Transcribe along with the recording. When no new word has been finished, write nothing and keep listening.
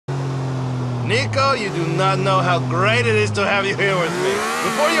Nico, you do not know how great it is to have you here with me.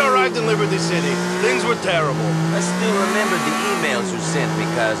 Before you arrived in Liberty City, things were terrible. I still remember the emails you sent me,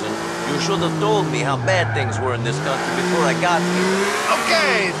 cousin. You should have told me how bad things were in this country before I got here.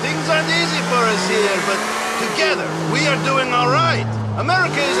 Okay, things aren't easy for us here, but together, we are doing all right.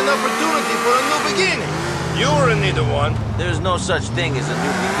 America is an opportunity for a new beginning. You were in need of one. There's no such thing as a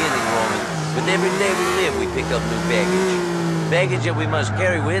new beginning, Roman. But every day we live, we pick up new baggage. Baggage that we must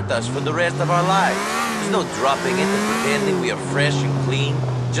carry with us for the rest of our lives. There's no dropping it and pretending we are fresh and clean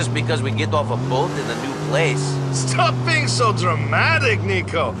just because we get off a boat in a new place. Stop being so dramatic,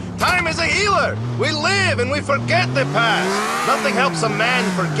 Nico. Time is a healer. We live and we forget the past. Nothing helps a man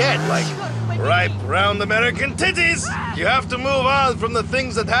forget, like ripe, round American titties. You have to move on from the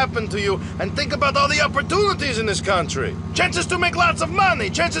things that happened to you and think about all the opportunities in this country. Chances to make lots of money,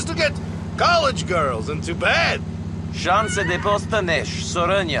 chances to get college girls into bed. Chance de postanesh,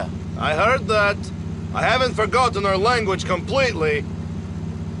 Sorenya. I heard that. I haven't forgotten our language completely.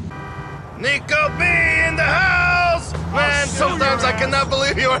 Nico B in the house! Man, sometimes I cannot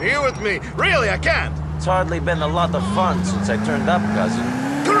believe you are here with me. Really, I can't. It's hardly been a lot of fun since I turned up, cousin.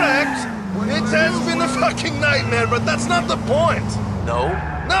 Correct. It has been a fucking nightmare, but that's not the point. No?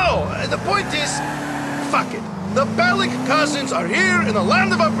 No, the point is, fuck it. The Bellic cousins are here in a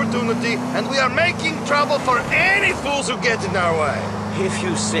land of opportunity, and we are making trouble for any fools who get in our way. If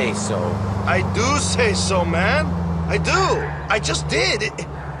you say so. I do say so, man. I do. I just did.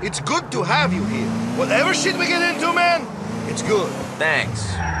 It's good to have you here. Whatever shit we get into, man, it's good.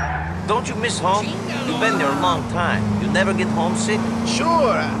 Thanks. Don't you miss home? You've been there a long time. You never get homesick?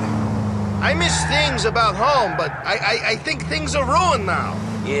 Sure. I miss things about home, but I think things are ruined now.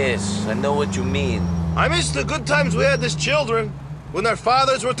 Yes, I know what you mean. I miss the good times we had as children. When our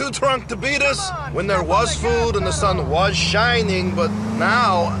fathers were too drunk to beat us. When there was food and the sun was shining. But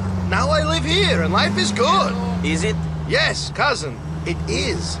now I live here and life is good. Is it? Yes, cousin, it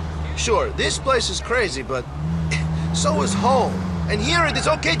is. Sure, this place is crazy, but so is home. And here it is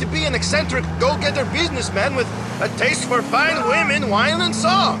okay to be an eccentric, go-getter businessman with a taste for fine women, wine, and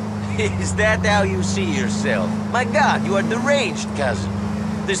song. Is that how you see yourself? My God, you are deranged, cousin.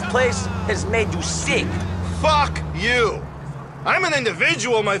 This place has made you sick. Fuck you. I'm an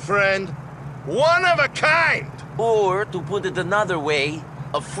individual, my friend. One of a kind. Or, to put it another way,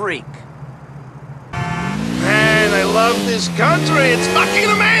 a freak. Man, I love this country. It's fucking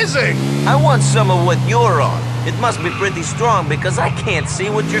amazing. I want some of what you're on. It must be pretty strong because I can't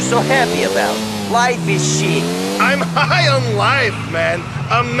see what you're so happy about. Life is shit. I'm high on life, man.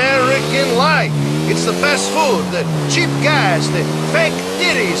 American life. It's the fast food, the cheap gas, the fake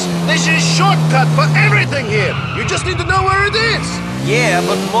titties. There's a shortcut for everything here. You just need to know where it is. Yeah,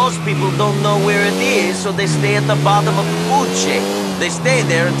 but most people don't know where it is, so they stay at the bottom of the food chain. They stay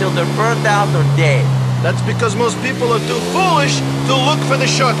there until they're burnt out or dead. That's because most people are too foolish to look for the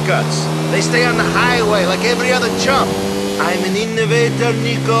shortcuts. They stay on the highway like every other chump. I'm an innovator,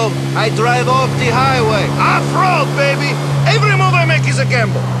 Nico. I drive off the highway. Off-road, baby! Every move I make is a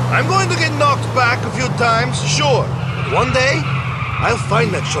gamble. I'm going to get knocked back a few times, sure. But one day, I'll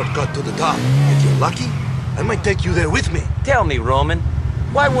find that shortcut to the top. If you're lucky, I might take you there with me. Tell me, Roman,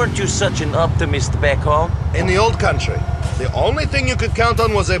 why weren't you such an optimist back home? In the old country, the only thing you could count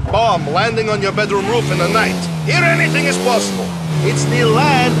on was a bomb landing on your bedroom roof in the night. Here anything is possible. It's the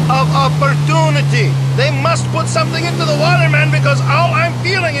land of opportunity. They must put something into the water, man, because all I'm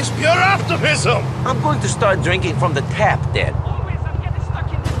feeling is pure optimism. I'm going to start drinking from the tap, then.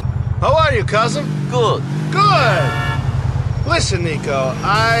 How are you, cousin? Good. Good. Listen, Nico,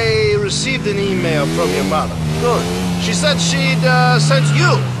 I received an email from your mother. Good. She said she'd sent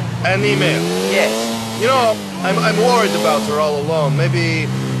you an email. Yes. You know, I'm worried about her all alone. Maybe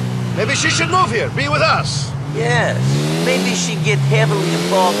she should move here, be with us. Yes. Maybe she'd get heavily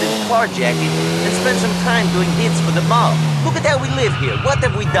involved in carjacking and spend some time doing hits for the mob. Look at how we live here. What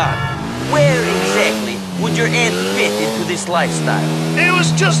have we done? Where exactly would your aunt fit into this lifestyle? It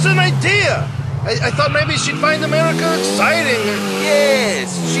was just an idea. I thought maybe she'd find America exciting.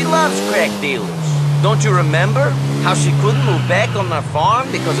 Yes, she loves crack dealers. Don't you remember how she couldn't move back on our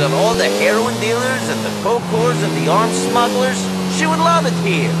farm because of all the heroin dealers and the coke whores and the arms smugglers? She would love it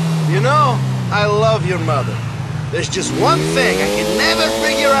here. You know, I love your mother. There's just one thing I can never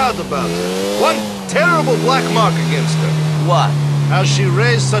figure out about her. One terrible black mark against her. What? How she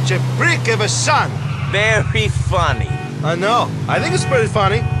raised such a prick of a son. Very funny. I know. I think it's pretty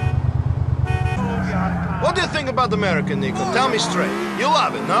funny. What do you think about America, Nico? Tell me straight. You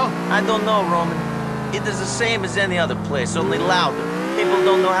love it, no? I don't know, Roman. It is the same as any other place, only louder. People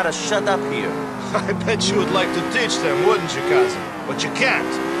don't know how to shut up here. I bet you would like to teach them, wouldn't you, cousin? But you can't.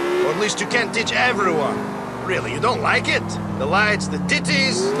 Or or at least you can't teach everyone. Really, you don't like it? The lights, the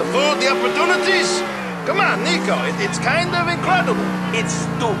titties, the food, the opportunities? Come on, Nico, it's kind of incredible. It's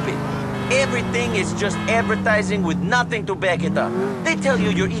stupid. Everything is just advertising with nothing to back it up. They tell you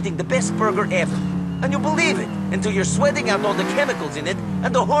you're eating the best burger ever, and you believe it until you're sweating out all the chemicals in it,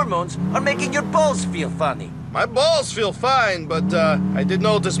 and the hormones are making your balls feel funny. My balls feel fine, but I did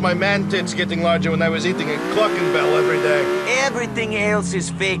notice my man tits getting larger when I was eating a Cluckenbell every day. Everything else is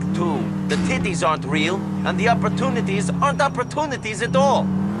fake too. The titties aren't real, and the opportunities aren't opportunities at all.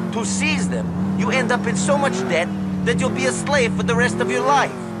 To seize them, you end up in so much debt that you'll be a slave for the rest of your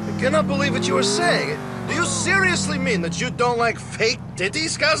life. I cannot believe what you are saying. Do you seriously mean that you don't like fake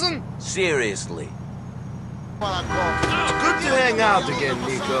titties, cousin? Seriously. It's good to hang out again,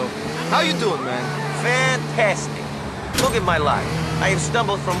 Nico. How you doing, man? Fantastic. Look at my life. I have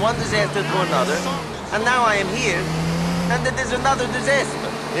stumbled from one disaster to another, and now I am here, and then there's another disaster.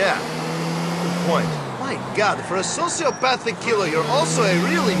 Yeah, good point. My God, for a sociopathic killer, you're also a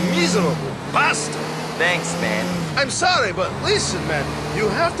really miserable bastard. Thanks, man. I'm sorry, but listen, man, you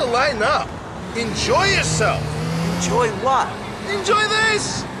have to line up. Enjoy yourself. Enjoy what? Enjoy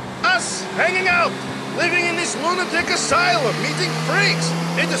this! Us hanging out, living in this lunatic asylum, meeting freaks.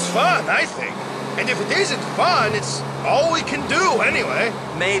 It is fun, I think. And if it isn't fun, it's all we can do anyway.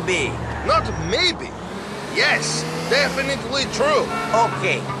 Maybe. Not maybe. Yes, definitely true.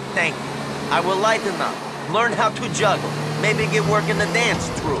 Okay, thank you. I will lighten up, learn how to juggle, maybe get work in the dance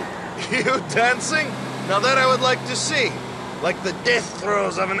troupe. You dancing? Now that I would like to see. Like the death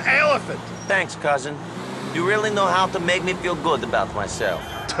throes of an elephant. Thanks, cousin. You really know how to make me feel good about myself.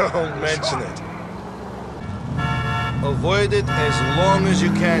 Don't mention it. Avoid it as long as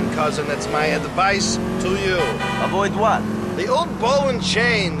you can, cousin. That's my advice to you. Avoid what? The old ball and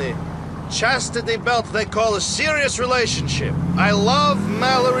chain, the chastity belt they call a serious relationship. I love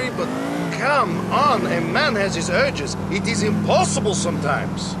Mallory, but come on, a man has his urges. It is impossible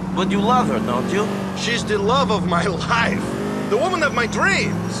sometimes. But you love her, don't you? She's the love of my life. The woman of my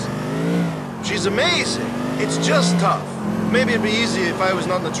dreams. She's amazing. It's just tough. Maybe it'd be easy if I was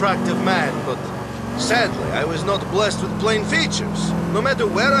not an attractive man, but sadly, I was not blessed with plain features. No matter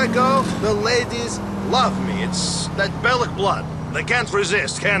where I go, the ladies love me. It's that Bellic blood. They can't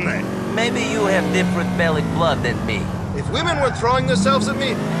resist, can they? Maybe you have different Bellic blood than me. If women were throwing themselves at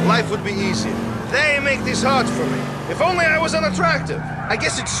me, life would be easier. They make this hard for me. If only I was unattractive. I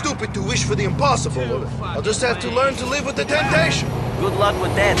guess it's stupid to wish for the impossible. I'll just have to learn to live with the temptation. Good luck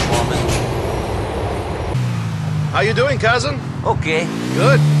with that, woman. How you doing, cousin? Okay.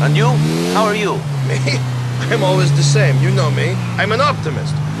 Good. And you? How are you? Me? I'm always the same, you know me. I'm an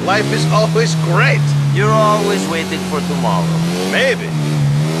optimist. Life is always great. You're always waiting for tomorrow. Maybe.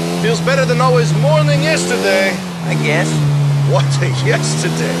 Feels better than always mourning yesterday. I guess. What a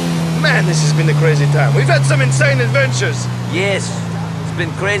yesterday. Man, this has been a crazy time. We've had some insane adventures. Yes. It's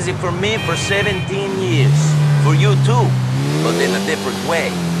been crazy for me for 17 years. For you too, but in a different way.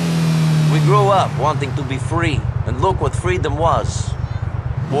 We grew up wanting to be free, and look what freedom was.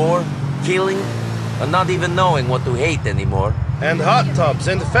 War, killing, and not even knowing what to hate anymore. And hot tubs,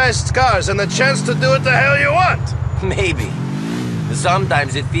 and fast cars, and the chance to do what the hell you want. Maybe.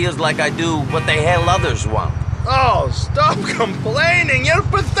 Sometimes it feels like I do what the hell others want. Oh, stop complaining! You're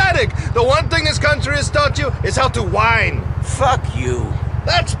pathetic! The one thing this country has taught you is how to whine. Fuck you.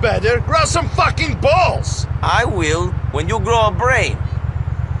 That's better. Grow some fucking balls! I will, when you grow a brain.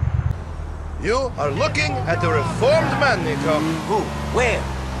 You are looking at a reformed man, Nico. Who? Where?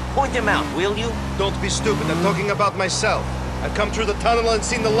 Point him out, will you? Don't be stupid, I'm talking about myself. I've come through the tunnel and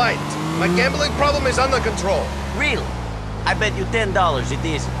seen the light. My gambling problem is under control. Really? I bet you $10 it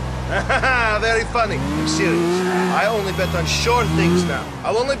isn't. Very funny. I'm serious. I only bet on sure things now.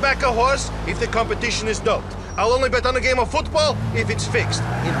 I'll only back a horse if the competition is doped. I'll only bet on a game of football if it's fixed.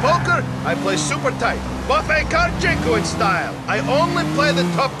 In poker, I play super tight. Buffet card Jenko style. I only play the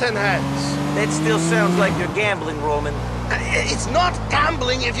top 10 hands. That still sounds like you're gambling, Roman. It's not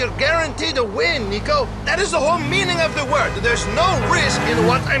gambling if you're guaranteed a win, Nico. That is the whole meaning of the word. There's no risk in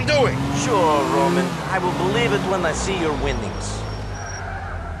what I'm doing. Sure, Roman. I will believe it when I see your winnings.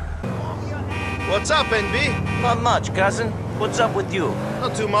 What's up, NB? Not much, cousin. What's up with you?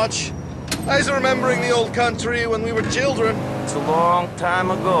 Not too much. I was remembering the old country when we were children. It's a long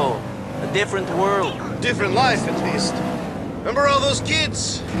time ago. A different world. Different life, at least. Remember all those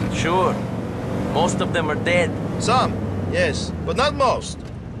kids? Sure. Most of them are dead. Some, yes, but not most.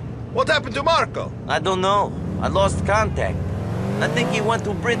 What happened to Marco? I don't know. I lost contact. I think he went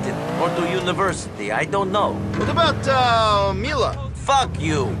to Britain or to university. I don't know. What about, Mila? Fuck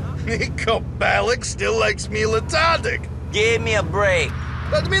you. Nico Bellic still likes Mila Tadic. Give me a break.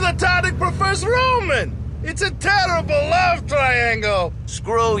 That militaric prefers Roman! It's a terrible love triangle!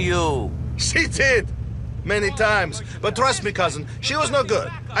 Screw you. She did! Many times. But trust me, cousin, she was no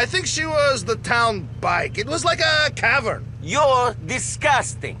good. I think she was the town bike. It was like a cavern. You're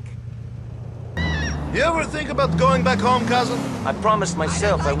disgusting. You ever think about going back home, cousin? I promised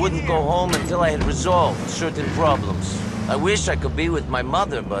myself I wouldn't go home until I had resolved certain problems. I wish I could be with my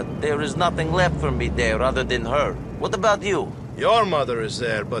mother, but there is nothing left for me there other than her. What about you? Your mother is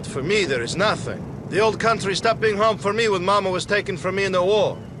there, but for me there is nothing. The old country stopped being home for me when Mama was taken from me in the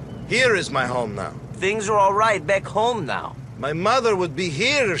war. Here is my home now. Things are all right back home now. My mother would be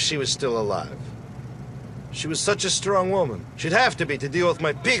here if she was still alive. She was such a strong woman. She'd have to be to deal with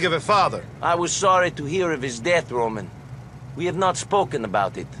my pig of a father. I was sorry to hear of his death, Roman. We have not spoken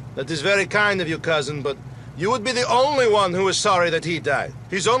about it. That is very kind of you, cousin, but you would be the only one who is sorry that he died.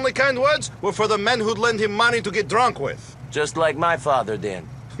 His only kind words were for the men who'd lend him money to get drunk with. Just like my father, then.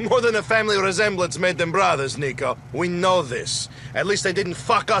 More than a family resemblance made them brothers, Nico. We know this. At least they didn't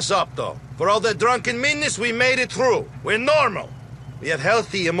fuck us up, though. For all their drunken meanness, we made it through. We're normal. We had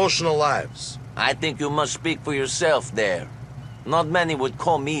healthy, emotional lives. I think you must speak for yourself there. Not many would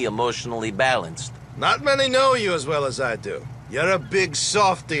call me emotionally balanced. Not many know you as well as I do. You're a big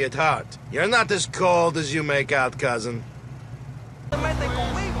softy at heart. You're not as cold as you make out, cousin.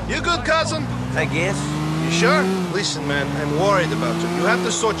 You good, cousin? I guess. You sure? Listen, man, I'm worried about you. You have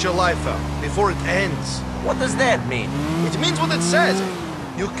to sort your life out before it ends. What does that mean? It means what it says.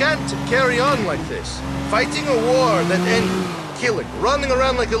 You can't carry on like this. Fighting a war that ended. Killing, running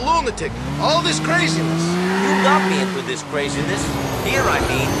around like a lunatic. All this craziness. You got me into this craziness. Here, I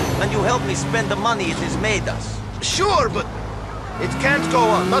mean, and you helped me spend the money it has made us. Sure, but it can't go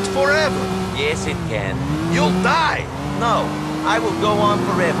on. Not forever. Yes, it can. You'll die. No, I will go on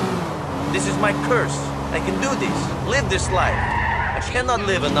forever. This is my curse. I can do this. Live this life. I cannot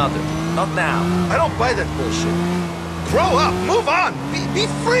live another. Not now. I don't buy that bullshit. Grow up. Move on. Be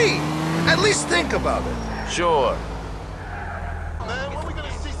free. At least think about it. Sure.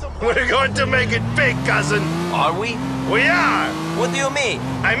 We're going to make it big, cousin. Are we? We are. What do you mean?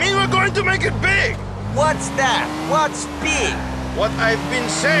 I mean we're going to make it big. What's that? What's big? What I've been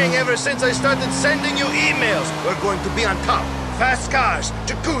saying ever since I started sending you emails. We're going to be on top. Fast cars,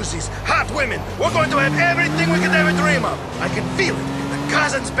 jacuzzis, hot women. We're going to have everything we could ever dream of. I can feel it. The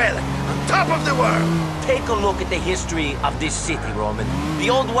cousin's belly, on top of the world. Take a look at the history of this city, Roman. The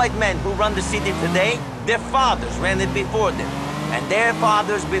old white men who run the city today, their fathers ran it before them. And their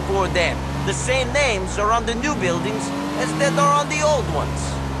fathers before them. The same names are on the new buildings as that are on the old ones.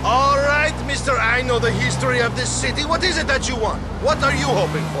 All right, mister, I know the history of this city. What is it that you want? What are you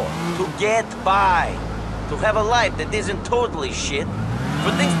hoping for? To get by. To have a life that isn't totally shit.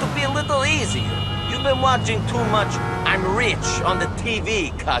 For things to be a little easier. You've been watching too much I'm Rich on the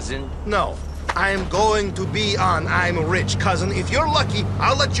TV, cousin. No. I'm going to be on I'm Rich, cousin. If you're lucky,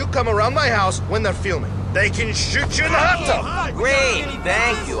 I'll let you come around my house when they're filming. They can shoot you in the hot tub. Great,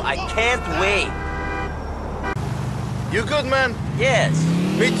 thank you. I can't wait. You good, man? Yes.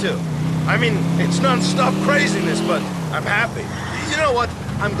 Me too. I mean, it's non-stop craziness, but I'm happy. You know what?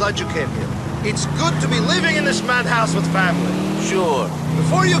 I'm glad you came here. It's good to be living in this madhouse with family. Sure.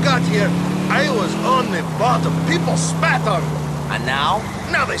 Before you got here, I was on the bottom. People spat on me. And now?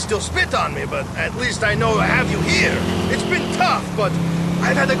 Now they still spit on me, but at least I know I have you here. It's been tough, but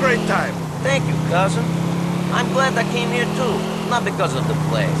I've had a great time. Thank you, cousin. I'm glad I came here too. Not because of the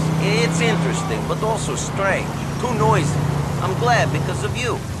place. It's interesting, but also strange. Too noisy. I'm glad because of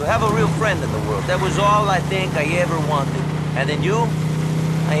you. To have a real friend in the world. That was all I think I ever wanted. And in you,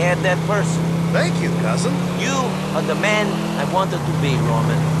 I had that person. Thank you, cousin. You are the man I wanted to be,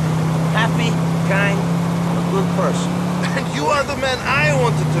 Roman. Happy, kind, and a good person. And you are the man I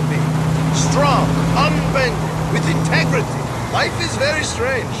wanted to be. Strong, unbending, with integrity. Life is very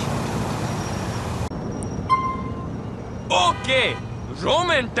strange. Okay,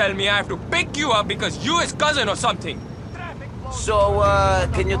 Roman tell me I have to pick you up because you his cousin or something. So,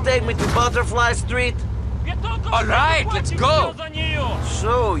 can you take me to Butterfly Street? All right, let's go.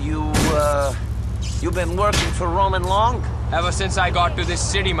 So, you've been working for Roman long? Ever since I got to this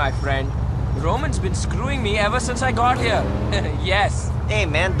city, my friend. Roman's been screwing me ever since I got here. Yes. Hey,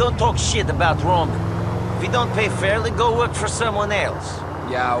 man, don't talk shit about Roman. If you don't pay fairly, go work for someone else.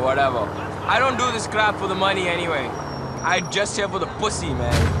 Yeah, whatever. I don't do this crap for the money anyway. I'm just here for the pussy,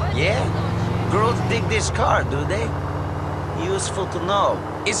 man. Yeah? Girls dig this car, do they? Useful to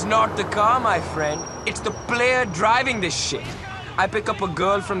know. It's not the car, my friend. It's the player driving this shit. I pick up a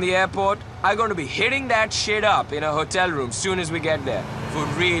girl from the airport. I'm gonna be hitting that shit up in a hotel room soon as we get there. For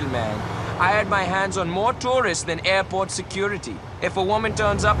real, man. I had my hands on more tourists than airport security. If a woman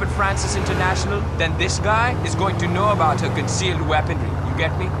turns up at Francis International, then this guy is going to know about her concealed weaponry. You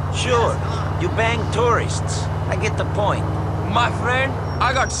get me? Sure, you bang tourists. I get the point. My friend,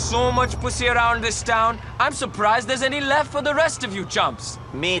 I got so much pussy around this town, I'm surprised there's any left for the rest of you chumps.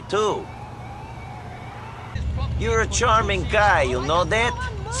 Me too. You're a charming guy, you know that?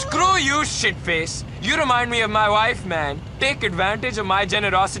 Screw you, shitface. You remind me of my wife, man. Take advantage of my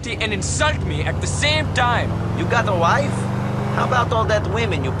generosity and insult me at the same time. You got a wife? How about all that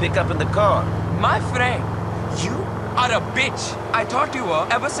women you pick up in the car? My friend, you are a bitch. I thought you were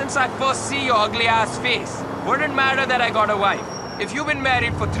ever since I first see your ugly ass face. Wouldn't matter that I got a wife. If you've been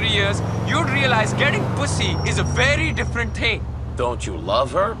married for 3 years, you'd realize getting pussy is a very different thing. Don't you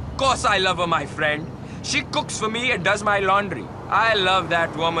love her? Of course I love her, my friend. She cooks for me and does my laundry. I love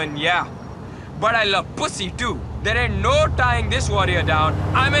that woman, yeah. But I love pussy too. There ain't no tying this warrior down.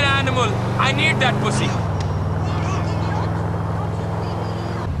 I'm an animal. I need that pussy.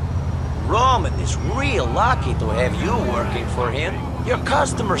 Roman is real lucky to have you working for him. Your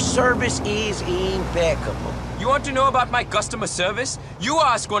customer service is impeccable. You want to know about my customer service? You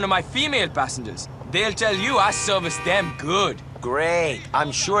ask one of my female passengers. They'll tell you I service them good. Great.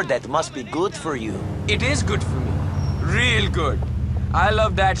 I'm sure that must be good for you. It is good for me. Real good. I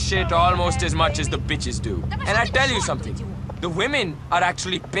love that shit almost as much as the bitches do. And I tell you something. The women are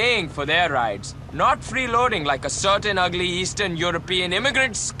actually paying for their rides. Not freeloading like a certain ugly Eastern European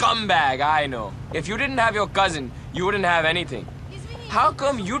immigrant scumbag I know. If you didn't have your cousin, you wouldn't have anything. How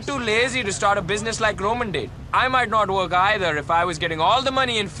come you too lazy to start a business like Roman did? I might not work either if I was getting all the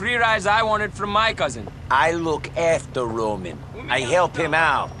money and free rides I wanted from my cousin. I look after Roman. I help him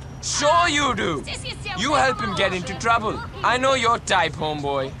out. Sure you do. You help him get into trouble. I know your type,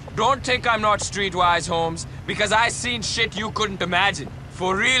 homeboy. Don't think I'm not streetwise, Holmes, because I seen shit you couldn't imagine.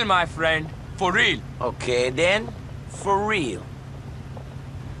 For real, my friend. For real. Okay, then. For real.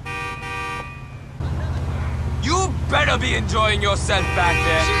 You better be enjoying yourself back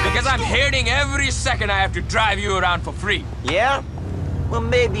there, because I'm hating every second I have to drive you around for free. Yeah? Well,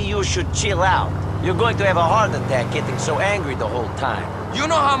 maybe you should chill out. You're going to have a heart attack getting so angry the whole time. You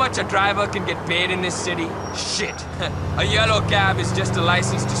know how much a driver can get paid in this city? Shit. A yellow cab is just a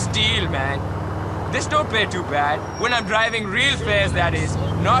license to steal, man. This don't pay too bad. When I'm driving real fares, that is.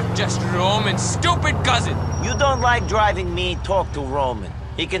 Not just Roman's stupid cousin. You don't like driving me, talk to Roman.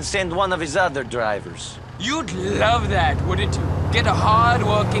 He can send one of his other drivers. You'd love that, wouldn't you? Get a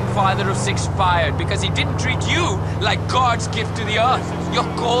hard-working father of 6 fired because he didn't treat you like God's gift to the earth.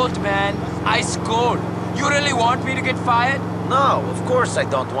 You're cold, man. Ice cold. You really want me to get fired? No, of course I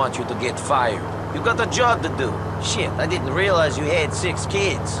don't want you to get fired. You got a job to do. Shit, I didn't realize you had 6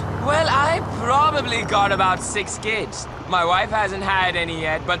 kids. Well, I probably got about 6 kids. My wife hasn't had any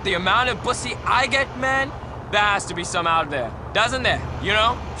yet, but the amount of pussy I get, man, there has to be some out there. Doesn't there? You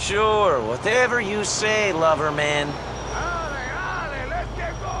know? Sure, whatever you say, lover man. Let's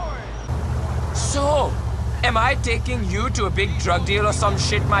get going. So, am I taking you to a big drug deal or some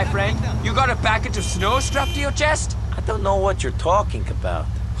shit, my friend? You got a package of snow strapped to your chest? I don't know what you're talking about.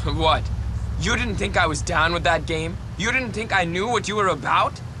 What? You didn't think I was down with that game? You didn't think I knew what you were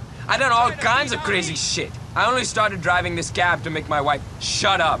about? I done all kinds of crazy shit. I only started driving this cab to make my wife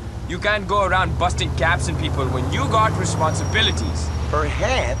shut up. You can't go around busting caps in people when you got responsibilities.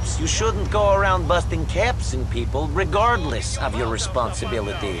 Perhaps you shouldn't go around busting caps in people regardless of your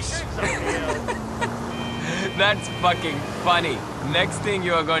responsibilities. That's fucking funny. Next thing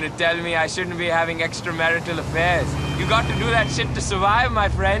you are going to tell me I shouldn't be having extramarital affairs. You got to do that shit to survive, my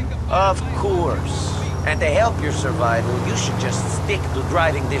friend. Of course. And to help your survival, you should just stick to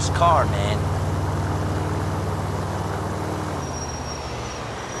driving this car, man.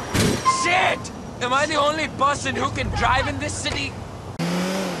 Shit! Am I the only person who can drive in this city?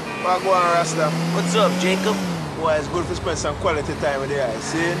 What go on, Rasta? What's up, Jacob? Boy, it's good to spend some quality time with the guys,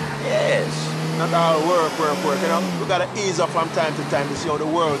 see? Yes. Not all work, you know? We gotta ease up from time to time to see how the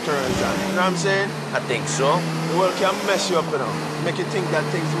world turns on. You know what I'm saying? I think so. The world can mess you up, you know? Make you think that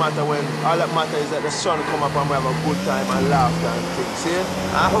things matter when all that matters is that the sun come up and we have a good time and laughter and things, see?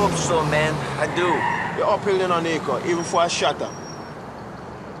 I hope so, man. I do. You're uphill, you know, Nico, even for a shatter.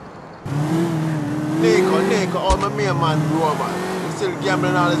 Nico, all my main man, Roman. He's still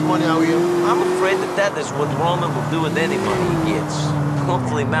gambling all his money away. I'm afraid that is what Roman will do with any money he gets.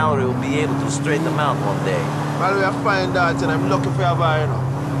 Hopefully Mallory will be able to straighten them out one day. Mallory, I find that and I'm looking for her, you know.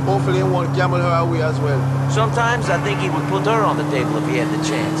 Hopefully he won't gamble her away as well. Sometimes I think he would put her on the table if he had the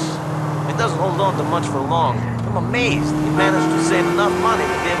chance. He doesn't hold on to much for long, I'm amazed. He managed to save enough money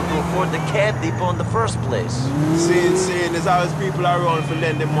to be able to afford the cab depot in the first place. See, there's always people around for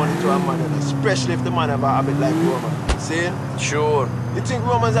lending money to a man, especially if the man have a habit like Roman. See? Sure. You think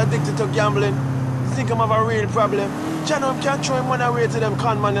Roman's addicted to gambling? You think I'm have a real problem? Channel can't throw him money away to them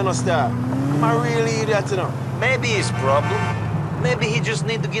con man, you know, star. I'm a real idiot, you know. Maybe his problem. Maybe he just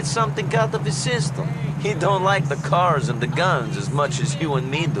need to get something out of his system. He don't like the cars and the guns as much as you and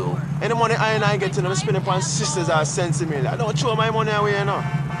me do. Any money I get to them, spending upon sisters are sensing me. I don't throw my money away, you know.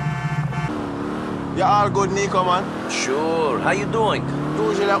 You're all good, Nico, man. Sure. How you doing?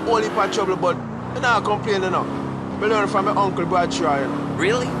 Usually a whole heap of trouble, but I'm not complaining, you know. I learned from my uncle Bradshaw, you know.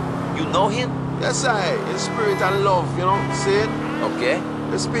 Really? You know him? Yes, in spirit and love, you know. See it? Okay.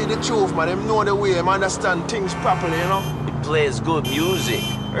 They speak the truth, man. They know the way, they understand things properly, you know. He plays good music.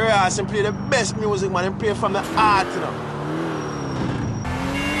 Yes, and play the best music, man. And play from the heart, you know.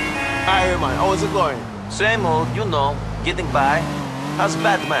 Alright, man, how's it going? Same old, you know, getting by. How's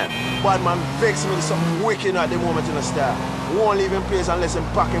Batman? Batman vexed me with something wicked at the moment in the star. Won't leave him place unless him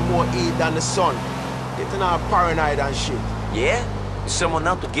packing more heat than the sun. Getting all paranoid and shit. Yeah? Is someone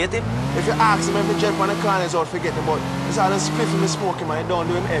out to get him? If you ask him if he jump on the corners out, forget him, but it's all the spliff him smoking, man. It don't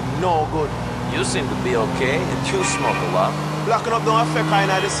do him head no good. You seem to be okay, and you smoke a lot. Blocking up don't affect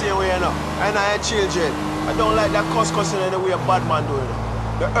I the same way, you know. I know children. I don't like that cussing in the way a bad man do, you know.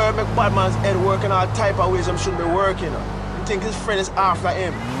 The herb make bad man's head working all type of ways him shouldn't be working, you know. He think his friend is after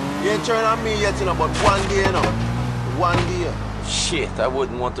him. He ain't turning on me yet, you know, but one day, you know. One day. Shit, I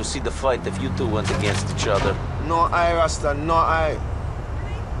wouldn't want to see the fight if you two went against each other. No I, Rasta, no I.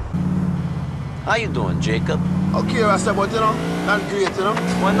 How you doing, Jacob? Okay, Rasta, but you know, not great, you know.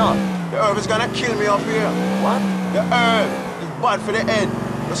 Why not? The herb is gonna kill me up here. What? The herb is bad for the head.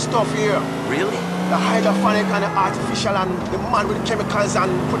 The stuff here. Really? The hydroponic and the artificial and the man with the chemicals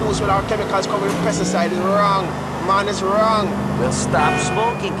and produce with our chemicals covered with pesticide is wrong. Man, it's wrong. Well, stop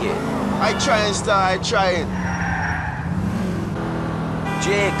smoking it. I trying, star, I trying.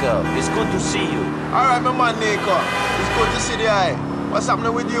 Jacob, it's good to see you. Alright, my man, Nico. It's good to see the eye. What's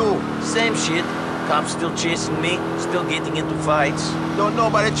happening with you? Same shit. Cops still chasing me, still getting into fights. Don't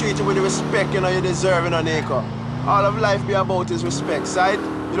nobody treat you with the respect, you know, you deserve, you know, Nico. All of life be about is respect, side.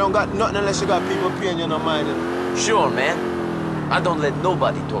 You don't got nothing unless you got people paying you no mind. You know? Sure, man. I don't let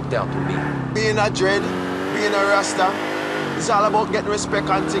nobody talk down to me. Being a dread, being a Rasta, it's all about getting respect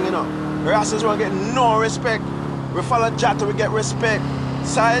and thing, you know. Rastas won't get no respect. We follow Jato, we get respect.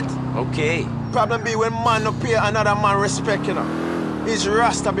 Side? Okay. Problem be when man no pay another man respect, you know. His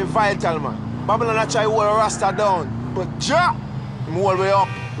Rasta be vital, man. Babylon a try hold Rasta down. But Jah, him hold way up.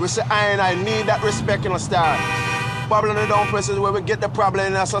 We say I need that respect, you know, star. Babylon the down places where we get the problem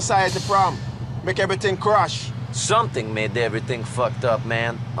in our society from. Make everything crash. Something made everything fucked up,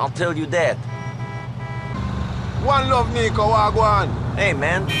 man. I'll tell you that. One love, Nico, Wagwan. Hey,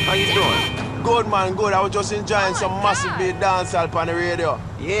 man, how you doing? Good, man, good. I was just enjoying some massive beat dancehall on the radio.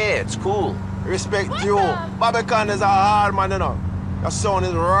 Yeah, it's cool. Respect you. Barbican is a hard man, you know. Your sound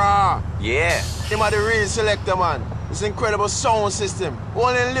is raw. Yeah. Him are the real selector, man. It's incredible sound system.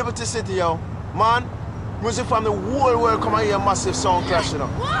 Only in Liberty City, yo. Man, music from the whole world come and hear massive sound clash, you know.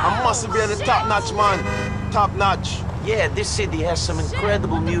 And massive be the top notch, man. Top notch. Yeah, this city has some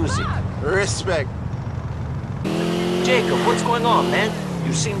incredible music. Respect. Jacob, what's going on, man?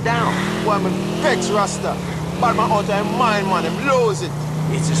 You seem down. Why, man, vex Rasta. Bad man out of mind, man. Him lose it.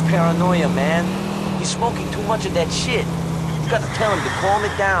 It's his paranoia, man. He's smoking too much of that shit. You gotta tell him to calm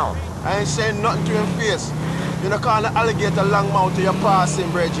it down. I ain't saying nothing to him face. You know, call the alligator long mouth to your passing,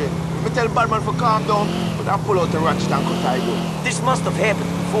 brethren. If you tell Batman for calm down, but I pull out the ratchet and cut I go. This must have happened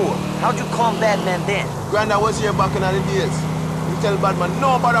before. How'd you calm Batman then? Granda was here back in the days. You tell Batman,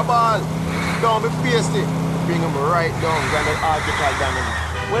 no bother ball. Don't be feisty. Bring him right down, Granda article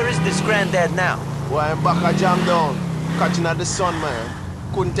damage. Where is this granddad now? Why, I'm back a jam down. Catching at the sun, man.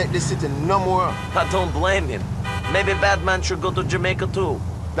 Couldn't take the city no more. I don't blame him. Maybe Batman should go to Jamaica too.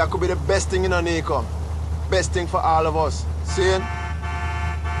 That could be the best thing in Nico. Best thing for all of us. See?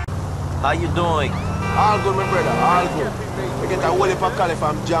 How you doing? All good, my brother, all good. I get a whole heap of call if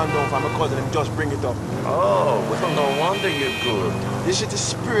I'm jammed down from my cousin and just bring it up. Oh, well, no wonder you're good. This shit is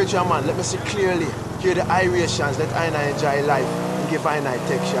spiritual, man. Let me see clearly. Hear the irations. Let I enjoy life and give I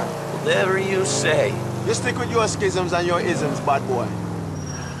texture. Whatever you say. You stick with your schisms and your isms, bad boy.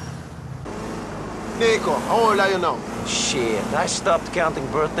 Nico, how old are you now? Shit, I stopped counting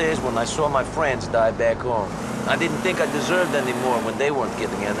birthdays when I saw my friends die back home. I didn't think I deserved any more when they weren't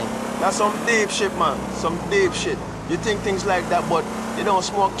getting any. That's some deep shit, man. Some deep shit. You think things like that, but you don't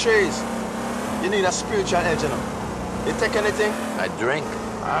smoke trees. You need a spiritual edge, you know. You take anything? I drink.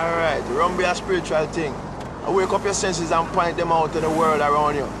 Alright, rum be a spiritual thing. I wake up your senses and point them out to the world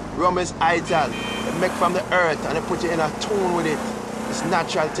around you. Rum is ital. They make from the earth and they put you in a tune with it. It's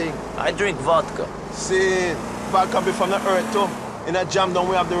natural thing. I drink vodka. See, vodka be from the earth too. In a jam down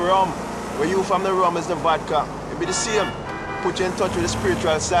we have the rum. Where you from the rum is the vodka. It be the same. Put you in touch with the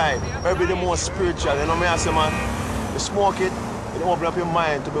spiritual side. Or be the most spiritual. You know me I say, man? You smoke it, it open up your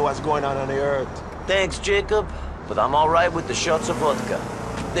mind to be what's going on the earth. Thanks, Jacob, but I'm all right with the shots of vodka.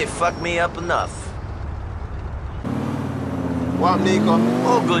 They fucked me up enough. What, Nico?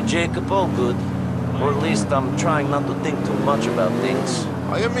 All good, Jacob, all good. Or at least I'm trying not to think too much about things.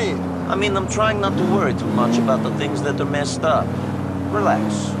 What you mean? I mean, I'm trying not to worry too much about the things that are messed up.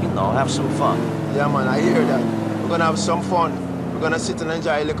 Relax, you know, have some fun. Yeah, man, I hear that. We're gonna have some fun. We're gonna sit and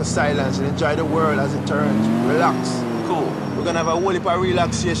enjoy a little silence and enjoy the world as it turns. Relax. Cool. We're gonna have a whole heap of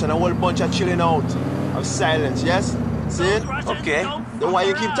relaxation, a whole bunch of chilling out. Of silence, yes? See it? Okay. Then why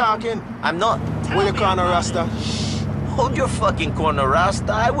you keep talking? I'm not. Will you corner Rasta? Hold your fucking corner,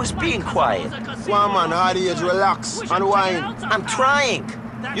 Rasta. I was being quiet. Come on, man, hard age, relax, unwind. I'm trying.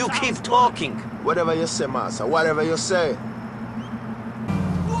 You keep talking. Whatever you say, master, whatever you say.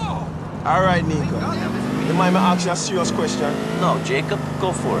 All right, Nico. You mind me ask you a serious question? No, Jacob,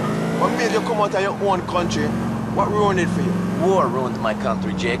 go for it. What made you come out of your own country? What ruined it for you? War ruined my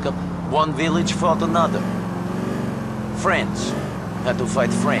country, Jacob. One village fought another. Friends. Had to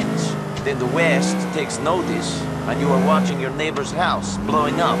fight friends. Then the West takes notice, and you are watching your neighbor's house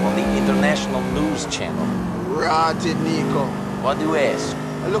blowing up on the international news channel. Rotted, Nico. What do you ask?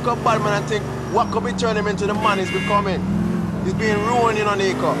 I look at Batman and think, what could be turning him into the man he's becoming? He's being ruined, you know,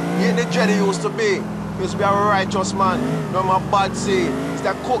 Nico. He ain't the Jedi he used to be. He used to be a righteous man. No more bad seed. It's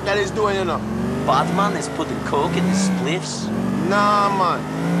that coke that he's doing, you know. Batman is putting coke in his spliffs? Nah,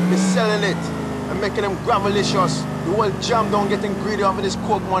 man. He's selling it and making them gravelicious. The whole jam down getting greedy off of this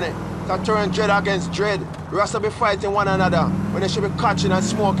coke money. Can turn dread against dread. Rasta be fighting one another when they should be catching and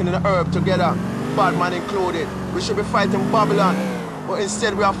smoking in the herb together. Batman included. We should be fighting Babylon. But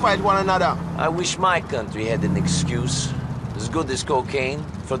instead we are fighting one another. I wish my country had an excuse. As good as cocaine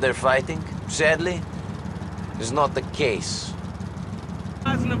for their fighting. Sadly, is not the case.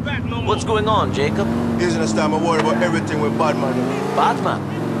 What's going on, Jacob? Here's this time I worry about everything with Batman. Batman?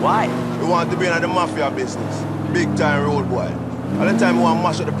 Why? We want to be in the mafia business. Big time road boy. All the time we want to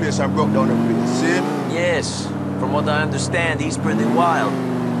mash up the place and broke down the place, see? Yes. From what I understand, he's pretty wild.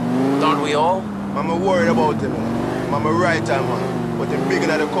 Aren't we all? I'm worried about him. I'm a right time man. But they're bigger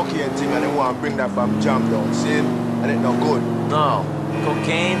than the cocaine thing and they want to bring that from jam down, see? And it's not good. No.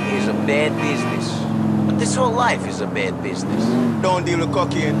 Cocaine is a bad business. But this whole life is a bad business. Don't deal with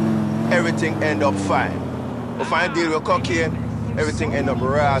cocaine, everything end up fine. If I deal with cocaine, everything end up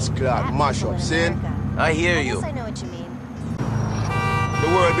rascal, mash up, see? I hear you. I know what you mean. The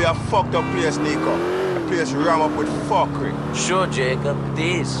world be a fucked up place, Nico. A place rammed up with fuckery. Sure, Jacob,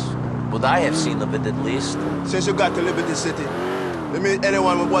 it is. But I have seen of it at least. Since you got to Liberty City, you meet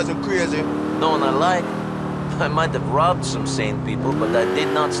anyone who wasn't crazy? No one I like. I might have robbed some sane people, but I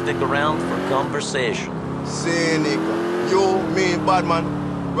did not stick around for conversation. See, Nico, you, me,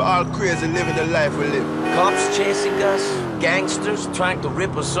 Batman, we're all crazy living the life we live. Cops chasing us, gangsters trying to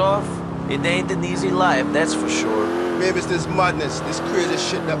rip us off. It ain't an easy life, that's for sure. Maybe it's this madness, this crazy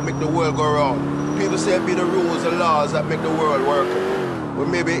shit that make the world go round. People say it be the rules and laws that make the world work. But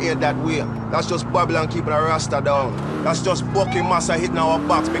maybe it ain't that way. That's just Babylon keeping a Rasta down. That's just Bucky Massa hitting our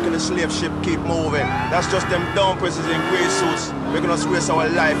backs, making the slave ship keep moving. That's just them down prisons in grey suits, making us waste our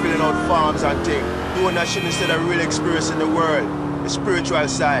life filling out farms and things. Doing that shit instead of really experiencing the world, the spiritual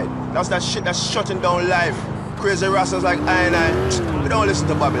side. That's that shit that's shutting down life. Crazy Rastas like I and I, we don't listen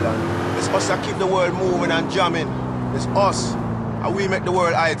to Babylon. It's us that keep the world moving and jamming. It's us, and we make the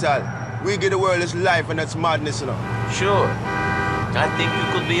world ital. We give the world its life and its madness, you know. Sure. I think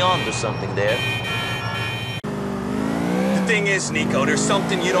you could be onto something there. The thing is, Nico, there's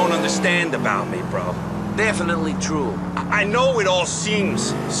something you don't understand about me, bro. Definitely true. I know it all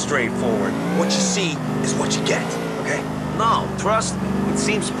seems straightforward. What you see is what you get, okay? No, trust me, it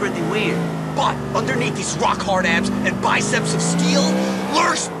seems pretty weird. But underneath these rock-hard abs and biceps of steel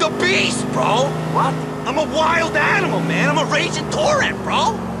lurks the beast, bro! What? I'm a wild animal, man. I'm a raging torrent,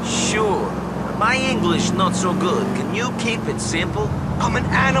 bro! Sure. My English not so good. Can you keep it simple? I'm an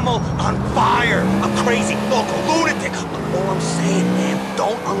animal on fire. A crazy local lunatic. But all I'm saying, man,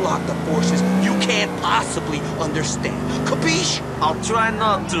 don't unlock the forces you can't possibly understand. Capiche? I'll try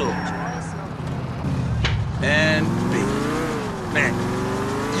not to. And B. Man,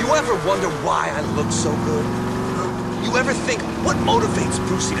 you ever wonder why I look so good? You ever think what motivates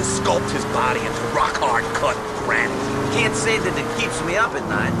Brucie to sculpt his body into rock-hard cut granite? Can't say that it keeps me up at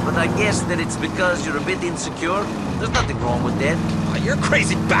night, but I guess that it's because you're a bit insecure. There's nothing wrong with that. Oh, you're a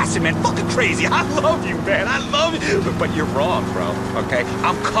crazy bastard, man. Fucking crazy. I love you, man. I love you. But you're wrong, bro, okay?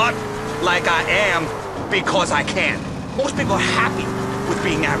 I'm cut like I am because I can. Most people are happy with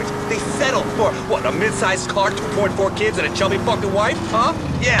being average. They settle for, what, a mid-sized car, 2.4 kids, and a chubby fucking wife? Huh?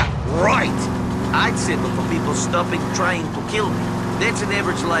 Yeah, right. I'd settle for people stopping trying to kill me. That's an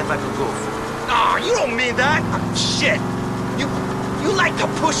average life I could go for. Aw, you don't mean that. Shit. You like to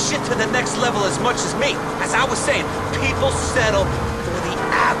push shit to the next level as much as me. As I was saying, people settle for the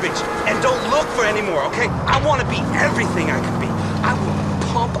average and don't look for any more, okay? I want to be everything I can be. I will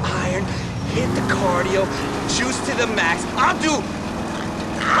pump iron, hit the cardio, juice to the max. I'll do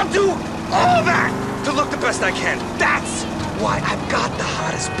all that to look the best I can. That's why I've got the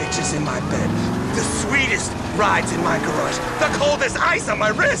hottest bitches in my bed, the sweetest rides in my garage, the coldest ice on my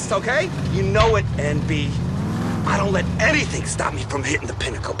wrist, okay? You know it, NB. I don't let anything stop me from hitting the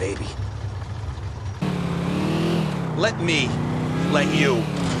pinnacle, baby. Let me let you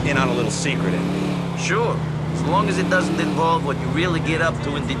in on a little secret, NB. Sure, as long as it doesn't involve what you really get up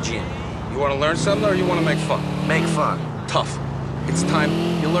to in the gym. You want to learn something or you want to make fun? Make fun. Tough. It's time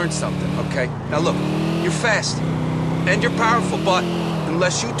you learn something, okay? Now look, you're fast and you're powerful, but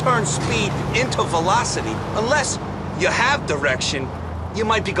unless you turn speed into velocity, unless you have direction, you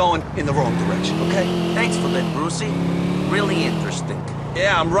might be going in the wrong direction, okay? Thanks for that, Brucie. Really interesting.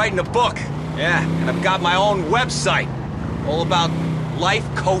 Yeah, I'm writing a book. Yeah, and I've got my own website. All about life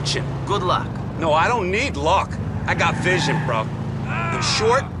coaching. Good luck. No, I don't need luck. I got vision, bro. In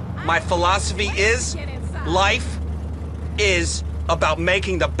short, my philosophy is life is about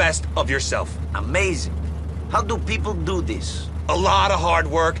making the best of yourself. Amazing. How do people do this? A lot of hard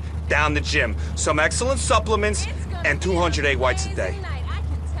work down the gym. Some excellent supplements and 200 egg whites a day.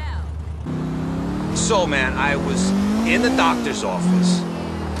 So, man, I was in the doctor's office,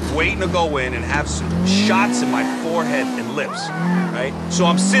 waiting to go in and have some shots in my forehead and lips, right? So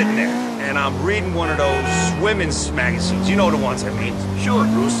I'm sitting there, and I'm reading one of those women's magazines. You know the ones I mean. Sure,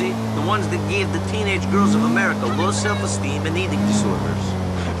 Brucie. The ones that gave the teenage girls of America low self-esteem and eating disorders.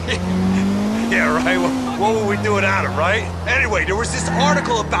 Yeah, right? What would we do without it, right? Anyway, there was this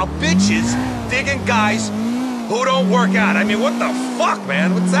article about bitches digging guys who don't work out. I mean, what the fuck,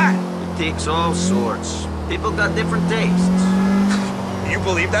 man? What's that? It takes all sorts. People got different tastes. You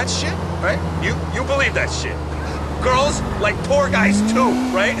believe that shit, right? You believe that shit. Girls like poor guys too,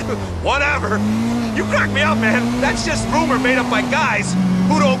 right? Whatever. You crack me up, man. That's just rumor made up by guys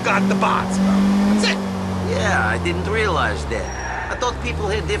who don't got the bots. That's it. Yeah, I didn't realize that. I thought people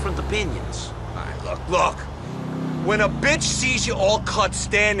had different opinions. All right, look. When a bitch sees you all cut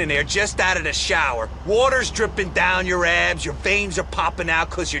standing there just out of the shower, water's dripping down your abs, your veins are popping out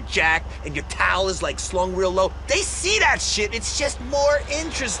because you're jacked, and your towel is like slung real low, they see that shit. It's just more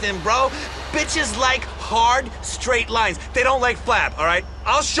interesting, bro. Bitches like hard, straight lines. They don't like flab, all right?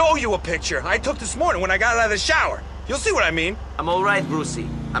 I'll show you a picture I took this morning when I got out of the shower. You'll see what I mean. I'm all right, Brucie.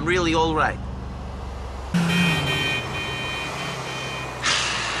 I'm really all right.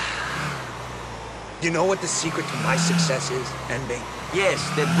 You know what the secret to my success is, NB? Yes,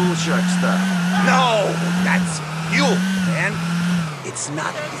 that bull shark stuff. No, that's fuel, man. It's not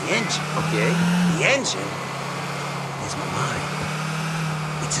the engine. Okay. The engine is my mind.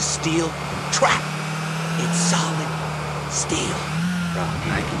 It's a steel trap. It's solid steel, bro.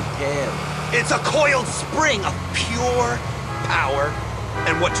 I can tell. It's a coiled spring of pure power,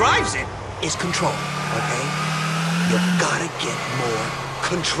 and what drives it is control, okay? You've gotta get more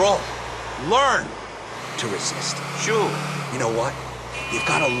control. Learn to resist. Sure. You know what? You've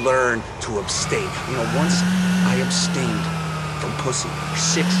got to learn to abstain. You know, once I abstained from pussy for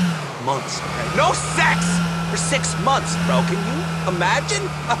 6 months. Okay? No sex for 6 months, bro. Can you imagine?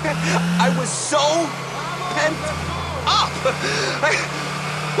 I was so pent up.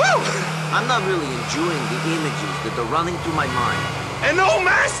 Woo! I'm not really enjoying the images that are running through my mind. And no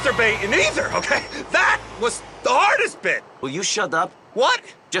masturbating either, okay? That was the hardest bit. Will you shut up? What?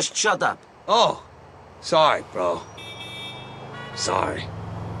 Just shut up. Oh. Sorry, bro. Sorry.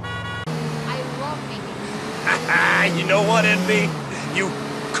 I love making You know what, NB? You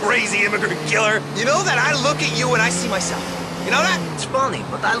crazy immigrant killer. You know that I look at you and I see myself. You know that? It's funny,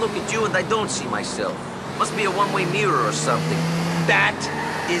 but I look at you and I don't see myself. Must be a one-way mirror or something. That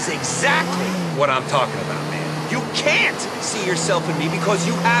is exactly what I'm talking about, man. You can't see yourself in me because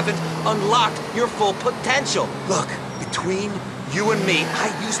you haven't unlocked your full potential. Look, between you and me,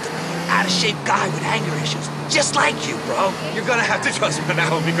 I used to be an out-of-shape guy with anger issues. Just like you, bro. You're gonna have to trust me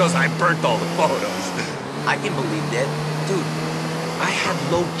now because I burnt all the photos. I can believe that. Dude, I had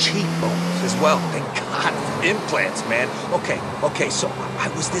low cheekbones as well. Thank God for implants, man. Okay, so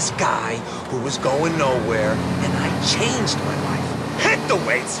I was this guy who was going nowhere, and I changed my life. Hit the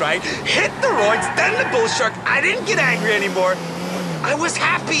weights, right? Hit the roids, then the bull shark. I didn't get angry anymore. I was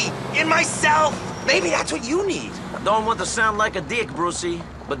happy in myself. Maybe that's what you need. I don't want to sound like a dick, Brucie,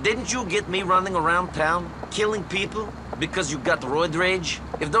 but didn't you get me running around town, killing people, because you got roid rage?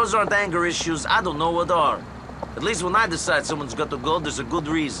 If those aren't anger issues, I don't know what are. At least when I decide someone's got to go, there's a good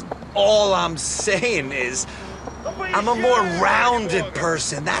reason. All I'm saying is, I'm a more rounded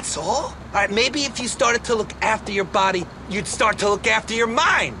person, that's all. All right, maybe if you started to look after your body, you'd start to look after your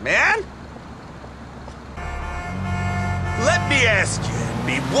mind, man. Let me ask you,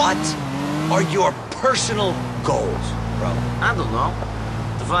 Envy, what are your personal goals, bro? I don't know.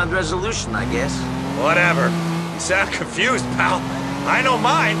 To find resolution, I guess. Whatever. You sound confused, pal. I know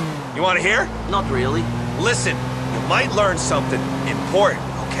mine. You want to hear? Not really. Listen, you might learn something important,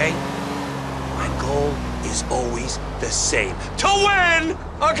 okay? My goal is always the same. To win!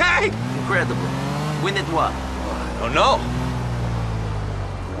 Okay? Incredible. Win at what? I don't know.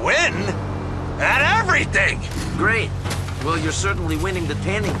 Win? At everything! Great. Well, you're certainly winning the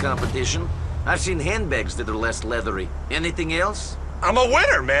tanning competition. I've seen handbags that are less leathery. Anything else? I'm a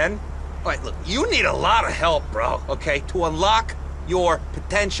winner, man. All right, look, you need a lot of help, bro, okay? To unlock your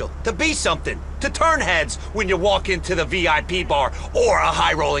potential. To be something. To turn heads when you walk into the VIP bar or a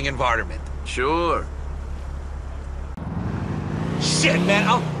high-rolling environment. Sure. Shit, man,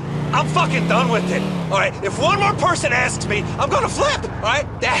 I'm fucking done with it. All right, if one more person asks me, I'm gonna flip, all right?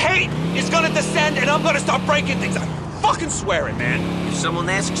 The hate is gonna descend and I'm gonna start breaking things. I fucking swear it, man. If someone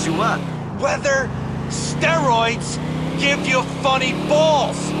asks you what? Whether steroids give you funny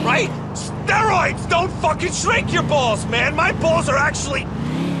balls, right? Steroids don't fucking shrink your balls, man. My balls are actually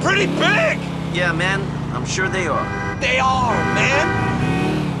pretty big. Yeah, man, I'm sure they are. They are,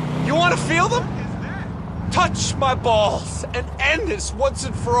 man. You wanna feel them? Touch my balls and end this once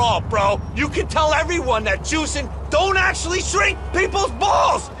and for all, bro. You can tell everyone that juicing don't actually shrink people's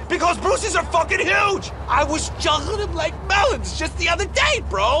balls because Bruce's are fucking huge. I was juggling them like melons just the other day,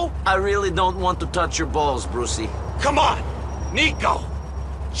 bro. I really don't want to touch your balls, Brucie. Come on, Nico.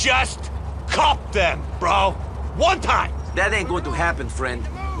 Just cup them, bro. One time. That ain't going to happen, friend.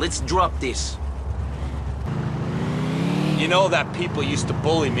 Let's drop this. You know that people used to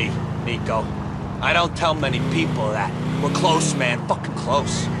bully me, Nico. I don't tell many people that. We're close, man. Fucking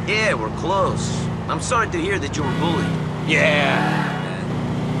close. Yeah, we're close. I'm sorry to hear that you were bullied. Yeah,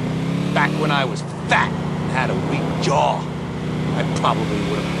 man. Back when I was fat and had a weak jaw, I probably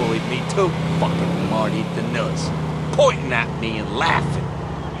would have bullied me too. Fucking Marty the Nuts. Pointing at me and laughing.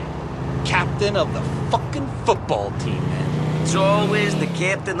 Captain of the fucking football team, man. It's always the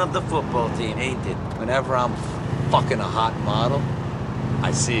captain of the football team, ain't it? Whenever I'm fucking a hot model,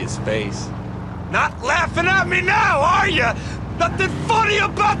 I see his face. Not laughing at me now, are ya? Nothing funny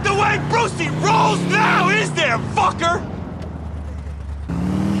about the way Brucie rolls now, is there, fucker?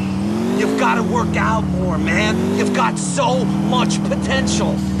 You've got to work out more, man. You've got so much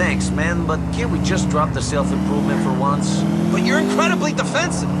potential. Thanks, man, but can't we just drop the self-improvement for once? But you're incredibly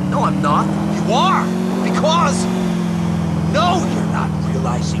defensive. No, I'm not. You are, because... No, you're not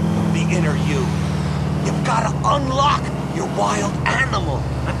realizing the inner you. You've got to unlock your wild animal.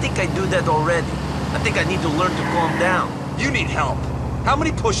 I think I do that already. I think I need to learn to calm down. You need help. How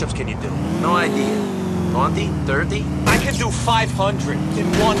many push-ups can you do? No idea. 20? 30? I can do 500 in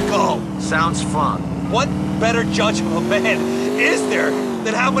one go. Sounds fun. What better judge of a man is there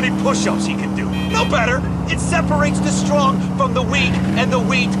than how many push-ups he can do? No better. It separates the strong from the weak and the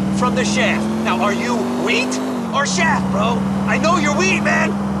wheat from the shaft. Now, are you wheat or shaft, bro? I know you're wheat,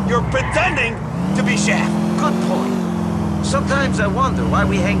 man. You're pretending to be shaft. Good point. Sometimes I wonder why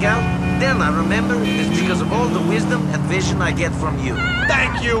we hang out. Then I remember it's because of all the wisdom and vision I get from you.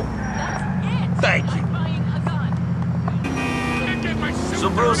 Thank you. Thank you. So,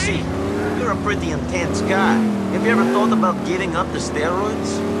 Brucie, you're a pretty intense guy. Have you ever thought about giving up the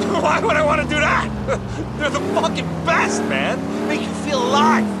steroids? Why would I want to do that? They're the fucking best, man. Make you feel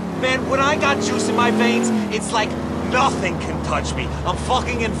alive. Man, when I got juice in my veins, it's like nothing can touch me. I'm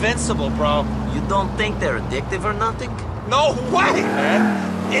fucking invincible, bro. You don't think they're addictive or nothing? No way,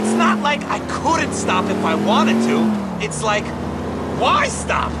 man. It's not like I couldn't stop if I wanted to. It's like, why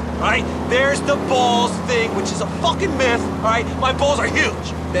stop, right? There's the balls thing, which is a fucking myth, all right? My balls are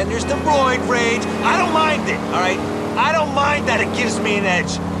huge. Then there's the roid rage. I don't mind it, all right? I don't mind that it gives me an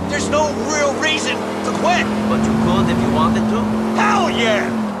edge. There's no real reason to quit. But you could if you wanted to? Hell yeah!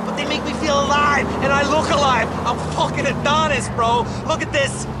 But they make me feel alive, and I look alive. I'm fucking Adonis, bro. Look at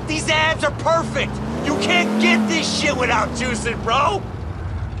this. These abs are perfect. You can't get this shit without juicing, bro!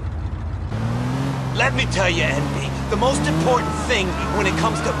 Let me tell you, Envy, the most important thing when it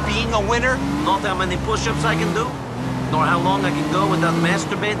comes to being a winner... Not how many push-ups I can do, nor how long I can go without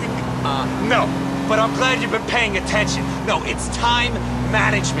masturbating. No, but I'm glad you've been paying attention. No, it's time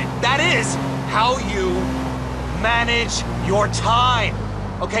management. That is how you manage your time.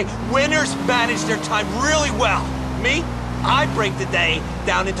 Okay, winners manage their time really well. Me, I break the day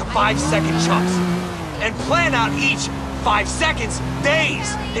down into 5-second chunks and plan out each 5 seconds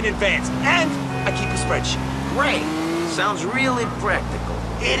days in advance. And I keep a spreadsheet. Great. Sounds really practical.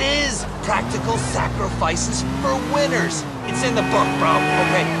 It is practical sacrifices for winners. It's in the book, bro,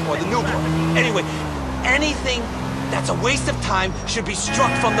 okay? Or the new book. Anyway, anything that's a waste of time should be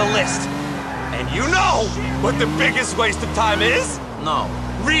struck from the list. And you know what the biggest waste of time is? No.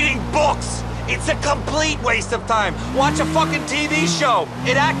 Reading books. It's a complete waste of time. Watch a fucking TV show.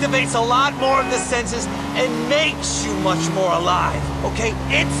 It activates a lot more of the senses and makes you much more alive, okay?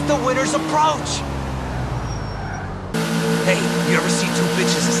 It's the winner's approach. Hey, you ever see two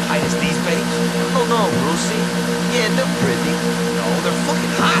bitches as tight as these, babe? Oh no, Brucie. Yeah, they're pretty. No, they're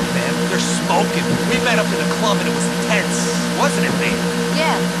fucking hot, man. They're smoking. We met up in a club and it was intense. Wasn't it, babe?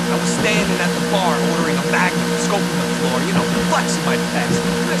 Yeah. I was standing at the bar ordering a Magnum, scoping the floor, you know, flexing my pecs.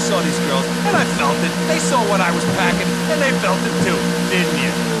 And I saw these girls, and I felt it. They saw what I was packing, and they felt it too, didn't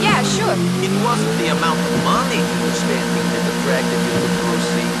you? Yeah, sure. It wasn't the amount of money you were spending that attracted you to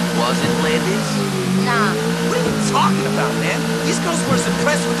Brucie, was it, ladies? Nah. What are you talking about, man? These girls were as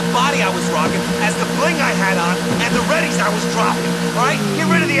impressed with the body I was rocking as the bling I had on and the readies I was dropping. All right? Get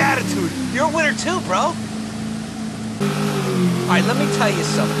rid of the attitude. You're a winner too, bro. All right, let me tell you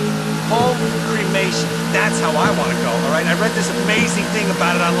something. Home cremation. That's how I want to go, all right? I read this amazing thing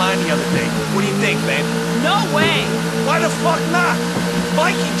about it online the other day. What do you think, babe? No way! Why the fuck not?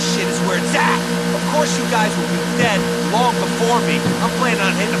 Viking shit is where it's at. Of course you guys will be dead long before me. I'm planning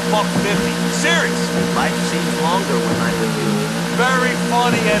on hitting $150. Serious. Life seems longer when I'm with you. Very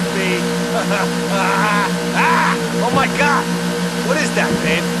funny, NB. Oh my god. What is that,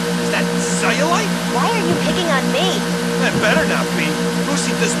 babe? Is that cellulite? Why are you picking on me? That better not be.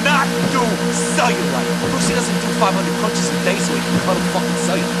 Brucie does not do cellulite. Brucie doesn't do 500 crunches a day so he can cut a fucking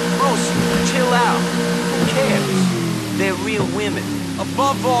cellulite. Brucie, chill out. Who cares? They're real women.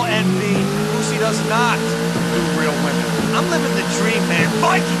 Above all, NB, Brucie does not do real women. I'm living the dream, man.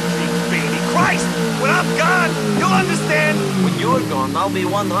 Viking dream, baby. Christ! When I'm gone, you'll understand. When you're gone, I'll be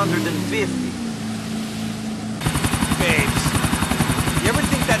 150. Babes, you ever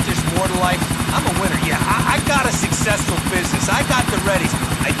think that there's more to life? I'm a winner, yeah. I got a successful business. I got the readies.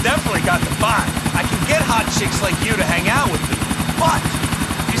 I definitely got the vibe. I can get hot chicks like you to hang out with me. But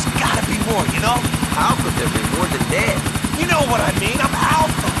there's gotta be more, you know? How could there be more than that? You know what I mean? I'm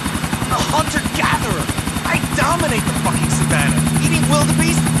alpha. I'm a hunter-gatherer. I dominate the fucking savannah. Eating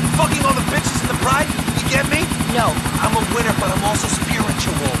wildebeest, fucking all the bitches in the pride. You get me? No. I'm a winner, but I'm also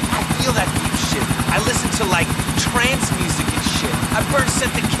spiritual. I feel that deep shit. I listen to, like, trance music and shit. I burn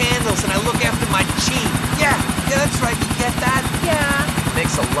scented candles and I look after my chi. Yeah, that's right. You get that? Yeah.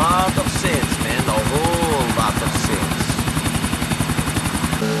 Makes a lot of sense, man. A whole lot of sense.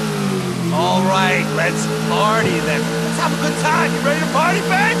 All right, let's party then. Let's have a good time. You ready to party,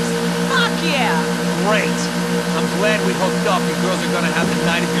 babes? Fuck yeah. Great. I'm glad we hooked up. You girls are gonna have the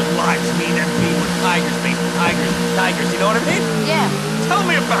night of your lives. Me and MB were tigers, baby. Tigers. You know what I mean? Yeah. Tell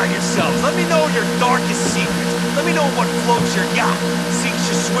me about yourselves. Let me know your darkest secrets. Let me know what floats your yacht, sinks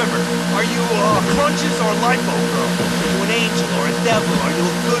your swimmer. Are you crunches or lipo girl? Are you an angel or a devil? Are you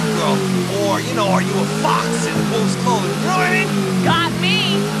a good girl? Or, you know, are you a fox in wolf's clothing? You know what I mean? Got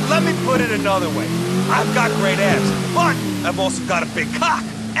me. Let me put it another way. I've got great abs, but I've also got a big cock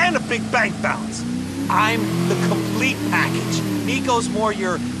and a big bank balance. I'm the complete package. Nico's more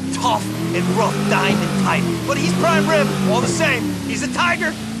your tough and rough diamond type, but he's prime rib, all the same. He's a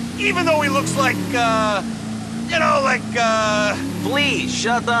tiger, even though he looks like, you know, like, Please,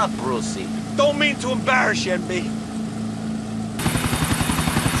 shut up, Brucie. Don't mean to embarrass you, NB.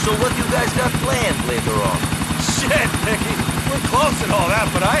 So what you guys got planned later on? Shit, Nicky. We're close and all that,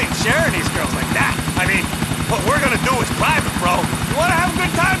 but I ain't sharing these girls like that. I mean, what we're gonna do is private, bro. You wanna have a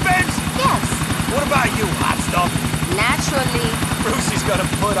good time, babes? Yes. What about you, hot stuff? Naturally. Brucie's gonna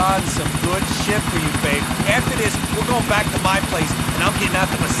put on some good shit for you, babe. After this, we're going back to my place, and I'm getting out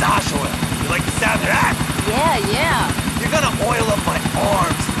the massage oil. You like the sound of that? Yeah. You're gonna oil up my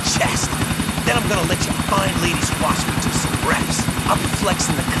arms and chest. Then I'm gonna let you fine ladies watch me do some reps. I'll be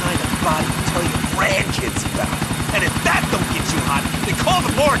flexing the kind of body you tell your grandkids about. And if that don't get you hot, then call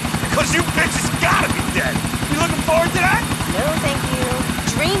the morgue, because you bitches gotta be dead. You looking forward to that? No, thank you.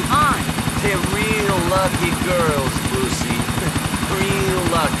 Dream on. get real lucky girls, Brucie. Real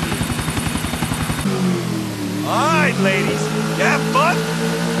lucky. All right, ladies. You have fun?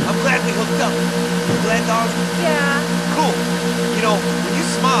 I'm glad we hooked up. You glad, darling? Yeah. Cool. You know, when you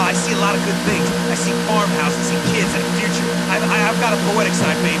smile, I see a lot of good things. I see farmhouses and kids and a future. I've got a poetic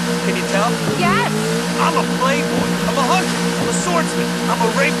side, babe. Can you tell? Yes. I'm a playboy. I'm a hunter. I'm a swordsman. I'm a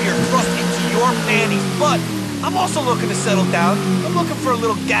rapier thrust into your panties. But I'm also looking to settle down. I'm looking for a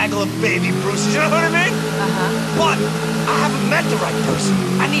little gaggle of baby Bruces. You know what I mean? But I haven't met the right person.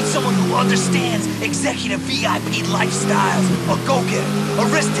 I need someone who understands executive VIP lifestyles. A go-getter, a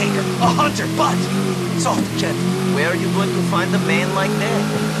risk-taker, a hunter, but soft and gentle. Where are you going to find a man like that?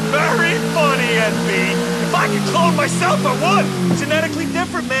 Very funny, NB. If I could clone myself, I would. Genetically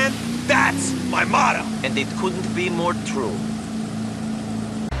different, man. That's my motto. And it couldn't be more true.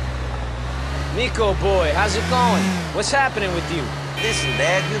 Nico boy, how's it going? What's happening with you? Listen,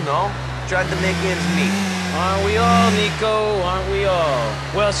 Dad, you know, trying to make ends meet. Aren't we all, Nico? Aren't we all?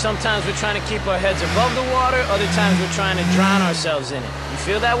 Well, sometimes we're trying to keep our heads above the water, other times we're trying to drown ourselves in it. You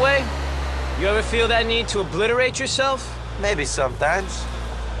feel that way? You ever feel that need to obliterate yourself? Maybe sometimes.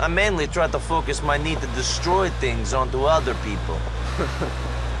 I mainly try to focus my need to destroy things onto other people.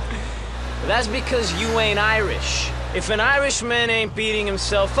 That's because you ain't Irish. If an Irishman ain't beating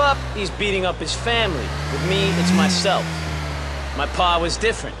himself up, he's beating up his family. With me, it's myself. My pa was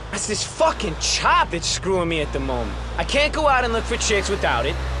different. It's this fucking chop that's screwing me at the moment. I can't go out and look for chicks without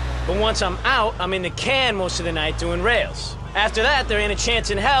it, but once I'm out, I'm in the can most of the night doing rails. After that, there ain't a chance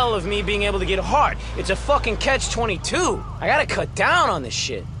in hell of me being able to get hard. It's a fucking catch-22. I gotta cut down on this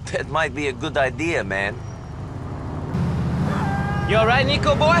shit. That might be a good idea, man. You alright,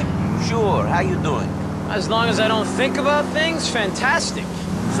 Nico boy? Sure, how you doing? As long as I don't think about things, fantastic.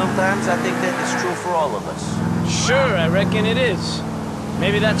 Sometimes I think that is true for all of us. Sure, I reckon it is.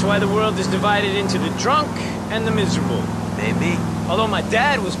 Maybe that's why the world is divided into the drunk and the miserable. Maybe. Although my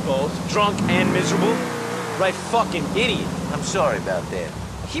dad was both, drunk and miserable. Right fucking idiot. I'm sorry about that.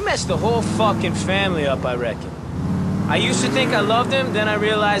 He messed the whole fucking family up, I reckon. I used to think I loved him, then I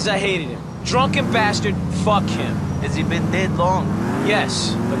realized I hated him. Drunken bastard, fuck him. Has he been dead long?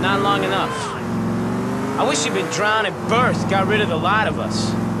 Yes, but not long enough. I wish he'd been drowned at birth, got rid of the lot of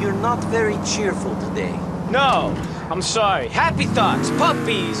us. You're not very cheerful today. No, I'm sorry. Happy thoughts,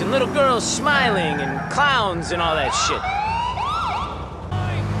 puppies, and little girls smiling, and clowns, and all that shit.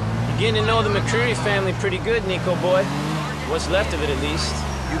 You're getting to know the McCreary family pretty good, Nico boy. What's left of it, at least.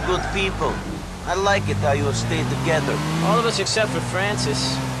 You good people. I like it how you have stayed together. All of us except for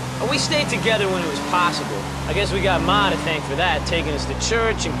Francis. We stayed together when it was possible. I guess we got Ma to thank for that, taking us to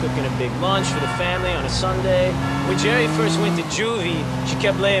church and cooking a big lunch for the family on a Sunday. When Jerry first went to juvie, she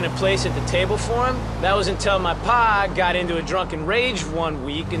kept laying a place at the table for him. That was until my pa got into a drunken rage one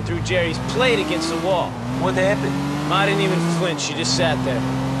week and threw Jerry's plate against the wall. What happened? Ma didn't even flinch, she just sat there.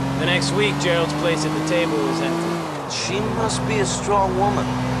 The next week, Gerald's place at the table was empty. She must be a strong woman.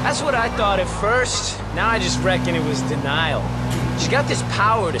 That's what I thought at first. Now I just reckon it was denial. She got this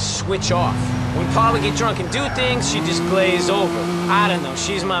power to switch off. When Pa would get drunk and do things, she'd just glaze over. I don't know,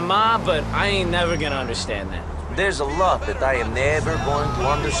 she's my ma, but I ain't never gonna understand that. There's a lot that I am never going to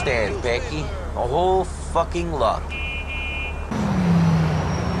understand, Becky. A whole fucking lot.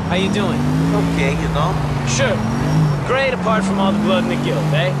 How you doing? Okay, you know? Sure. Great apart from all the blood and the guilt,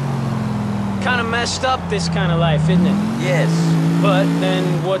 eh? Kinda messed up, this kind of life, isn't it? Yes. But then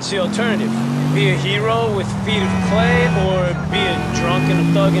what's the alternative? Be a hero with feet of clay, or be a drunk and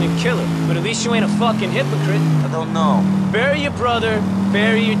a thug and a killer? But at least you ain't a fucking hypocrite. I don't know. Bury your brother,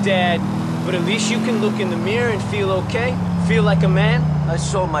 bury your dad, but at least you can look in the mirror and feel okay? Feel like a man? I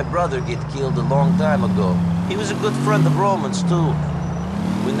saw my brother get killed a long time ago. He was a good friend of Roman's, too.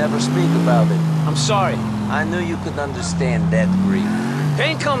 We never speak about it. I'm sorry. I knew you could understand that grief.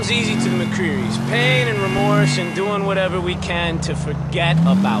 Pain comes easy to the McCrearys. Pain and remorse and doing whatever we can to forget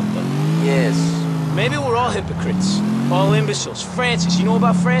about them. Yes. Maybe we're all hypocrites. All imbeciles. Francis, you know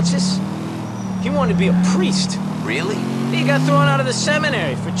about Francis? He wanted to be a priest. Really? He got thrown out of the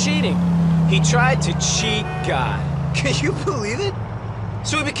seminary for cheating. He tried to cheat God. Can you believe it?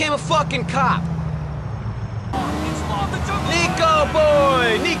 So he became a fucking cop. Nico,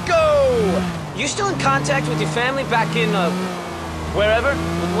 boy! Nico! You still in contact with your family back in, wherever?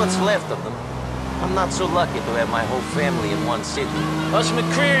 With what's left of them. I'm not so lucky to have my whole family in one city. Us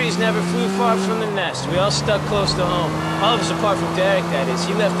McCrearys never flew far from the nest. We all stuck close to home. All of us apart from Derek, that is.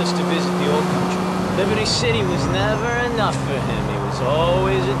 He left us to visit the old country. Liberty City was never enough for him. It was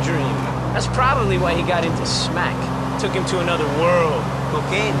always a dream. That's probably why he got into smack. Took him to another world.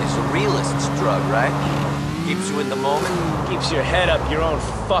 Cocaine is a realist's drug, right? Keeps you in the moment. Keeps your head up your own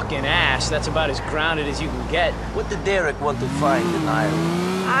fucking ass. That's about as grounded as you can get. What did Derek want to find in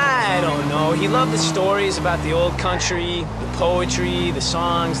Ireland? I don't know. He loved the stories about the old country, the poetry, the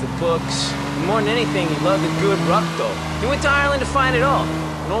songs, the books. And more than anything, he loved a good ruck, though. He went to Ireland to find it all.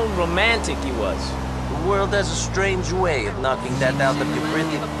 An old romantic he was. The world has a strange way of knocking that out of you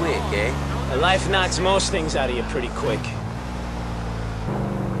pretty quick, eh? Life knocks most things out of you pretty quick.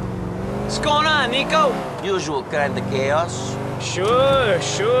 What's going on, Nico? Usual kind of chaos. Sure.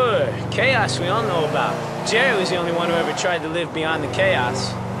 Chaos we all know about. Jerry was the only one who ever tried to live beyond the chaos.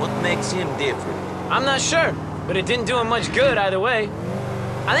 What makes him different? I'm not sure, but it didn't do him much good either way.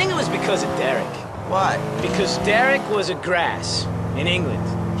 I think it was because of Derek. Why? Because Derek was a grass in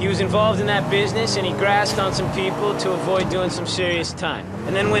England. He was involved in that business and he grassed on some people to avoid doing some serious time.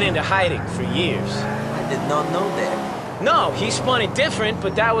 And then went into hiding for years. I did not know that. No, he spun it different,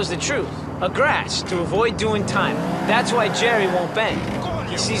 but that was the truth. A grass to avoid doing time. That's why Jerry won't bend.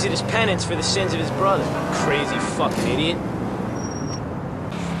 He sees it as penance for the sins of his brother. Crazy fucking idiot.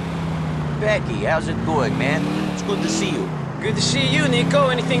 Becky, how's it going, man? It's good to see you. Good to see you, Nico.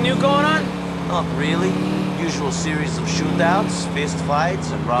 Anything new going on? Not really. Usual series of shootouts, fist fights,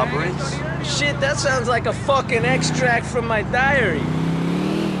 and robberies. Shit, that sounds like a fucking extract from my diary.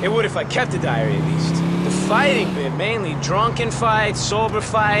 It would if I kept a diary, at least. The fighting bit, mainly drunken fights, sober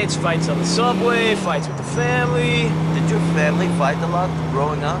fights, fights on the subway, fights with the family. Did your family fight a lot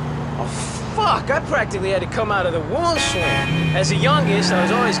growing up? Oh, fuck, I practically had to come out of the womb swing. As the youngest, I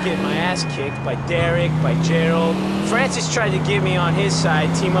was always getting my ass kicked by Derek, by Gerald. Francis tried to get me on his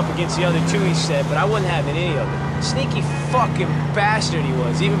side, team up against the other two, he said, but I wasn't having any of it. Sneaky fucking bastard he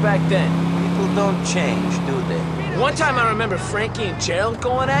was, even back then. People don't change, do they? One time I remember Frankie and Gerald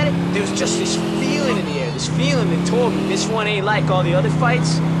going at it. There was just this feeling in the air, this feeling that told me this one ain't like all the other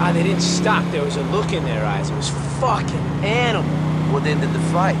fights. They didn't stop. There was a look in their eyes. It was fucking animal. What ended the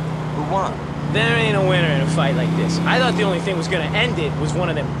fight? Who won? There ain't a winner in a fight like this. I thought the only thing was gonna end it was one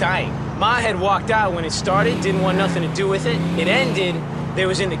of them dying. Ma had walked out when it started, didn't want nothing to do with it. It ended. They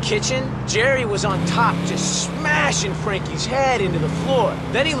was in the kitchen. Jerry was on top, just smashing Frankie's head into the floor.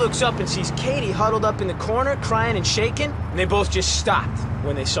 Then he looks up and sees Katie huddled up in the corner, crying and shaking, and they both just stopped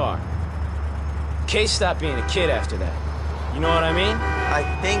when they saw her. Kate stopped being a kid after that. You know what I mean? I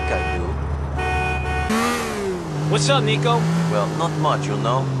think I do. What's up, Nico? Well, not much, you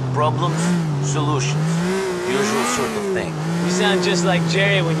know. Problems, solutions. Usual sort of thing. You sound just like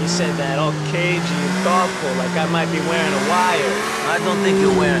Jerry when you said that, all cagey and thoughtful, like I might be wearing a wire. I don't think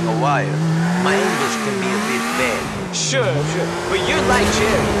you're wearing a wire. My English can be a bit bad. Sure. But you're like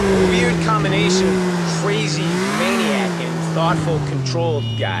Jerry. A weird combination of crazy maniac and thoughtful, controlled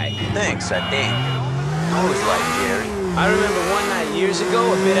guy. Thanks, I think. Always like Jerry. I remember one night years ago,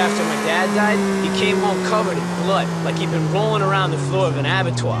 a bit after my dad died, he came home covered in blood, like he'd been rolling around the floor of an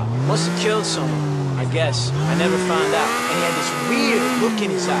abattoir. Must have killed someone, I guess. I never found out. And he had this weird look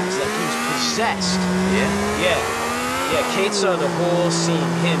in his eyes, like he was possessed. Yeah? Yeah, Kate saw the whole scene,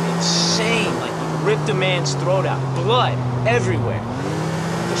 him insane, like he ripped a man's throat out, blood everywhere.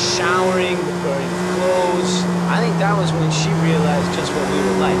 The showering, the burning of clothes. I think that was when she realized just what we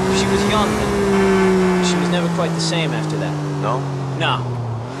were like. She was young then. She was never quite the same after that. No? No.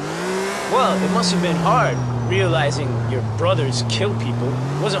 Well, it must have been hard, realizing your brothers kill people.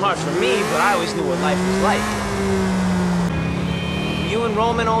 It wasn't hard for me, but I always knew what life was like. Were you and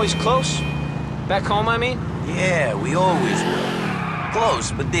Roman always close? Back home, I mean? Yeah, we always were.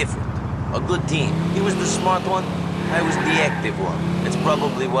 Close, but different. A good team. He was the smart one, I was the active one. That's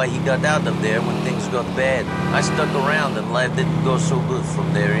probably why he got out of there when things got bad. I stuck around and life didn't go so good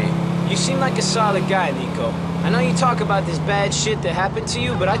from there in. You seem like a solid guy, Nico. I know you talk about this bad shit that happened to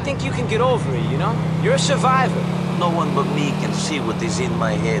you, but I think you can get over it, you know? You're a survivor. No one but me can see what is in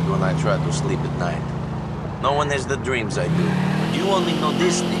my head when I try to sleep at night. No one has the dreams I do. But you only know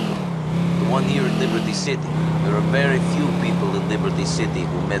this, Nico. The one here in Liberty City. There are very few people in Liberty City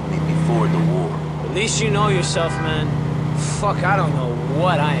who met me before the war. At least you know yourself, man. Fuck, I don't know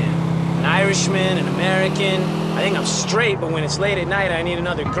what I am. An Irishman, an American. I think I'm straight, but when it's late at night, I need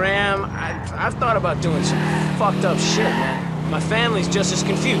another gram. I've thought about doing some fucked up shit, man. My family's just as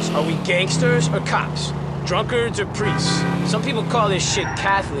confused. Are we gangsters or cops? Drunkards or priests? Some people call this shit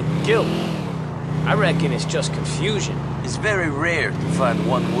Catholic guilt. I reckon it's just confusion. It's very rare to find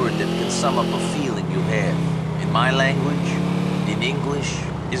one word that can sum up a feeling you have. In my language, in English,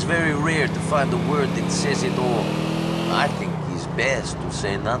 it's very rare to find a word that says it all. I think it's best to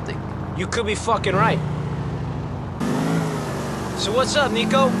say nothing. You could be fucking right. So what's up,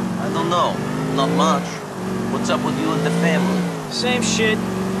 Nico? I don't know. Not much. What's up with you and the family? Same shit.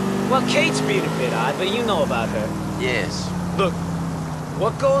 Well, Kate's being a bit odd, but you know about her. Yes. Look,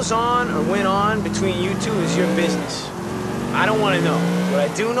 what goes on or went on between you two is your business. I don't want to know. What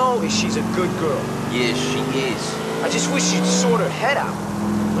I do know is she's a good girl. Yes, she is. I just wish she'd sort her head out.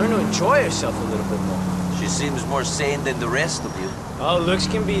 Learn to enjoy herself a little bit more. She seems more sane than the rest of you. Oh, looks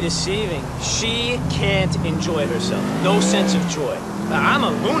can be deceiving. She can't enjoy herself. No sense of joy. I'm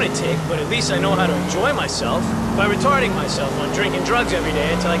a lunatic, but at least I know how to enjoy myself by retarding myself on drinking drugs every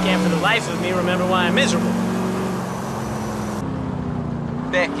day until I can't for the life of me remember why I'm miserable.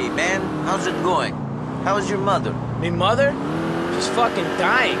 Becky, man, how's it going? How's your mother? Me mother? She's fucking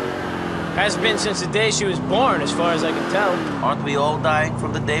dying. Has been since the day she was born, as far as I can tell. Aren't we all dying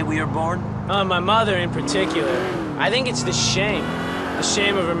from the day we were born? My mother in particular. I think it's the shame. The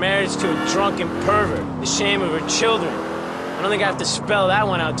shame of her marriage to a drunken pervert. The shame of her children. I don't think I have to spell that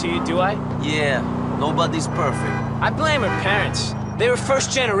one out to you, do I? Yeah, nobody's perfect. I blame her parents. They were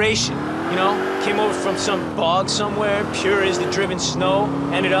first generation, you know? Came over from some bog somewhere, pure as the driven snow,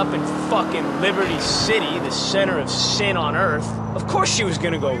 ended up in fucking Liberty City, the center of sin on earth. Of course she was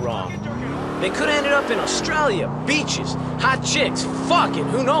gonna go wrong. They could have ended up in Australia, beaches, hot chicks, fucking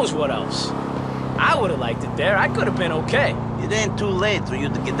who knows what else. I would have liked it there. I could have been okay. It ain't too late for you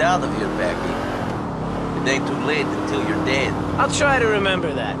to get out of here, Becky. It ain't too late until you're dead. I'll try to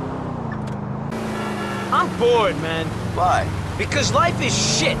remember that. I'm bored, man. Why? Because life is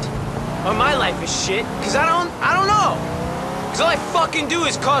shit. Or my life is shit. Because I don't know. Because all I fucking do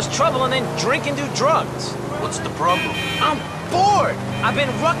is cause trouble and then drink and do drugs. What's the problem? I'm bored. I've been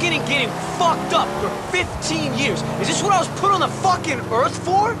rucking and getting fucked up for 15 years. Is this what I was put on the fucking earth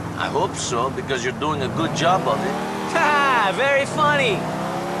for? I hope so, because you're doing a good job of it. Ha! Very funny.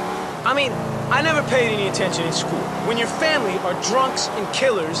 I mean, I never paid any attention in school. When your family are drunks and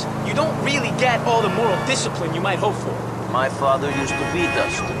killers, you don't really get all the moral discipline you might hope for. My father used to beat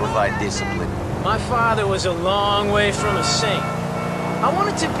us to provide discipline. My father was a long way from a saint. I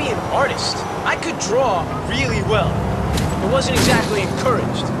wanted to be an artist. I could draw really well. It wasn't exactly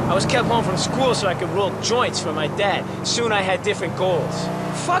encouraged. I was kept home from school so I could roll joints for my dad. Soon I had different goals.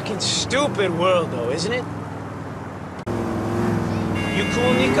 Fucking stupid world, though, isn't it? You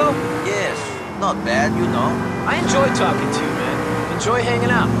cool, Nico? Yes, not bad, you know. I enjoy talking to you, man. Enjoy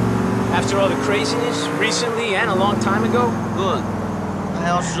hanging out. After all the craziness, recently and a long time ago. Good. I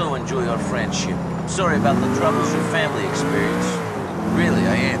also enjoy our friendship. Sorry about the troubles your family experienced. Really,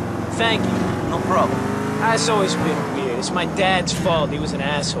 I am. Thank you. No problem. It's always been weird. It's my dad's fault. He was an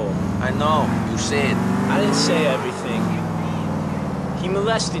asshole. I know, you said. I didn't say everything. He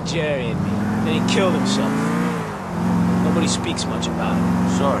molested Jerry and me. Then he killed himself. Nobody speaks much about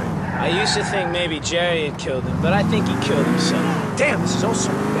it. Sorry. I used to think maybe Jerry had killed him, but I think he killed himself. Damn, this is all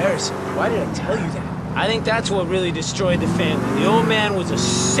so embarrassing. Why did I tell you that? I think that's what really destroyed the family. The old man was a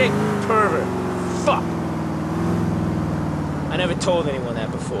sick pervert. Fuck. I never told anyone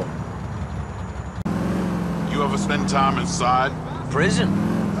that before. You ever spend time inside? Prison?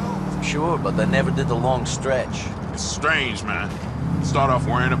 Sure, but I never did a long stretch. It's strange, man. Start off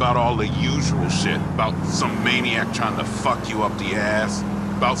worrying about all the usual shit. About some maniac trying to fuck you up the ass.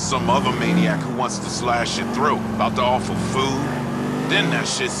 About some other maniac who wants to slash your throat. About the awful food. Then that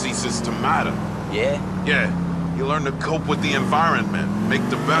shit ceases to matter. Yeah? Yeah. You learn to cope with the environment. Make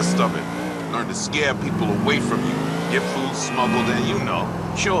the best of it. Learn to scare people away from you. Get food smuggled in, you know.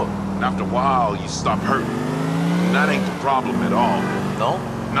 Sure. And after a while, you stop hurting. And that ain't the problem at all. No?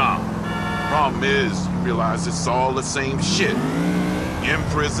 Nah. Problem is, you realize it's all the same shit. In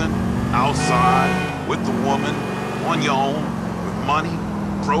prison, outside, with the woman, on your own, with money,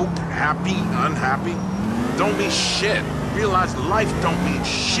 broke, happy, unhappy. Don't mean shit. Realize life don't mean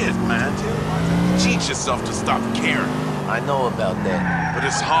shit, man. Teach yourself to stop caring. I know about that. But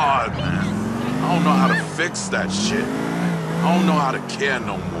it's hard, man. I don't know how to fix that shit. I don't know how to care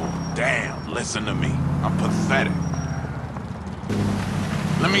no more. Damn, listen to me. I'm pathetic.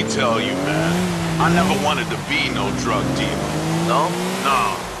 Let me tell you, man. I never wanted to be no drug dealer. No?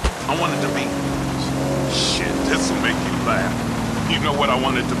 No. I wanted to be... Shit, this'll make you laugh. You know what I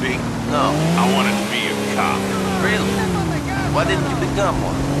wanted to be? No. I wanted to be a cop. Really? Why didn't you become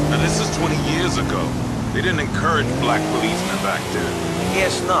one? Now, this is 20 years ago. They didn't encourage black policemen back then.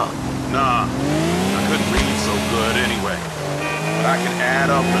 Guess not. Nah, I couldn't read so good anyway. But I could add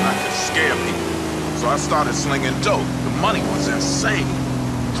up and I could scare people. So I started slinging dope. The money was insane.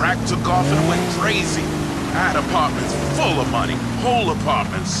 Crack took off and went crazy. I had apartments full of money. Whole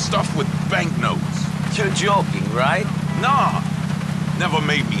apartments stuffed with banknotes. You're joking, right? Nah. Never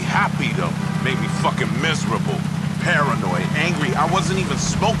made me happy, though. Made me fucking miserable. Paranoid, angry. I wasn't even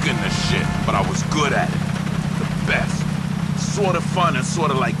smoking this shit, but I was good at it. The best. sort of fun and sort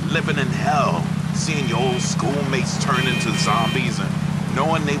of like living in hell. Seeing your old schoolmates turn into zombies and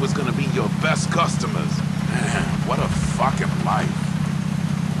knowing they was gonna be your best customers. Man, what a fucking life.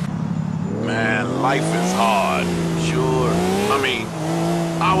 Man, life is hard. Sure. I mean,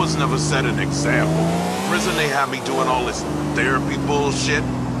 I was never set an example. Prison, they had me doing all this therapy bullshit,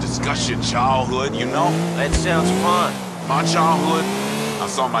 discuss your childhood, you know? That sounds fun. My childhood, I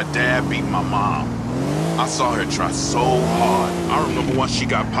saw my dad beat my mom. I saw her try so hard. I remember once she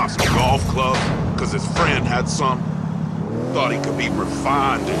got Pop's golf club, because his friend had some. Thought he could be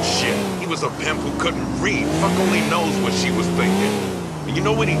refined and shit. He was a pimp who couldn't read. Fuck only knows what she was thinking. And you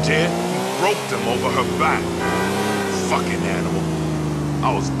know what he did? He roped him over her back. Fucking animal.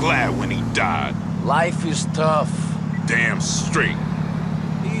 I was glad when he died. Life is tough. Damn straight.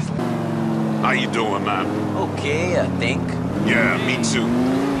 How you doing, man? Okay, I think. Yeah, me too.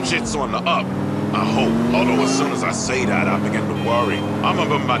 Shit's on the up. I hope. Although as soon as I say that, I begin to worry. I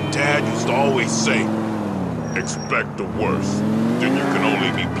remember my dad used to always say, expect the worst. Then you can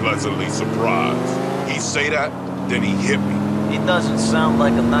only be pleasantly surprised. He'd say that, then he hit me. He doesn't sound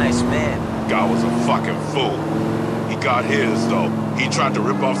like a nice man. Guy was a fucking fool. He got his, though. He tried to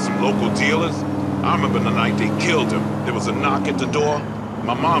rip off some local dealers. I remember the night they killed him. There was a knock at the door.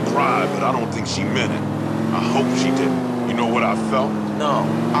 My mom cried, but I don't think she meant it. I hope she didn't. You know what I felt? No.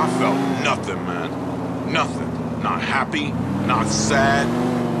 I felt nothing, man. Nothing. Not happy, not sad,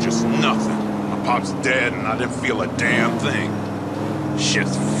 just nothing. My pop's dead and I didn't feel a damn thing.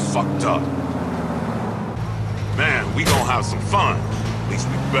 Shit's fucked up. Man, we gonna have some fun. At least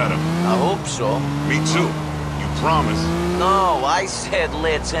we better. I hope so. Me too. You promise? No, I said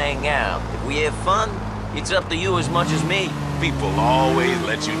let's hang out. If we have fun, it's up to you as much as me. People always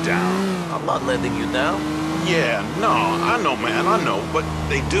let you down. I'm not letting you down. Yeah, no, I know, man, I know, but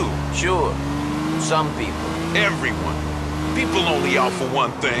they do. Sure. Some people. Everyone. People only out for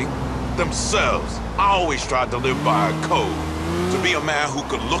one thing. Themselves. I always tried to live by a code. To be a man who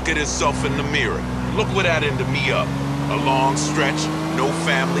could look at himself in the mirror. Look what that ended me up. A long stretch, no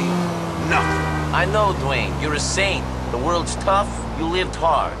family, nothing. I know, Dwayne. You're a saint. The world's tough. You lived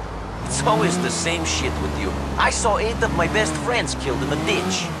hard. It's always the same shit with you. I saw 8 of my best friends killed in a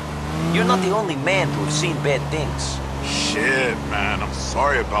ditch. You're not the only man to have seen bad things. Shit, man, I'm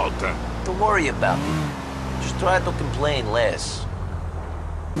sorry about that. Don't worry about it. Just try to complain less.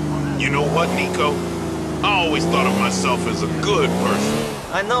 You know what, Nico? I always thought of myself as a good person.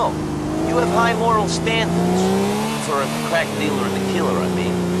 I know. You have high moral standards. For a crack dealer and a killer, I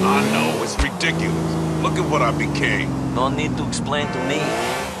mean. I know, it's ridiculous. Look at what I became. No need to explain to me.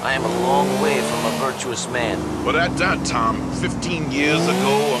 I am a long way from a virtuous man. But at that time, 15 years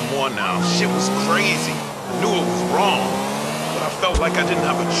ago or more now, shit was crazy. I knew it was wrong, but I felt like I didn't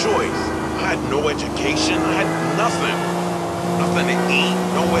have a choice. I had no education, I had nothing. Nothing to eat,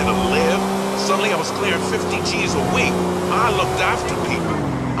 nowhere to live. Suddenly I was clearing 50 G's a week. I looked after people.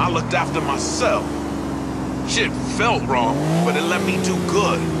 I looked after myself. Shit felt wrong, but it let me do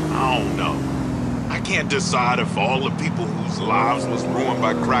good. I don't know. I can't decide if all the people whose lives was ruined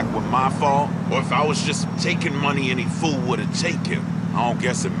by crack were my fault, or if I was just taking money any fool would have taken. I don't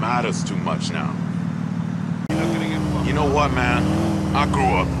guess it matters too much now. You know what, man? I grew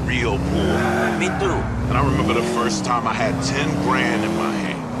up real poor. Me too. And I remember the first time I had 10 grand in my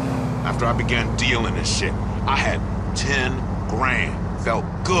hand. After I began dealing this shit, I had 10 grand. Felt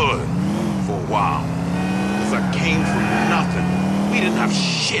good for a while. Because I came from nothing. We didn't have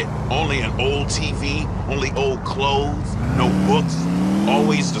shit. Only an old TV, only old clothes, no books,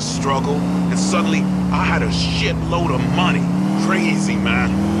 always the struggle. And suddenly, I had a shitload of money. Crazy, man.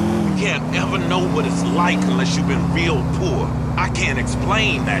 You can't ever know what it's like unless you've been real poor. I can't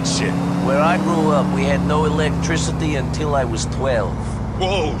explain that shit. Where I grew up, we had no electricity until I was 12.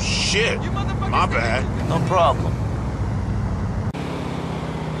 Whoa, shit. My bad. No problem.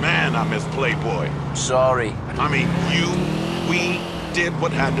 Man, I miss Playboy. Sorry. I mean, we did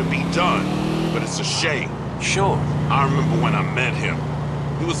what had to be done, but it's a shame. Sure. I remember when I met him.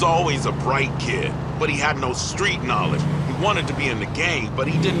 He was always a bright kid, but he had no street knowledge. He wanted to be in the game, but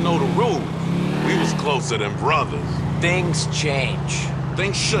he didn't know the rules. We was closer than brothers. Things change.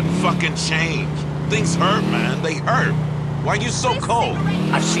 Things shouldn't fucking change. Things hurt, man. They hurt. Why you so cold?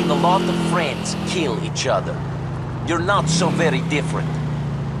 I've seen a lot of friends kill each other. You're not so very different.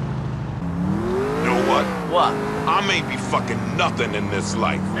 You know what? What? I may be fucking nothing in this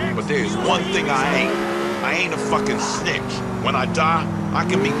life, but there's one thing I ain't. I ain't a fucking snitch. When I die, I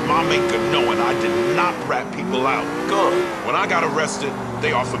can make my maker knowing I did not rat people out. Good. When I got arrested,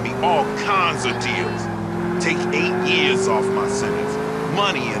 they offered me all kinds of deals. Take 8 years off my sentence.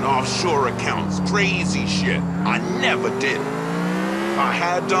 Money in offshore accounts. Crazy shit. I never did it. If I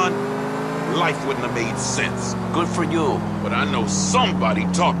had done, life wouldn't have made sense. Good for you. But I know somebody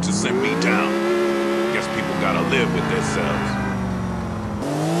talked to send me down. Guess people gotta live with themselves.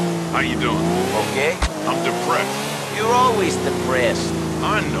 How you doing? Okay? I'm depressed. You're always depressed.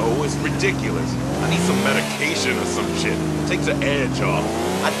 I know, it's ridiculous. I need some medication or some shit. Takes the edge off.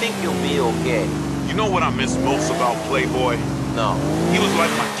 I think you'll be okay. You know what I miss most about Playboy? No. He was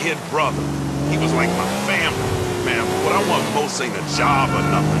like my kid brother. He was like my family. Man, what I want most ain't a job or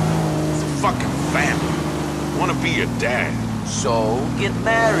nothing. It's a fucking family. I wanna be your dad. So, get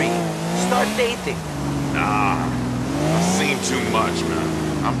married. Start dating. Nah, I've seen too much,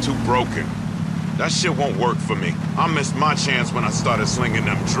 man. I'm too broken. That shit won't work for me. I missed my chance when I started slinging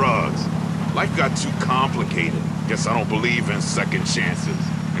them drugs. Life got too complicated. Guess I don't believe in second chances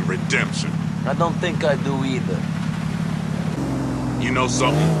and redemption. I don't think I do either. You know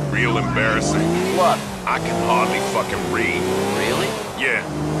something real embarrassing? What? I can hardly fucking read. Really? Yeah,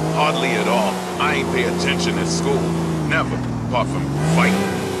 hardly at all. I ain't pay attention in school. Never. Apart from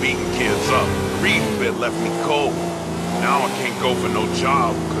fighting, beating kids up. Reading bit left me cold. Now I can't go for no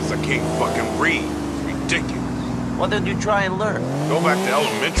job because I can't fucking read. It's ridiculous. Why don't you try and learn? Go back to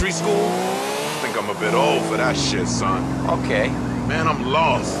elementary school? I think I'm a bit old for that shit, son. Okay. Man, I'm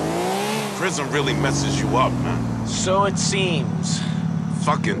lost. Prison really messes you up, man. So it seems.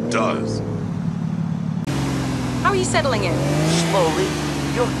 Fucking does. How are you settling in? Slowly.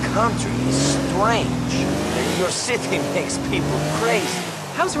 Your country is strange. Your city makes people crazy.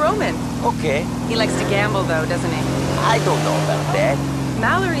 How's Roman? Okay. He likes to gamble, though, doesn't he? I don't know about that.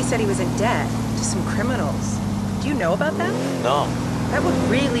 Mallory said he was in debt to some criminals. Do you know about that? No. That would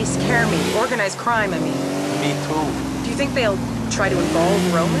really scare me. Organized crime, I mean. Me too. Do you think they'll try to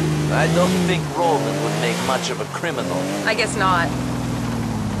involve Roman? I don't think Roman would make much of a criminal. I guess not.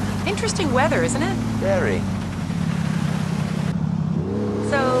 Interesting weather, isn't it? Very.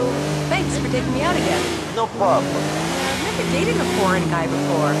 So, thanks for taking me out again. No problem. I've never dated a foreign guy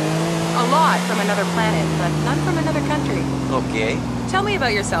before. A lot from another planet, but none from another country. Okay. Tell me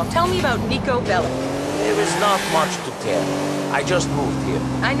about yourself. Tell me about Nico Bellic. There is not much to tell. I just moved here.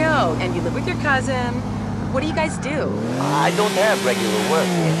 I know, and you live with your cousin. What do you guys do? I don't have regular work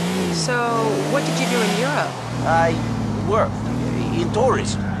here. So, what did you do in Europe? I work in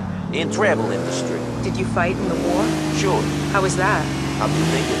tourism, in travel industry. Did you fight in the war? Sure. How was that? How do you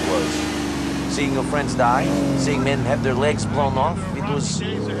think it was? Seeing your friends die? Seeing men have their legs blown off? It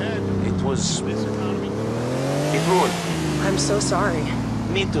ruined me. I'm so sorry.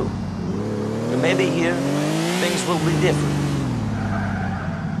 Me too. But maybe here, things will be different.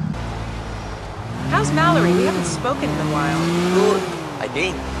 How's Mallory? We haven't spoken in a while. Good, I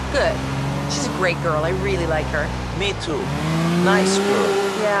think. Good. She's a great girl. I really like her. Me too. Nice girl.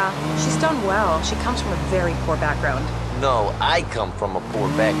 Yeah, she's done well. She comes from a very poor background. No, I come from a poor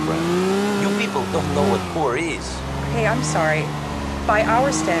background. You people don't know what poor is. Hey, I'm sorry. By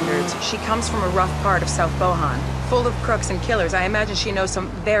our standards, she comes from a rough part of South Bohan, full of crooks and killers. I imagine she knows some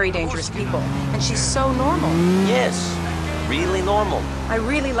very dangerous people. And she's so normal. Yes, really normal. I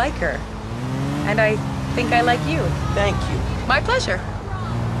really like her. And I think I like you. Thank you. My pleasure.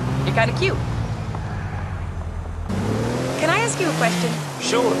 You're kind of cute. Can I ask you a question?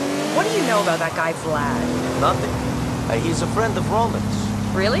 Sure. What do you know about that guy, Vlad? Nothing. He's a friend of Roman's.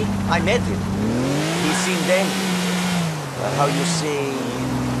 Really? I met him. He seemed angry. How you say,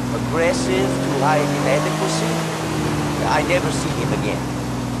 aggressive to hide inadequacy? I never see him again.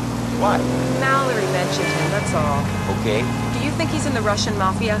 Why? Mallory mentioned him, that's all. Okay. Do you think he's in the Russian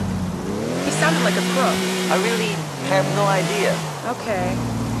mafia? He sounded like a crook. I really have no idea. Okay.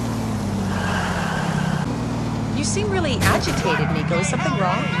 You seem really agitated, Nico. Is something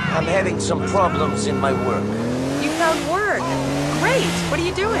wrong? I'm having some problems in my work. You found work. Great. What are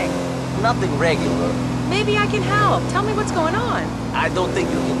you doing? Nothing regular. Maybe I can help. Tell me what's going on. I don't think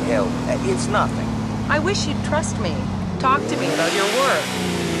you can help. It's nothing. I wish you'd trust me. Talk to me about your work.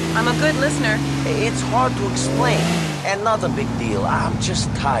 I'm a good listener. It's hard to explain, and not a big deal. I'm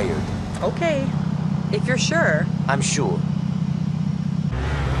just tired. Okay. If you're sure. I'm sure.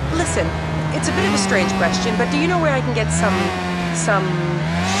 Listen, it's a bit of a strange question, but do you know where I can get some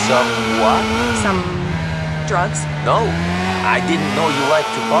what? Some drugs? No. I didn't know you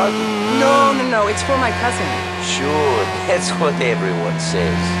liked to party. No. It's for my cousin. Sure, that's what everyone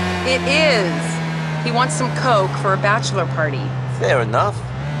says. It is. He wants some coke for a bachelor party. Fair enough.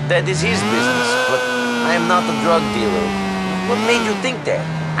 That is his business, but I am not a drug dealer. What made you think that?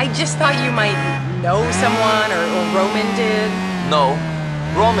 I just thought you might know someone, or Roman did. No.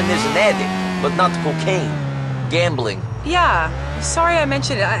 Roman is an addict, but not cocaine. Gambling. Yeah. Sorry I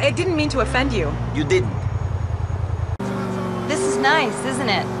mentioned it. I didn't mean to offend you. You didn't. This is nice, isn't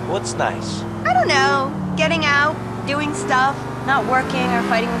it? What's nice? I don't know. Getting out, doing stuff, not working or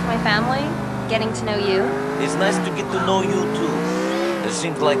fighting with my family, getting to know you. It's nice to get to know you, too. It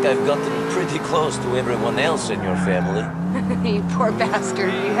seems like I've gotten pretty close to everyone else in your family. You poor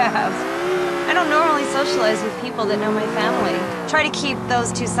bastard, you have. I don't normally socialize with people that know my family. Try to keep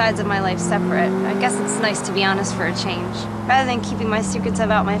those two sides of my life separate. I guess it's nice to be honest for a change. Rather than keeping my secrets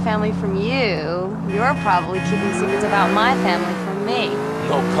about my family from you, you're probably keeping secrets about my family from me.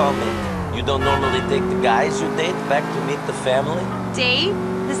 No comment. You don't normally take the guys you date back to meet the family? Date?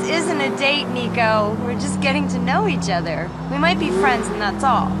 This isn't a date, Nico. We're just getting to know each other. We might be friends and that's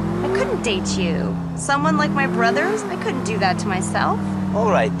all. I couldn't date you. Someone like my brothers? I couldn't do that to myself. All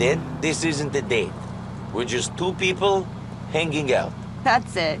right, then. This isn't a date. We're just two people hanging out.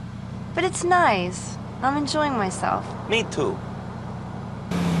 That's it. But it's nice. I'm enjoying myself. Me too.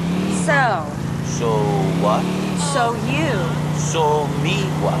 So? So what? So you. So me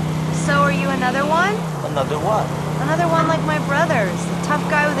what? So are you another one? Another what? Another one like my brothers. A tough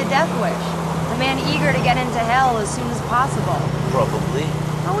guy with a death wish. A man eager to get into hell as soon as possible. Probably.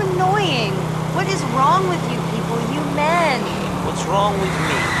 How annoying. What is wrong with you people, you men? What's wrong with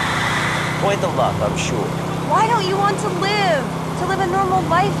me? Quite a lot, I'm sure. Why don't you want to live? To live a normal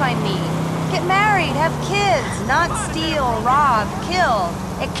life, I mean. Get married, have kids, not steal, rob, kill.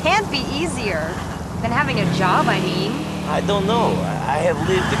 It can't be easier than having a job, I mean. I don't know. I have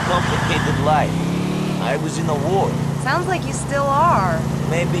lived a complicated life. I was in a war. Sounds like you still are.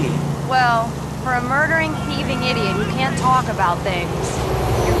 Maybe. Well, for a murdering, thieving idiot who can't talk about things,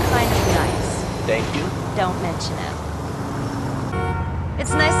 you're kind of nice. Thank you. Don't mention it.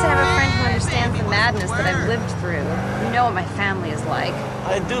 It's nice to have a friend who understands the madness that I've lived through. You know what my family is like.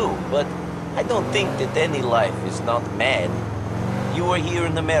 I do, but I don't think that any life is not mad. You are here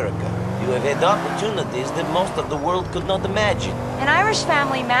in America. You have had opportunities that most of the world could not imagine. An Irish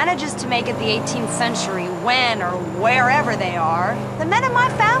family manages to make it the 18th century when or wherever they are. The men in my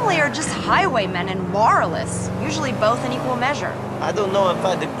family are just highwaymen and moralists, usually both in equal measure. I don't know if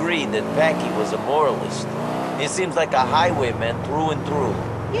I'd agree that Packy was a moralist. He seems like a highwayman through and through.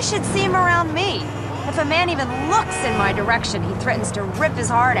 You should see him around me. If a man even looks in my direction, he threatens to rip his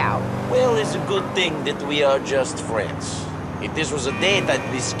heart out. Well, it's a good thing that we are just friends. If this was a date,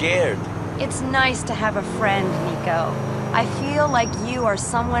 I'd be scared. It's nice to have a friend, Nico. I feel like you are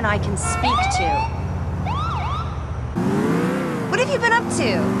someone I can speak to. What have you been up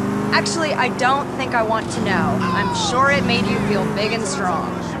to? Actually, I don't think I want to know. I'm sure it made you feel big and strong.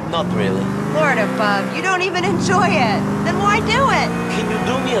 Not really. Lord above, you don't even enjoy it. Then why do it? Can you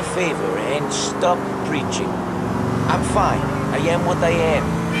do me a favor and stop preaching? I'm fine. I am what I am.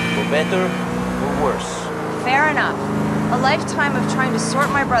 For better or worse. Fair enough. A lifetime of trying to sort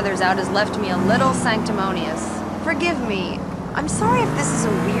my brothers out has left me a little sanctimonious. Forgive me. I'm sorry if this is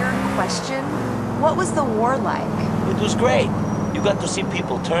a weird question. What was the war like? It was great. You got to see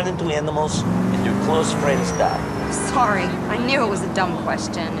people turn into animals and your close friends die. Sorry. I knew it was a dumb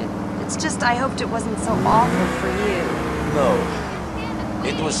question. It's just I hoped it wasn't so awful for you. No.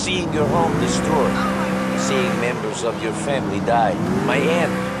 It was seeing your home destroyed. Seeing members of your family die. My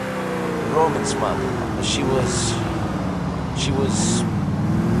aunt, Roman's mom, she was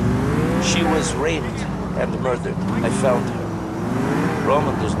raped and murdered. I found her.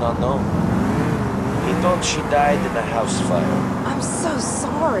 Roman does not know. He thought she died in a house fire. I'm so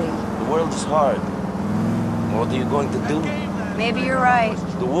sorry. The world is hard. What are you going to do? Maybe you're right.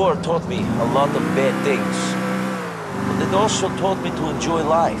 The war taught me a lot of bad things. But it also taught me to enjoy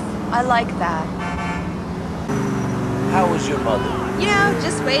life. I like that. How was your mother? You know,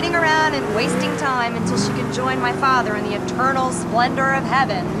 just waiting around and wasting time until she could join my father in the eternal splendor of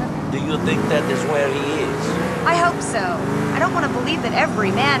heaven. Do you think that is where he is? I hope so. I don't want to believe that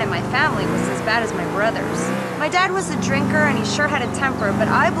every man in my family was as bad as my brothers. My dad was a drinker and he sure had a temper, but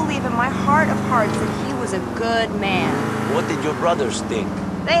I believe in my heart of hearts that he was a good man. What did your brothers think?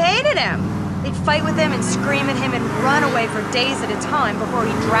 They hated him. They'd fight with him and scream at him and run away for days at a time before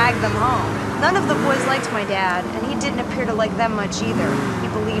he dragged them home. None of the boys liked my dad, and he didn't appear to like them much either. He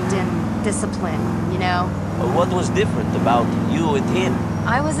believed in discipline, you know? What was different about you and him?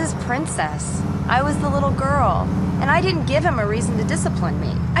 I was his princess. I was the little girl. And I didn't give him a reason to discipline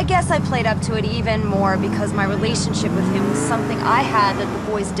me. I guess I played up to it even more because my relationship with him was something I had that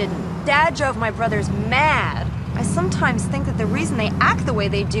the boys didn't. Dad drove my brothers mad. I sometimes think that the reason they act the way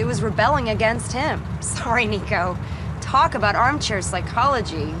they do is rebelling against him. Sorry, Nico. Talk about armchair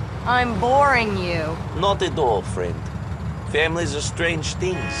psychology. I'm boring you. Not at all, friend. Families are strange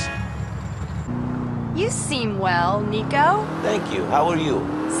things. You seem well, Nico. Thank you. How are you?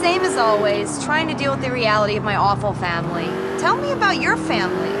 Same as always, trying to deal with the reality of my awful family. Tell me about your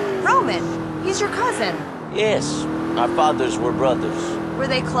family. Roman, he's your cousin. Yes, our fathers were brothers. Were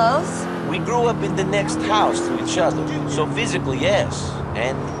they close? We grew up in the next house to each other. So physically, yes.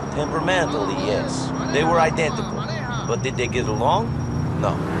 And temperamentally, yes. They were identical. But did they get along?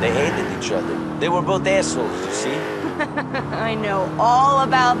 No, they hated each other. They were both assholes, you see? I know all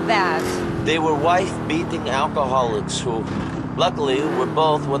about that. They were wife-beating alcoholics who, luckily, were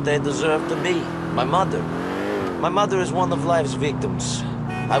both what they deserved to be. My mother. My mother is one of life's victims.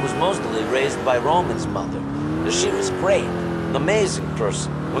 I was mostly raised by Roman's mother. She was great, an amazing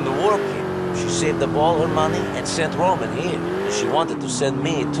person. When the war came, she saved up all her money and sent Roman here. She wanted to send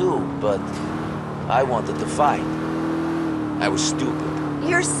me too, but I wanted to fight. I was stupid.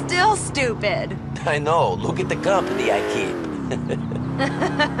 You're still stupid. I know. Look at the company I keep.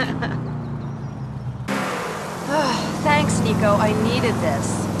 Thanks, Nico. I needed this.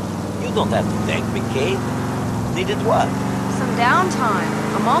 You don't have to thank me, Kate. Needed what? Some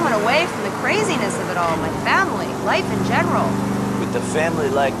downtime. A moment away from the craziness of it all. My family. Life in general. With a family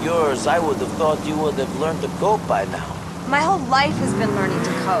like yours, I would have thought you would have learned to cope by now. My whole life has been learning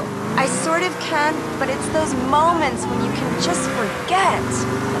to cope. I sort of can, but it's those moments when you can just forget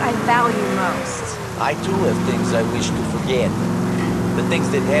that I value most. I too have things I wish to forget. The things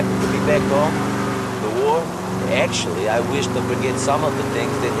that happened to me back home, the war. Actually, I wish to forget some of the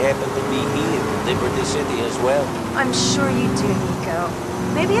things that happened to me here in Liberty City as well. I'm sure you do, Nico.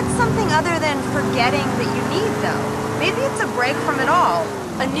 Maybe it's something other than forgetting that you need, though. Maybe it's a break from it all.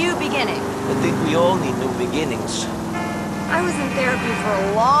 A new beginning. I think we all need new beginnings. I was in therapy for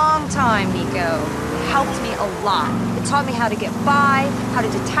a long time, Nico. It helped me a lot. It taught me how to get by, how to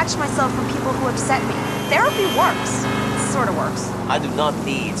detach myself from people who upset me. Therapy works. It sort of works. I do not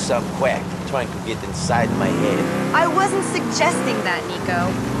need some quack trying to get inside my head. I wasn't suggesting that, Nico.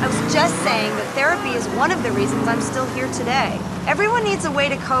 I was just saying that therapy is one of the reasons I'm still here today. Everyone needs a way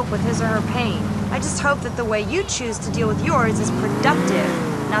to cope with his or her pain. I just hope that the way you choose to deal with yours is productive,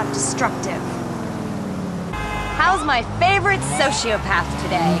 not destructive. How's my favorite sociopath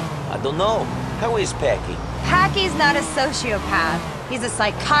today? I don't know. How is Packy? Packy's not a sociopath. He's a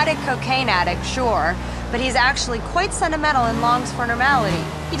psychotic cocaine addict, sure, but he's actually quite sentimental and longs for normality.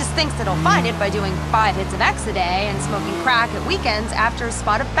 He just thinks that he'll find it by doing 5 hits of X a day and smoking crack at weekends after a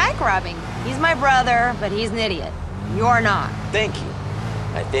spot of bank robbing. He's my brother, but he's an idiot. You're not. Thank you.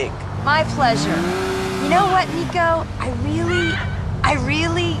 I think. My pleasure. You know what, Nico? You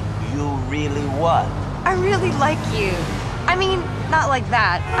really what? I really like you. I mean, not like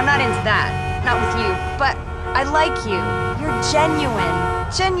that. I'm not into that. Not with you. But I like you. You're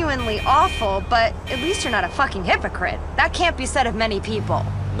genuine. Genuinely awful, but at least you're not a fucking hypocrite. That can't be said of many people.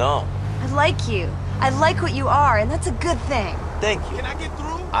 No. I like you. I like what you are, and that's a good thing. Thank you. Can I get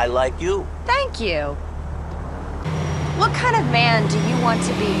through? I like you. Thank you. What kind of man do you want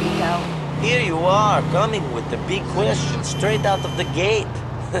to be, Nico? Here you are, coming with the big question straight out of the gate.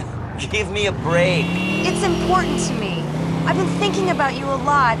 Give me a break. It's important to me. I've been thinking about you a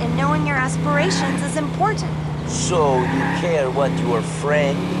lot, and knowing your aspirations is important. So you care what your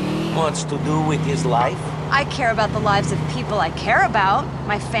friend wants to do with his life? I care about the lives of people I care about.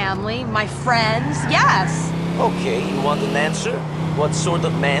 My family, my friends, yes. Okay, you want an answer? What sort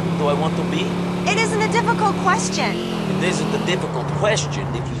of man do I want to be? It isn't a difficult question. It isn't a difficult question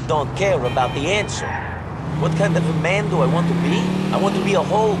if you don't care about the answer. What kind of a man do I want to be? I want to be a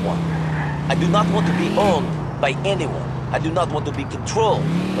whole one. I do not want to be owned by anyone. I do not want to be controlled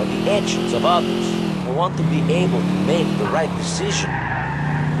by the actions of others. I want to be able to make the right decision.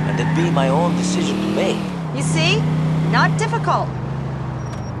 And it be my own decision to make. You see? Not difficult.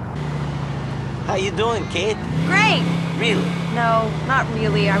 How you doing, Kate? Great. Really? No, not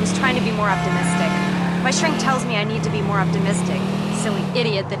really. I was trying to be more optimistic. My shrink tells me I need to be more optimistic. Silly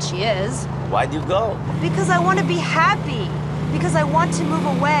idiot that she is. Why'd you go? Because I want to be happy. Because I want to move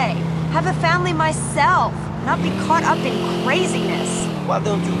away. Have a family myself. Not be caught up in craziness. Why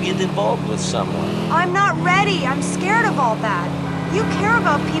don't you get involved with someone? I'm not ready. I'm scared of all that. You care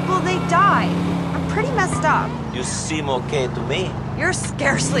about people, they die. I'm pretty messed up. You seem okay to me. You're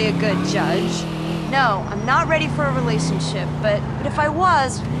scarcely a good judge. No, I'm not ready for a relationship, but if I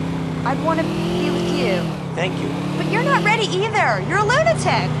was, I'd want to be with you. Thank you. But you're not ready either. You're a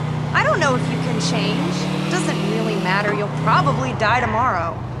lunatic. I don't know if you can change. It doesn't really matter. You'll probably die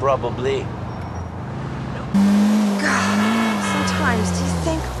tomorrow. Probably. God, sometimes do you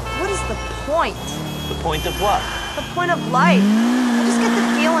think, what is the point? The point of what? The point of life. I just get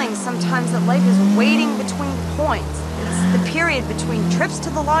the feeling sometimes that life is waiting between points. It's the period between trips to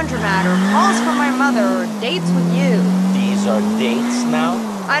the laundromat or calls from my mother or dates with you. These are dates now?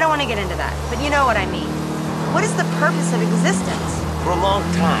 I don't want to get into that, but you know what I mean. What is the purpose of existence? For a long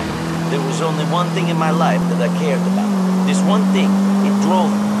time, there was only one thing in my life that I cared about. This one thing, it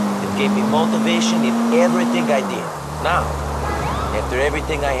drove me. It gave me motivation in everything I did. Now, after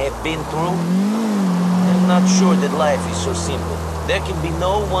everything I have been through, I'm not sure that life is so simple. There can be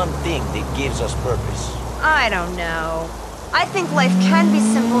no one thing that gives us purpose. I don't know. I think life can be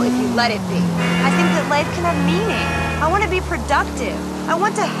simple if you let it be. I think that life can have meaning. I want to be productive. I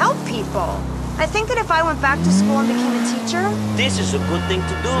want to help people. I think that if I went back to school and became a teacher... This is a good thing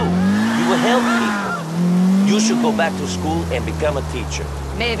to do. You will help people. You should go back to school and become a teacher.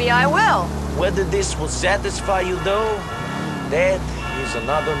 Maybe I will. Whether this will satisfy you, though, that is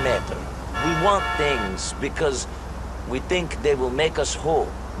another matter. We want things because we think they will make us whole.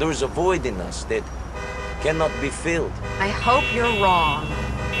 There is a void in us that cannot be filled. I hope you're wrong.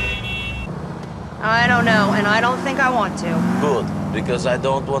 I don't know, and I don't think I want to. Good, because I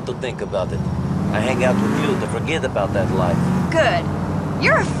don't want to think about it. I hang out with you to forget about that life. Good.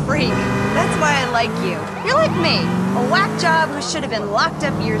 You're a freak. That's why I like you. You're like me, a whack job who should have been locked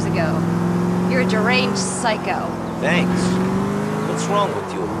up years ago. You're a deranged psycho. Thanks. What's wrong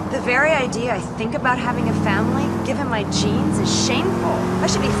with you? The very idea I think about having a family, given my genes, is shameful. I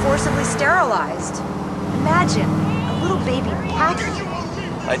should be forcibly sterilized. Imagine, a little baby Packy.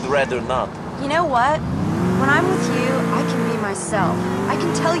 I'd rather not. You know what? When I'm with you, I can be myself. I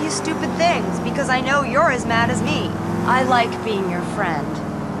can tell you stupid things because I know you're as mad as me. I like being your friend.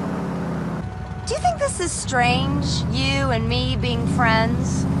 Do you think this is strange, you and me being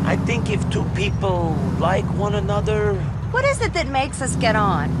friends? I think if two people like one another... What is it that makes us get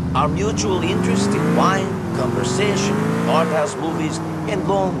on? Our mutual interest in wine, conversation, art house movies, and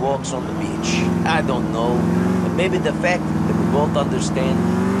long walks on the beach. I don't know. But maybe the fact that we both understand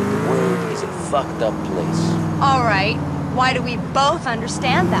that the world is a fucked up place. All right. Why do we both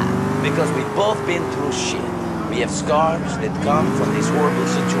understand that? Because we've both been through shit. We have scars that come from these horrible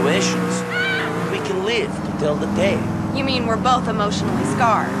situations. We can live to tell the tale. You mean we're both emotionally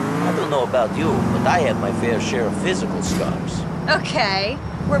scarred? I don't know about you, but I have my fair share of physical scars. Okay.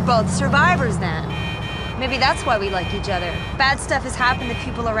 We're both survivors then. Maybe that's why we like each other. Bad stuff has happened to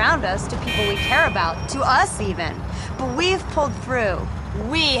people around us, to people we care about, to us even. But we've pulled through.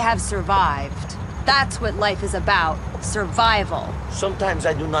 We have survived. That's what life is about. Survival. Sometimes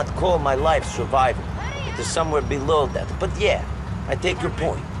I do not call my life survival. It is somewhere below that. But yeah, I take your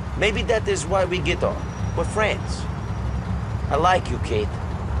point. Maybe that is why we get on. We're friends. I like you, Kate.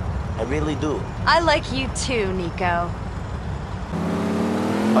 I really do. I like you too, Nico.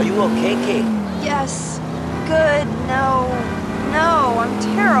 Are you okay, Kate? Yes. Good. No. No, I'm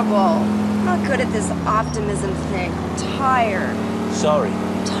terrible. I'm not good at this optimism thing. I'm tired. Sorry.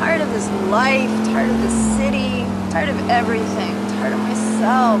 I'm tired of this life, tired of this city, tired of everything, tired of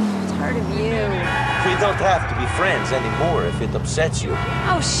myself, tired of you. We don't have to be friends anymore if it upsets you.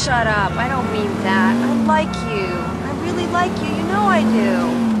 Oh, shut up. I don't mean that. I like you. I really like you. You know I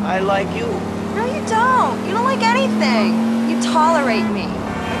do. I like you. No, you don't. You don't like anything. You tolerate me.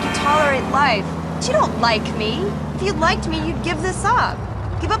 Like you tolerate life. But you don't like me. If you liked me, you'd give this up.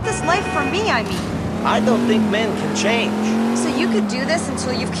 Give up this life for me, I mean. I don't think men can change. So you could do this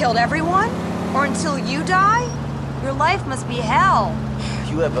until you've killed everyone? Or until you die? Your life must be hell.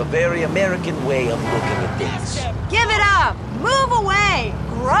 You have a very American way of looking at things. Give it up! Move away!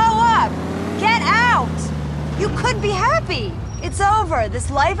 Grow up! Get out! You could be happy! It's over. This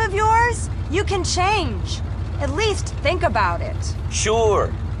life of yours, you can change. At least think about it.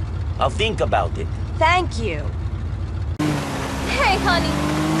 Sure. I'll think about it. Thank you. Hey, honey.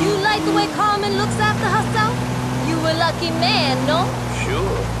 You like the way Carmen looks after herself? You a lucky man, no?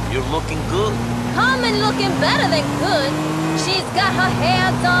 Sure. You're looking good. Carmen looking better than good. She's got her hair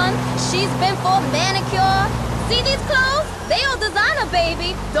done. She's been for a manicure. See these clothes? They all designer,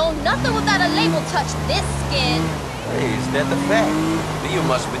 baby. Don't nothing without a label touch this skin. Hey, is that the fact? You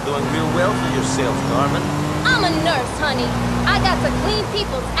must be doing real well for yourself, Carmen. I'm a nurse, honey. I got to clean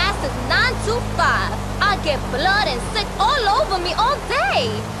people's asses 9 to 5. I get blood and sick all over me all day.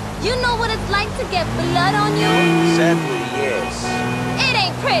 You know what it's like to get blood on you? Sadly, yes. It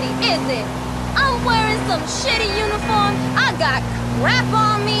ain't pretty, is it? I'm wearing some shitty uniform. I got crap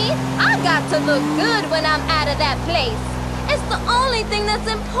on me. I got to look good when I'm out of that place. It's the only thing that's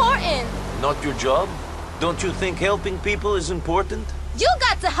important. Not your job? Don't you think helping people is important? You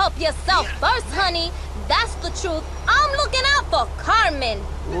got to help yourself first, honey. That's the truth. I'm looking out for Carmen.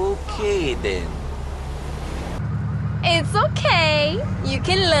 Okay, then. It's okay. You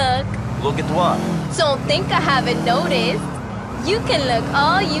can look. Look at what? Don't think I haven't noticed. You can look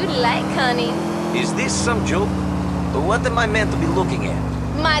all you like, honey. Is this some joke? What am I meant to be looking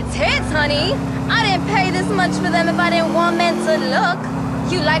at? My tits, honey. I didn't pay this much for them if I didn't want men to look.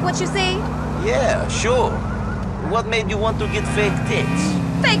 You like what you see? Yeah, sure. What made you want to get fake tits?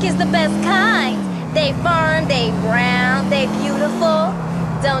 Fake is the best kind. They firm, they brown, they beautiful.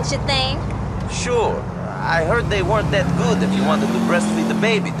 Don't you think? Sure. I heard they weren't that good if you wanted to breastfeed the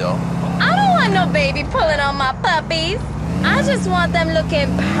baby, though. I don't want no baby pulling on my puppies. I just want them looking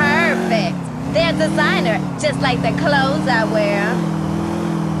perfect. They're designer, just like the clothes I wear.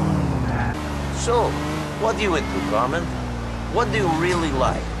 So, what do you into, Carmen? What do you really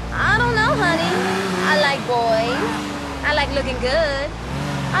like? I don't know, honey. I like boys. I like looking good.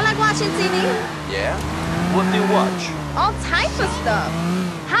 I like watching TV. Yeah? What do you watch? All type of stuff.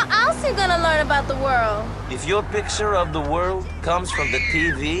 How else you gonna learn about the world? If your picture of the world comes from the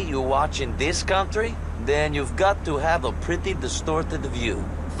TV you watch in this country, then you've got to have a pretty distorted view.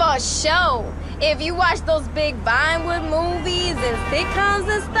 For sure. If you watch those big Vinewood movies and sitcoms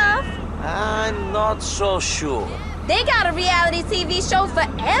and stuff, I'm not so sure. they got a reality TV show for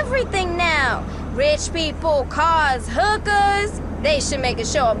everything now. Rich people, cars, hookers. They should make a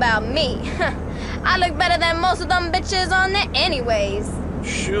show about me. I look better than most of them bitches on there anyways.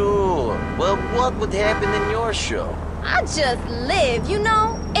 Sure. Well, what would happen in your show? I just live, you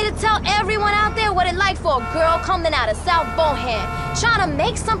know? It'll tell everyone out there what it's like for a girl coming out of South Bohan, trying to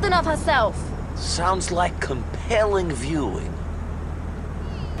make something of herself. Sounds like compelling viewing.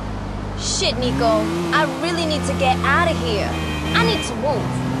 Shit, Nico. I really need to get out of here. I need to move.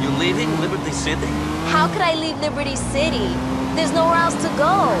 You leaving Liberty City? How could I leave Liberty City? There's nowhere else to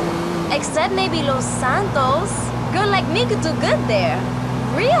go. Except maybe Los Santos. Girl like me could do good there.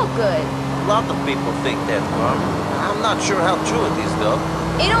 Real good. A lot of people think that, Carmen. I'm not sure how true it is, though.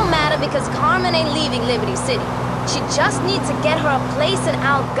 It don't matter because Carmen ain't leaving Liberty City. She just needs to get her a place in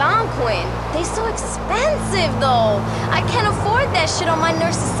Algonquin. They so expensive, though. I can't afford that shit on my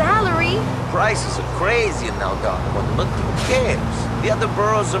nurse's salary. Prices are crazy in Algonquin, but who cares? The other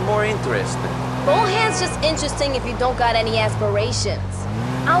boroughs are more interesting. Bohan's just interesting if you don't got any aspirations.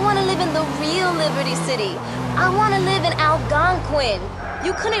 I want to live in the real Liberty City. I want to live in Algonquin.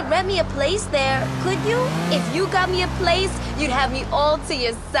 You couldn't rent me a place there, could you? If you got me a place, you'd have me all to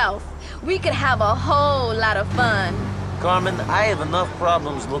yourself. We could have a whole lot of fun. Carmen, I have enough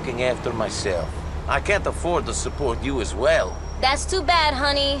problems looking after myself. I can't afford to support you as well. That's too bad,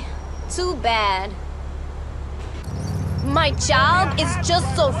 honey. Too bad. My job is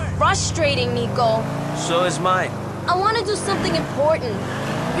just so frustrating, Nico. So is mine. I want to do something important.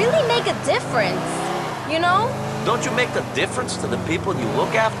 Really make a difference. You know? Don't you make a difference to the people you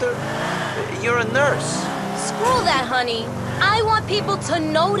look after? You're a nurse. Screw that, honey. I want people to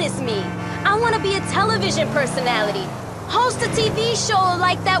notice me. I want to be a television personality. Host a TV show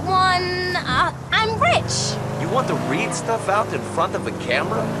like that one, I'm Rich. You want to read stuff out in front of a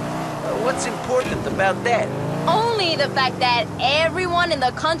camera? What's important about that? Only the fact that everyone in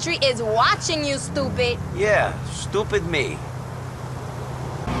the country is watching you, stupid. Yeah, stupid me.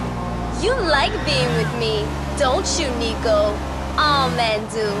 You like being with me, don't you, Nico? All men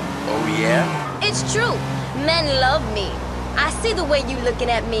do. Oh, yeah? It's true. Men love me. I see the way you looking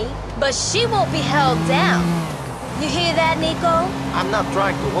at me, but she won't be held down. You hear that, Nico? I'm not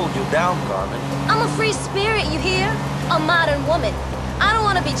trying to hold you down, Carmen. I'm a free spirit, you hear? A modern woman. I don't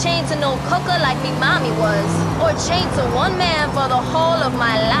want to be chained to no cooker like me mommy was, or chained to one man for the whole of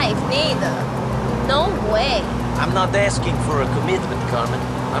my life, neither. No way. I'm not asking for a commitment, Carmen.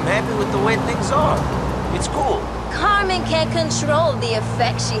 I'm happy with the way things are. It's cool. Carmen can't control the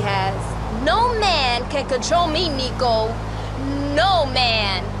effect she has. No man can control me, Nico. No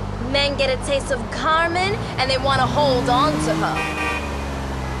man. Men get a taste of Carmen and they want to hold on to her.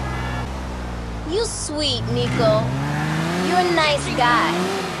 You sweet, Nico. You're a nice guy.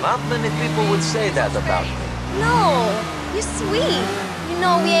 Not many people would say that about me. No, you're sweet. You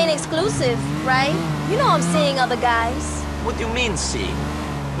know we ain't exclusive, right? You know I'm seeing other guys. What do you mean, seeing?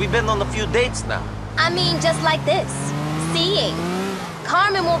 We've been on a few dates now. I mean just like this. Seeing.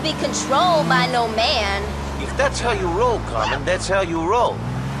 Carmen won't be controlled by no man. If that's how you roll, Carmen, that's how you roll.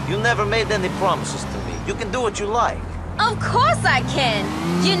 You never made any promises to me. You can do what you like. Of course I can.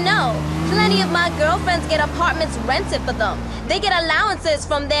 You know, plenty of my girlfriends get apartments rented for them. They get allowances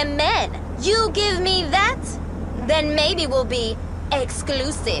from their men. You give me that, then maybe we'll be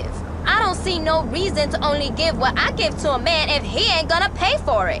exclusive. I don't see no reason to only give what I give to a man if he ain't gonna pay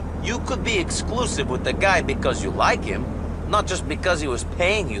for it. You could be exclusive with the guy because you like him, not just because he was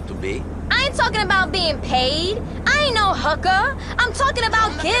paying you to be. I ain't talking about being paid. I ain't no hooker. I'm talking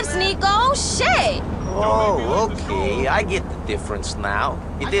about gifts, Nico. Shit. Oh, okay. I get the difference now.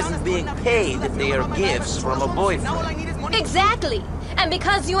 It isn't being paid if they are gifts from a boyfriend. Exactly. And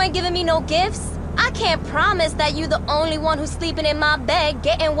because you ain't giving me no gifts, I can't promise that you the only one who's sleeping in my bed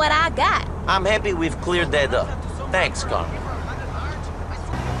getting what I got. I'm happy we've cleared that up. Thanks, Carmen.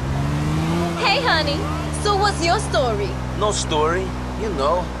 Hey, honey. So what's your story? No story. You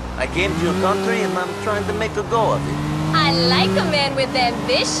know, I came to your country and I'm trying to make a go of it. I like a man with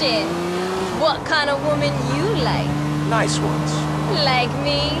ambition. What kind of woman you like? Nice ones. Like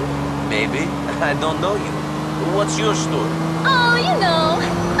me? Maybe. I don't know you. What's your story? Oh, you know,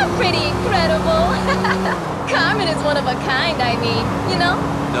 I'm pretty incredible. Carmen is one of a kind, I mean, you know?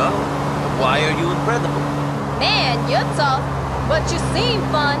 No. Why are you incredible? Man, you're tough, but you seem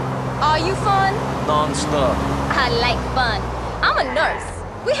fun. Are you fun? Non-stop. I like fun. I'm a nurse.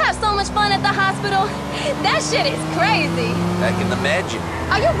 We have so much fun at the hospital. That shit is crazy. I can imagine.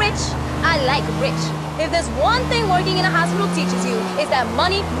 Are you rich? I like rich. If there's one thing working in a hospital teaches you, it's that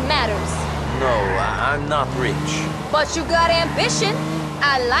money matters. No, I'm not rich. But you got ambition.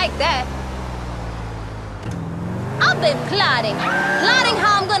 I like that. I've been plotting. Plotting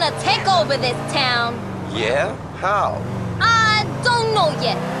how I'm gonna take over this town. Yeah? How? I don't know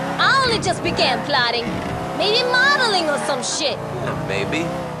yet. I only just began plotting. Maybe modeling or some shit. Yeah, maybe.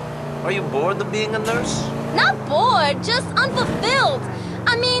 Are you bored of being a nurse? Not bored, just unfulfilled.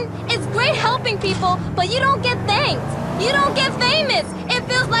 I mean, it's great helping people, but you don't get thanked. You don't get famous. It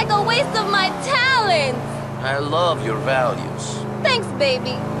feels like a waste of my talent. I love your values. Thanks,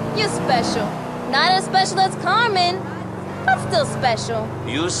 baby. You're special. Not as special as Carmen, but still special.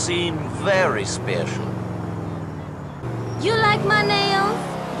 You seem very special. You like my nails?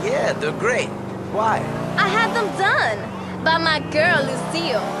 Yeah, they're great. Why? I had them done by my girl,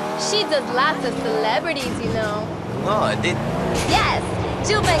 Lucille. She does lots of celebrities, you know. No, I didn't. Yes,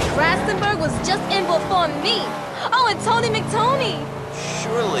 Jill Van Krastenberg was just in before me. Oh, and Tony McTony.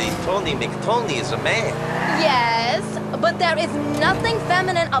 Surely Tony McTony is a man. Yes, but there is nothing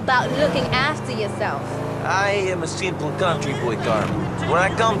feminine about looking after yourself. I am a simple country boy, Carmen. Where I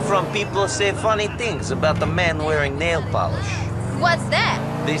come from, people say funny things about the man wearing nail polish. What's that?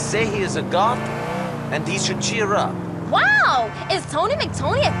 They say he is a goth, and he should cheer up. Wow! Is Tony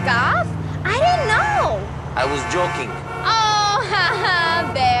McTony a goth? I didn't know! I was joking. Oh,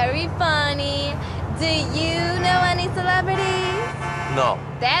 haha, very funny. Do you know any celebrities? No.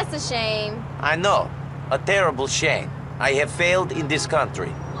 That's a shame. I know. A terrible shame. I have failed in this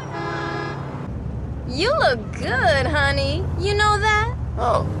country. You look good, honey. You know that?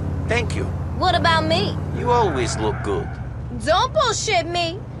 Oh, thank you. What about me? You always look good. Don't bullshit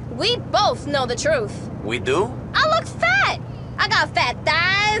me. We both know the truth. We do? I look fat. I got fat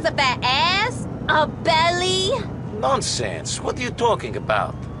thighs, a fat ass, a belly. Nonsense. What are you talking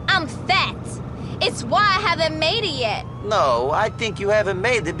about? I'm fat. It's why I haven't made it yet. No, I think you haven't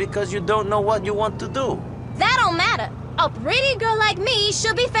made it because you don't know what you want to do. That don't matter. A pretty girl like me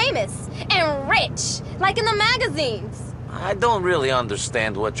should be famous and rich, like in the magazines. I don't really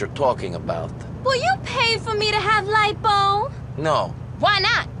understand what you're talking about. Will you pay for me to have lipo? No. Why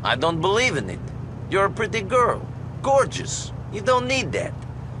not? I don't believe in it. You're a pretty girl. Gorgeous. You don't need that.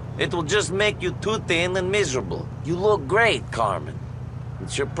 It will just make you too thin and miserable. You look great, Carmen.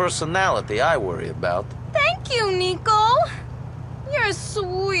 It's your personality I worry about. Thank you, Nico. You're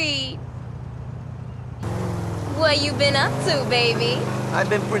sweet. What you been up to, baby? I've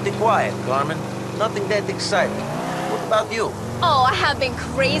been pretty quiet, Carmen. Nothing that exciting. What about you? Oh, I have been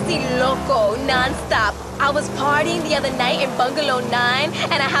crazy loco, non-stop. I was partying the other night in Bungalow 9,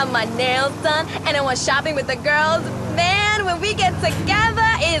 and I had my nails done, and I went shopping with the girls. Man, when we get together,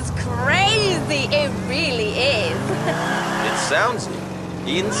 it's crazy. It really is. It sounds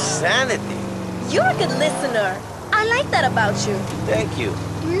insanity. You're a good listener. I like that about you. Thank you.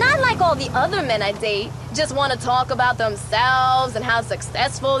 Not like all the other men I date. Just want to talk about themselves and how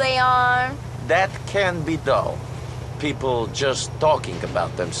successful they are. That can be dull. People just talking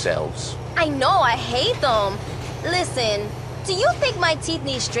about themselves. I know, I hate them. Listen, do you think my teeth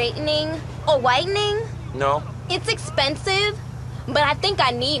need straightening or whitening? No. It's expensive, but I think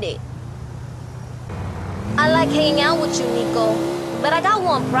I need it. I like hanging out with you, Nico, but I got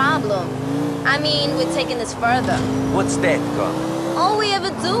one problem. I mean, we're taking this further. What's that, Carmen? All we ever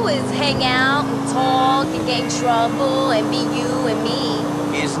do is hang out and talk and get in trouble and be you and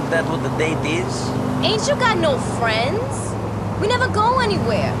me. Isn't that what the date is? Ain't you got no friends? We never go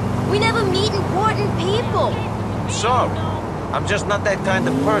anywhere. We never meet important people. Sorry. I'm just not that kind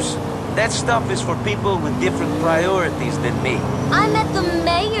of person. That stuff is for people with different priorities than me. I met the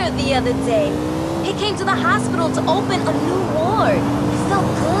mayor the other day. He came to the hospital to open a new ward. It felt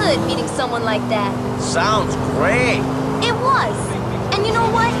good meeting someone like that. Sounds great. It was. And you know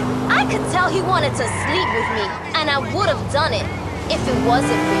what? I could tell he wanted to sleep with me, and I would have done it. if it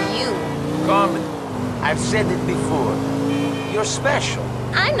wasn't for you. Carmen, I've said it before. You're special.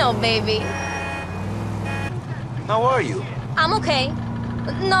 I know, baby. How are you? I'm okay.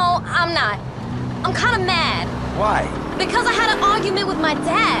 No, I'm not. I'm kind of mad. Why? Because I had an argument with my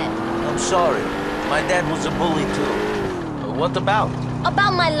dad. I'm sorry. My dad was a bully too. What about?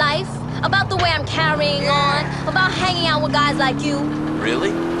 About my life. About the way I'm carrying on. About hanging out with guys like you. Really?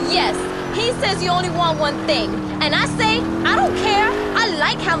 Yes. He says you only want one thing. And I say, I don't care. I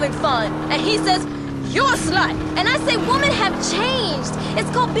like having fun. And he says, you're a slut. And I say, women have changed. It's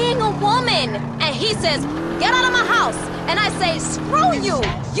called being a woman. And he says, get out of my house. And I say, screw you.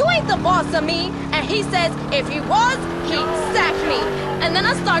 You ain't the boss of me. And he says, if he was, he'd sack me. And then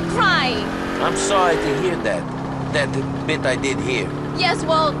I start crying. I'm sorry to hear that. That bit I did hear. Yes,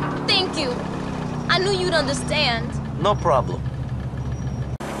 well, thank you. I knew you'd understand. No problem.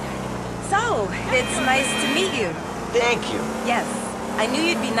 So, it's nice to meet you. Thank you. Yes, I knew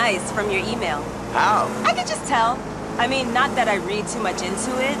you'd be nice from your email. How? I could just tell. I mean, not that I read too much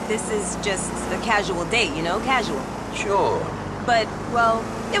into it. This is just a casual date, you know, casual. Sure. But, well,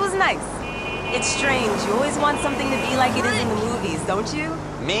 it was nice. It's strange. You always want something to be like it is in the movies, don't you?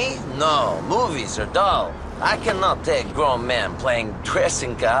 Me? No, movies are dull. I cannot take grown men playing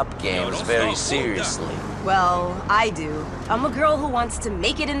dressing up games very seriously. Well, I do. I'm a girl who wants to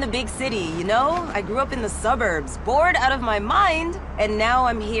make it in the big city, you know? I grew up in the suburbs, bored out of my mind, and now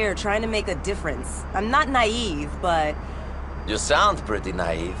I'm here trying to make a difference. I'm not naive, but... You sound pretty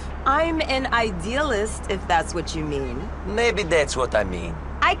naive. I'm an idealist, if that's what you mean. Maybe that's what I mean.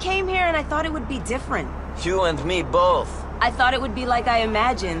 I came here and I thought it would be different. You and me both. I thought it would be like I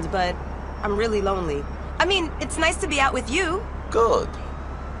imagined, but I'm really lonely. I mean, it's nice to be out with you. Good.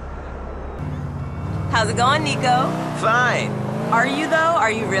 How's it going, Nico? Fine. Are you, though? Are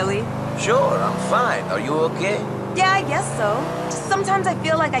you really? Sure, I'm fine. Are you okay? Yeah, I guess so. Just sometimes I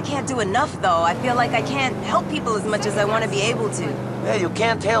feel like I can't do enough, though. I feel like I can't help people as much as I want to be able to. Yeah, you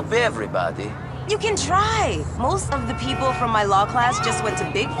can't help everybody. You can try. Most of the people from my law class just went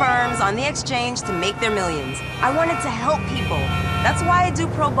to big firms on the exchange to make their millions. I wanted to help people. That's why I do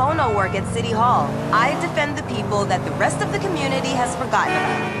pro bono work at City Hall. I defend the people that the rest of the community has forgotten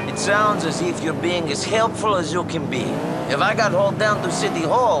about. It sounds as if you're being as helpful as you can be. If I got hauled down to City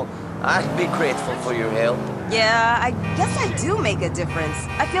Hall, I'd be grateful for your help. Yeah, I guess I do make a difference.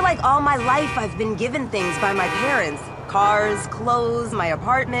 I feel like all my life I've been given things by my parents. Cars, clothes, my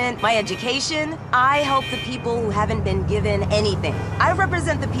apartment, my education. I help the people who haven't been given anything. I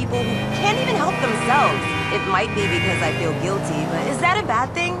represent the people who can't even help themselves. It might be because I feel guilty, but is that a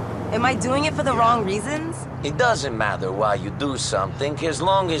bad thing? Am I doing it for the wrong reasons? It doesn't matter why you do something, as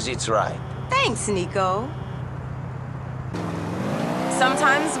long as it's right. Thanks, Nico.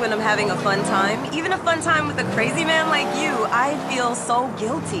 Sometimes when I'm having a fun time, even a fun time with a crazy man like you, I feel so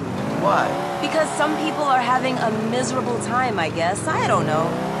guilty. Why? Because some people are having a miserable time, I guess. I don't know.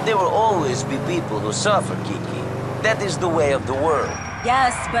 There will always be people who suffer, Kiki. That is the way of the world.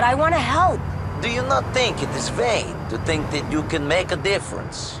 Yes, but I want to help. Do you not think it is vain to think that you can make a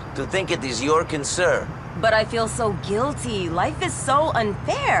difference? To think it is your concern? But I feel so guilty. Life is so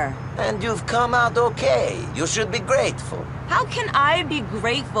unfair. And you've come out okay. You should be grateful. How can I be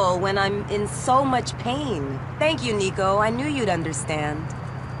grateful when I'm in so much pain? Thank you, Nico. I knew you'd understand.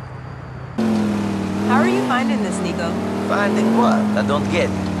 How are you finding this, Nico? Finding what? I don't get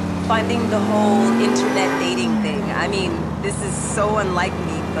it. Finding the whole internet dating thing. I mean, this is so unlike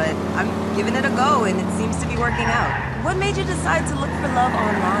me, but I'm giving it a go and it seems to be working out. What made you decide to look for love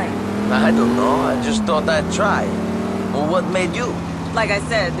online? I don't know. I just thought I'd try. Well, what made you? Like I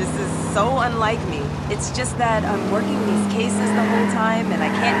said, this is so unlike me. It's just that I'm working these cases the whole time and I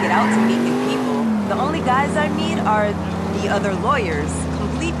can't get out to meet new people. The only guys I meet are the other lawyers,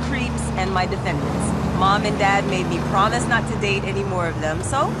 complete creeps, and my defendants. Mom and Dad made me promise not to date any more of them,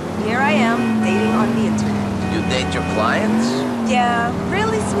 so here I am, dating on the internet. You date your clients? Yeah,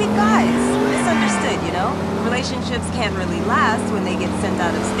 really sweet guys. Misunderstood, you know? Relationships can't really last when they get sent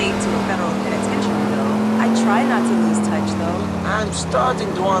out of state to a federal penitentiary, though. I try not to lose touch, though. I'm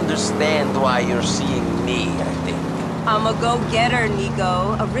starting to understand why you're seeing me, I think. I'm a go-getter,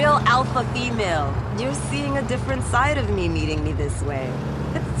 Nico. A real alpha female. You're seeing a different side of me meeting me this way.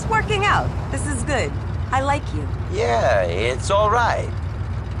 It's working out. This is good. I like you. Yeah, it's all right.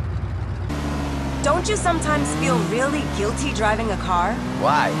 Don't you sometimes feel really guilty driving a car?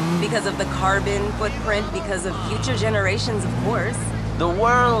 Why? Because of the carbon footprint, because of future generations, of course. The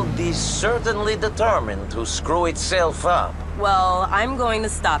world is certainly determined to screw itself up. Well, I'm going to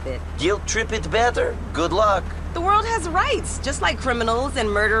stop it. Guilt trip it better. Good luck. The world has rights, just like criminals and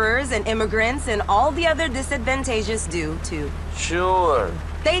murderers and immigrants and all the other disadvantageous do, too. Sure.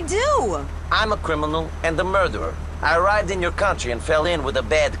 They do! I'm a criminal and a murderer. I arrived in your country and fell in with a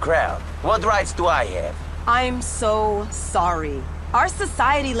bad crowd. What rights do I have? I'm so sorry. Our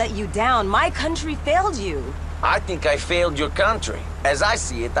society let you down. My country failed you. I think I failed your country. As I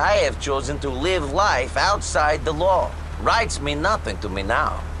see it, I have chosen to live life outside the law. Rights mean nothing to me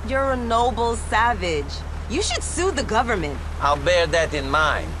now. You're a noble savage. You should sue the government. I'll bear that in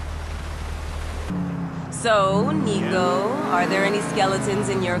mind. So, Nico, are there any skeletons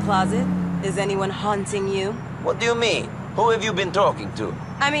in your closet? Is anyone haunting you? What do you mean? Who have you been talking to?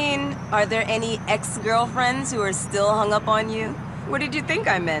 I mean, are there any ex-girlfriends who are still hung up on you? What did you think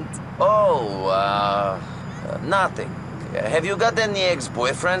I meant? Oh, nothing. Have you got any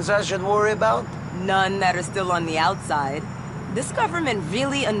ex-boyfriends I should worry about? None that are still on the outside. This government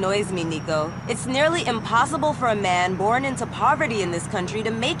really annoys me, Nico. It's nearly impossible for a man born into poverty in this country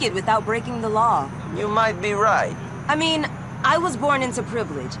to make it without breaking the law. You might be right. I mean, I was born into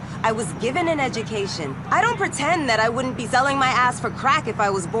privilege. I was given an education. I don't pretend that I wouldn't be selling my ass for crack if I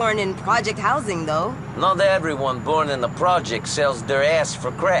was born in project housing, though. Not everyone born in a project sells their ass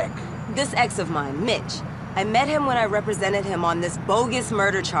for crack. This ex of mine, Mitch. I met him when I represented him on this bogus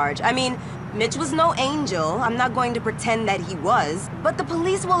murder charge. I mean, Mitch was no angel. I'm not going to pretend that he was. But the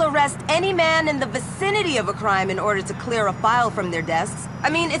police will arrest any man in the vicinity of a crime in order to clear a file from their desks. I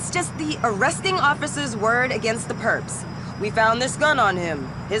mean, it's just the arresting officer's word against the perps. We found this gun on him.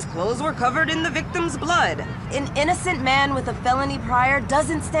 His clothes were covered in the victim's blood. An innocent man with a felony prior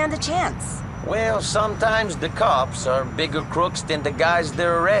doesn't stand a chance. Well, sometimes the cops are bigger crooks than the guys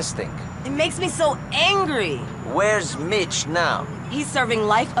they're arresting. It makes me so angry. Where's Mitch now? He's serving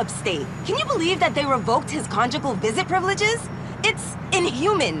life upstate. Can you believe that they revoked his conjugal visit privileges? It's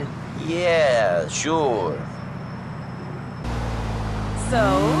inhuman. Yeah, sure. So,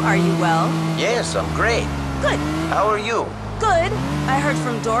 are you well? Yes, I'm great. Good. How are you? Good. I heard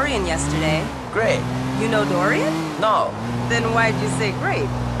from Dorian yesterday. Great. You know Dorian? No. Then why'd you say great?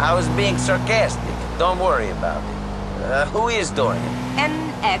 I was being sarcastic. Don't worry about it. Who is Dorian? An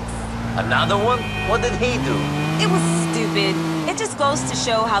ex. Another one? What did he do? It was stupid. It just goes to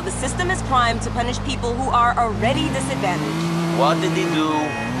show how the system is primed to punish people who are already disadvantaged. What did he do?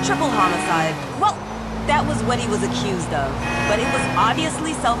 Triple homicide. Well, that was what he was accused of. But it was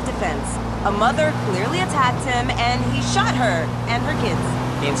obviously self-defense. A mother clearly attacked him, and he shot her and her kids.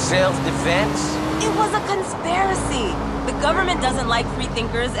 In self-defense? It was a conspiracy. The government doesn't like free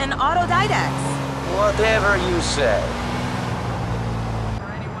thinkers and autodidacts. Whatever you say.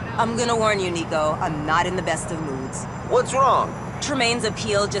 I'm gonna warn you, Nico. I'm not in the best of moods. What's wrong? Tremaine's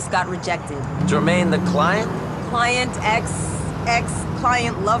appeal just got rejected. Tremaine the client? Client,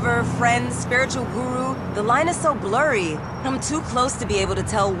 ex-client, lover, friend, spiritual guru. The line is so blurry. I'm too close to be able to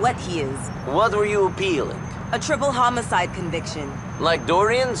tell what he is. What were you appealing? A triple homicide conviction. Like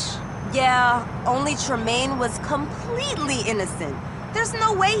Dorian's? Yeah, only Tremaine was completely innocent. There's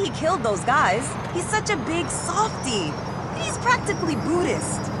no way he killed those guys. He's such a big softie. He's practically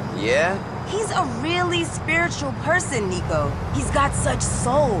Buddhist. Yeah? He's a really spiritual person, Nico. He's got such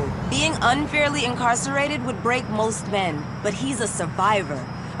soul. Being unfairly incarcerated would break most men, but he's a survivor.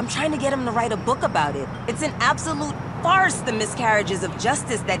 I'm trying to get him to write a book about it. It's an absolute farce, the miscarriages of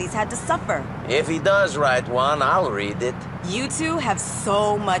justice that he's had to suffer. If he does write one, I'll read it. You two have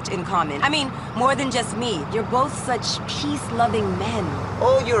so much in common. I mean, more than just me. You're both such peace-loving men.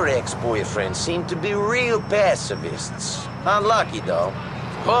 All your ex-boyfriends seem to be real pacifists. Unlucky, though.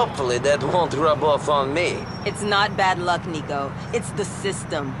 Hopefully that won't rub off on me. It's not bad luck, Nico. It's the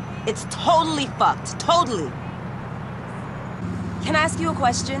system. It's totally fucked. Totally. Can I ask you a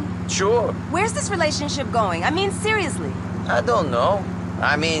question? Sure. Where's this relationship going? I mean, seriously. I don't know.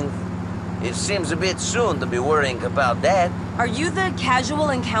 I mean, it seems a bit soon to be worrying about that. Are you the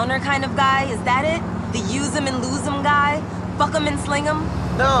casual encounter kind of guy? Is that it? The use 'em and lose 'em guy? Fuck 'em and sling 'em?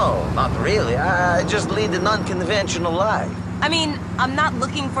 No, not really. I just lead an unconventional life. I mean, I'm not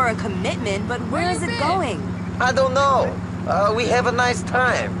looking for a commitment, but where is it going? I don't know. We have a nice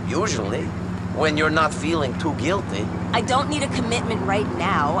time, usually. When you're not feeling too guilty. I don't need a commitment right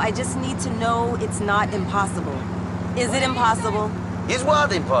now. I just need to know it's not impossible. Is it impossible? Is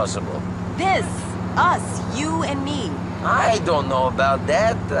what impossible? This. Us. You and me. I don't know about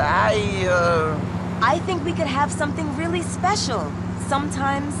that. I think we could have something really special.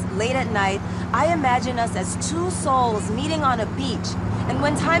 Sometimes, late at night, I imagine us as two souls meeting on a beach. And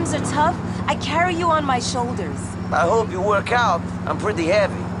when times are tough, I carry you on my shoulders. I hope you work out. I'm pretty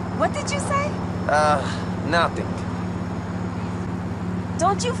heavy. What did you say? Nothing.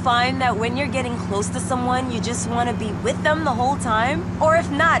 Don't you find that when you're getting close to someone, you just want to be with them the whole time? Or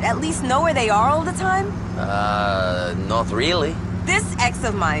if not, at least know where they are all the time? Not really. This ex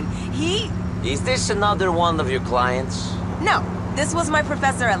of mine, Is this another one of your clients? No, this was my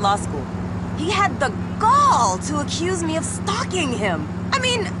professor at law school. He had the gall to accuse me of stalking him. I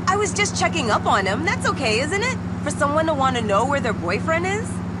mean, I was just checking up on him. That's okay, isn't it? For someone to want to know where their boyfriend is?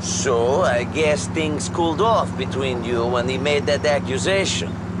 So, I guess things cooled off between you when he made that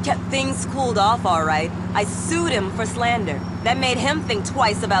accusation. Yeah, things cooled off all right. I sued him for slander. That made him think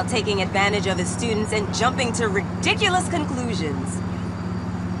twice about taking advantage of his students and jumping to ridiculous conclusions.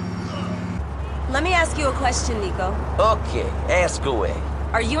 Let me ask you a question, Nico. Okay, ask away.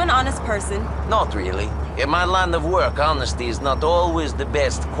 Are you an honest person? Not really. In my line of work, honesty is not always the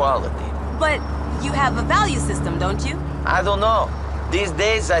best quality. But you have a value system, don't you? I don't know. These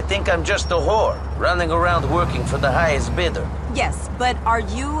days, I think I'm just a whore, running around working for the highest bidder. Yes, but are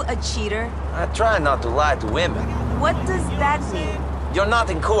you a cheater? I try not to lie to women. What does that mean? You're not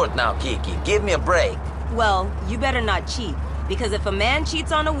in court now, Kiki. Give me a break. Well, you better not cheat. Because if a man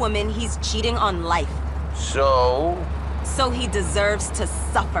cheats on a woman, he's cheating on life. So? So he deserves to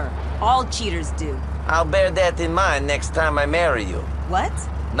suffer. All cheaters do. I'll bear that in mind next time I marry you. What?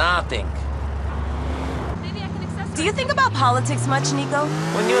 Nothing. Do you think about politics much, Nico?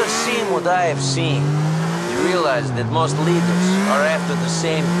 When you have seen what I have seen, you realize that most leaders are after the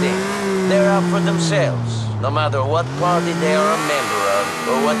same thing. They're out for themselves, no matter what party they are a member of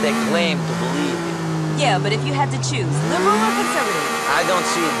or what they claim to believe in. Yeah, but if you had to choose, liberal or conservative? I don't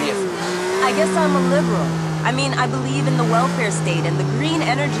see a difference. I guess I'm a liberal. I mean, I believe in the welfare state and the green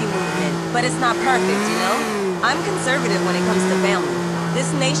energy movement, but it's not perfect, you know? I'm conservative when it comes to family.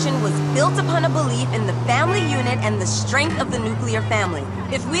 This nation was built upon a belief in the family unit and the strength of the nuclear family.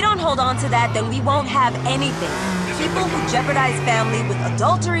 If we don't hold on to that, then we won't have anything. People who jeopardize family with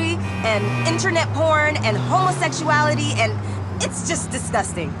adultery and internet porn and homosexuality, and it's just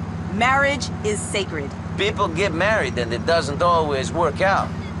disgusting. Marriage is sacred. People get married and it doesn't always work out.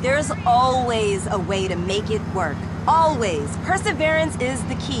 There's always a way to make it work. Always. Perseverance is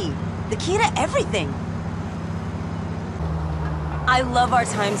the key. The key to everything. I love our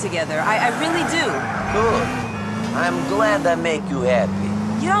time together. I really do. Good. I'm glad I make you happy.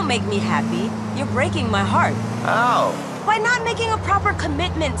 You don't make me happy. You're breaking my heart. How? By not making a proper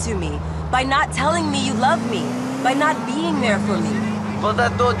commitment to me. By not telling me you love me. By not being there for me. But I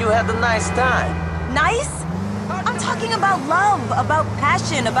thought you had a nice time. Nice? I'm talking about love, about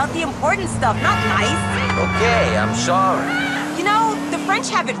passion, about the important stuff, not nice. Okay, I'm sorry. You know, the French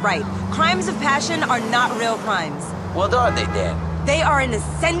have it right. Crimes of passion are not real crimes. What are they then? They are an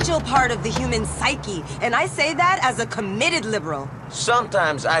essential part of the human psyche, and I say that as a committed liberal.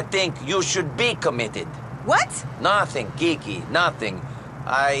 Sometimes I think you should be committed. What? Nothing, Kiki, nothing.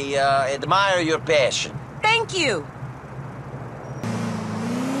 I admire your passion. Thank you.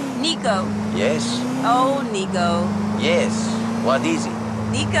 Nico. Yes? Oh, Nico. Yes. What is it?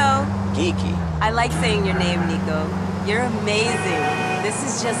 Nico. Kiki. I like saying your name, Nico. You're amazing. This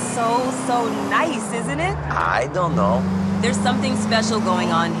is just so nice, isn't it? I don't know. There's something special going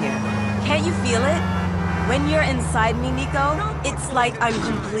on here. Can't you feel it? When you're inside me, Nico, it's like I'm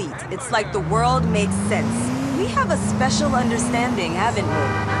complete. It's like the world makes sense. We have a special understanding, haven't we?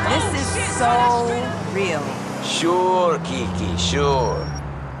 This is so real. Sure, Kiki, sure.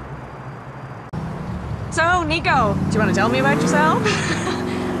 So, Nico, do you want to tell me about yourself?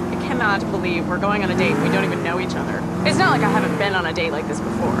 I cannot believe we're going on a date and we don't even know each other. It's not like I haven't been on a date like this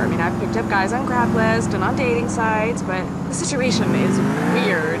before. I mean, I've picked up guys on Craigslist and on dating sites, but the situation is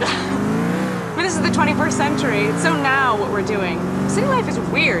weird. I mean, this is the 21st century. It's so now what we're doing. City life is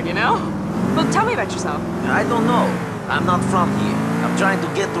weird, you know? Well, tell me about yourself. I don't know. I'm not from here. I'm trying to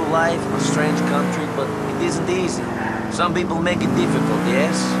get through life in a strange country, but it isn't easy. Some people make it difficult,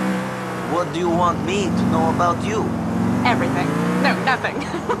 yes? What do you want me to know about you? Everything. No, nothing.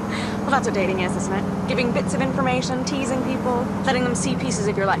 Well, that's what dating is, isn't it? Giving bits of information, teasing people, letting them see pieces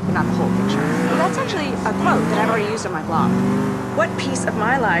of your life, but not the whole picture. Well, that's actually a quote that I've already used on my blog. What piece of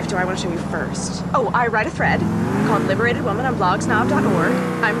my life do I want to show you first? Oh, I write a thread called Liberated Woman on blogsnob.org.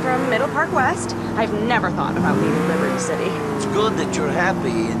 I'm from Middle Park West. I've never thought about leaving Liberty City. It's good that you're happy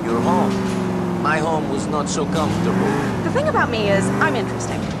in your home. My home was not so comfortable. The thing about me is, I'm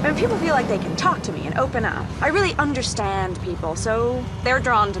interesting. I mean, people feel like they can talk to me and open up. I really understand people, so they're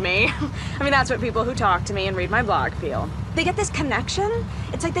drawn to me. I mean, that's what people who talk to me and read my blog feel. They get this connection.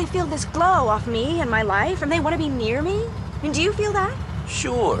 It's like they feel this glow off me and my life, and they want to be near me. I mean, do you feel that?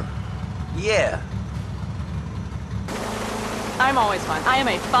 Sure. Yeah. I'm always fun. I am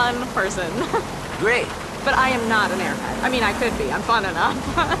a fun person. Great. But I am not an airhead. I mean, I could be. I'm fun enough.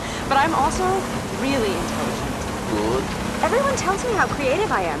 But I'm also really intelligent. Good. Everyone tells me how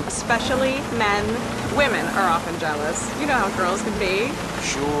creative I am, especially men. Women are often jealous. You know how girls can be.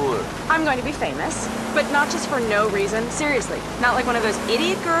 Sure. I'm going to be famous, but not just for no reason. Seriously, not like one of those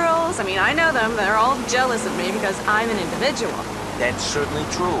idiot girls. I mean, I know them. They're all jealous of me because I'm an individual. That's certainly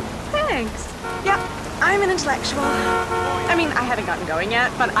true. Thanks. Yep, I'm an intellectual. I mean, I haven't gotten going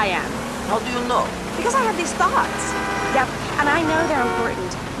yet, but I am. How do you know? Because I have these thoughts. Yep, and I know they're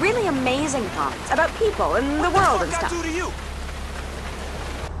important. Really amazing thoughts about people and the world and stuff. What the fuck I do to you?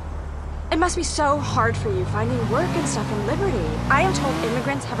 It must be so hard for you finding work and stuff in Liberty. I am told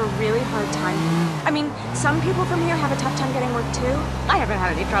immigrants have a really hard time here. I mean, some people from here have a tough time getting work too. I haven't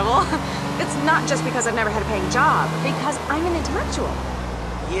had any trouble. It's not just because I've never had a paying job, because I'm an intellectual.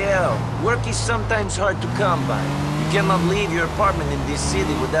 Yeah, work is sometimes hard to come by. You cannot leave your apartment in this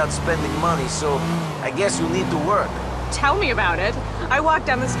city without spending money, so I guess you need to work. Tell me about it. I walk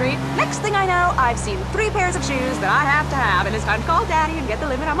down the street. Next thing I know, I've seen 3 pairs of shoes that I have to have, and it's time to call Daddy and get the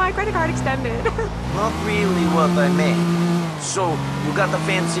limit on my credit card extended. Not really what I meant. So, you got a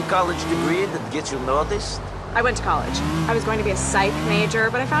fancy college degree that gets you noticed? I went to college. I was going to be a psych major,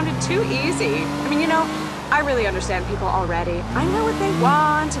 but I found it too easy. I mean, you know, I really understand people already. I know what they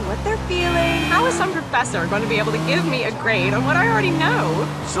want and what they're feeling. How is some professor going to be able to give me a grade on what I already know?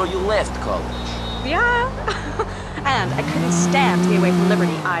 So you left college? Yeah. And I couldn't stand to be away from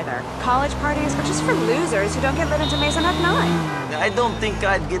Liberty either. College parties are just for losers who don't get let into Mason at 9. I don't think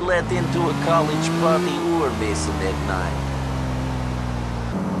I'd get let into a college party or Mason at 9.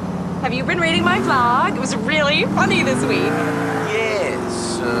 Have you been reading my vlog? It was really funny this week.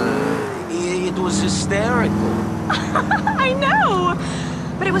 Yes, it was hysterical. I know!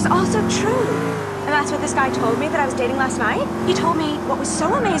 But it was also true. And that's what this guy told me that I was dating last night. He told me what was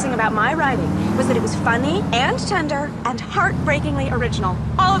so amazing about my writing was that it was funny and tender and heartbreakingly original,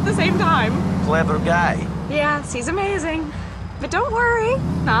 all at the same time. Clever guy. Yes, he's amazing. But don't worry,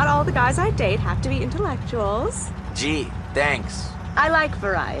 not all the guys I date have to be intellectuals. Gee, thanks. I like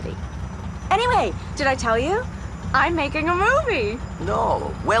variety. Anyway, did I tell you? I'm making a movie.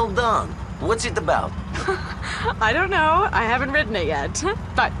 No, well done. What's it about? I don't know. I haven't written it yet.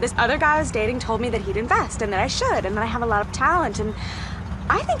 But this other guy I was dating told me that he'd invest and that I should and that I have a lot of talent, and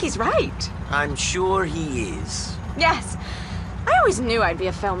I think he's right. I'm sure he is. Yes. I always knew I'd be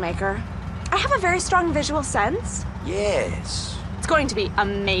a filmmaker. I have a very strong visual sense. Yes. It's going to be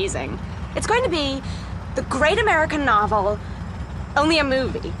amazing. It's going to be the great American novel, only a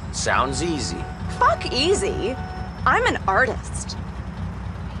movie. Sounds easy. Fuck easy. I'm an artist.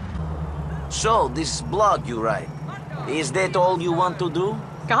 So, this blog you write, is that all you want to do?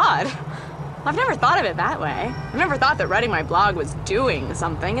 God, I've never thought of it that way. I've never thought that writing my blog was doing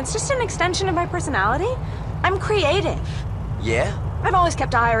something. It's just an extension of my personality. I'm creative. Yeah? I've always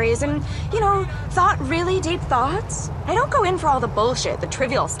kept diaries and, you know, thought really deep thoughts. I don't go in for all the bullshit, the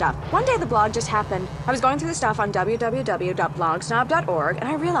trivial stuff. One day the blog just happened. I was going through the stuff on www.blogsnob.org and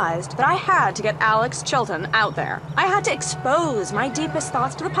I realized that I had to get Alex Chilton out there. I had to expose my deepest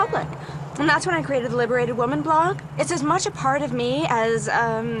thoughts to the public. And that's when I created the Liberated Woman blog. It's as much a part of me as,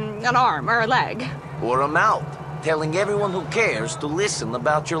 an arm or a leg. Or a mouth, telling everyone who cares to listen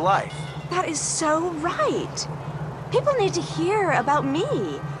about your life. That is so right. People need to hear about me.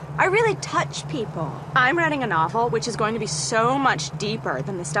 I really touch people. I'm writing a novel which is going to be so much deeper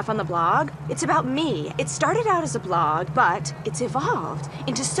than the stuff on the blog. It's about me. It started out as a blog, but it's evolved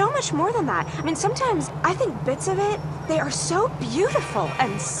into so much more than that. I mean, sometimes I think bits of it, they are so beautiful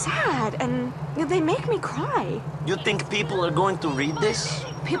and sad, and they make me cry. You think people are going to read this?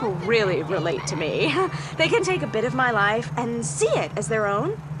 People really relate to me. They can take a bit of my life and see it as their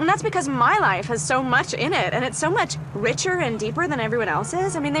own. And that's because my life has so much in it, and it's so much richer and deeper than everyone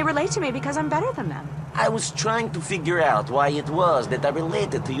else's. I mean, they relate to me because I'm better than them. I was trying to figure out why it was that I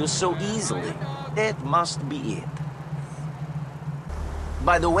related to you so easily. That must be it.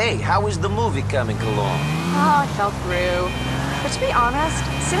 By the way, how is the movie coming along? Oh, I fell through. But to be honest,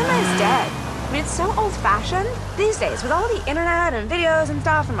 cinema is dead. I mean, it's so old-fashioned these days with all the internet and videos and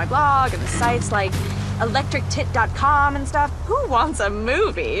stuff and my blog and the sites like electrictit.com and stuff. Who wants a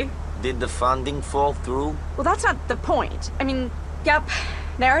movie? Did the funding fall through? Well, that's not the point. I mean, yep,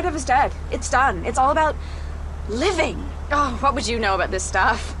 narrative is dead. It's done. It's all about living. Oh, what would you know about this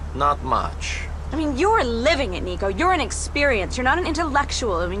stuff? Not much. I mean, you're living it, Nico. You're an experience. You're not an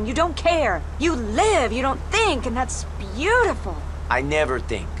intellectual. I mean, you don't care. You live. You don't think, and that's beautiful. I never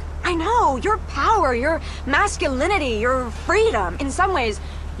think. I know, your power, your masculinity, your freedom. In some ways,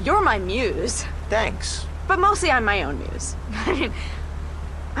 you're my muse. Thanks. But mostly I'm my own muse. I mean,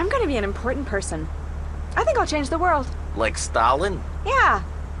 I'm gonna be an important person. I think I'll change the world. Like Stalin? Yeah.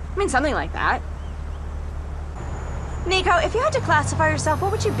 I mean, something like that. Nico, if you had to classify yourself,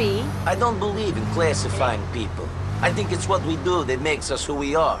 what would you be? I don't believe in classifying people. I think it's what we do that makes us who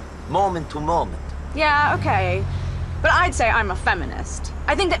we are, moment to moment. Yeah, okay. But I'd say I'm a feminist.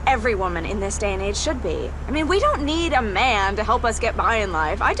 I think that every woman in this day and age should be. I mean, we don't need a man to help us get by in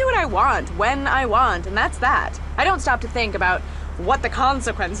life. I do what I want, when I want, and that's that. I don't stop to think about what the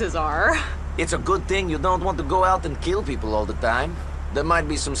consequences are. It's a good thing you don't want to go out and kill people all the time. There might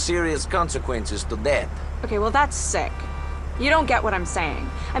be some serious consequences to that. Okay, well, that's sick. You don't get what I'm saying.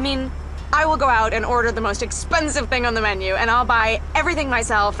 I mean, I will go out and order the most expensive thing on the menu, and I'll buy everything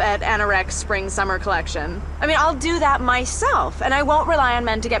myself at Anorex Spring-Summer Collection. I mean, I'll do that myself, and I won't rely on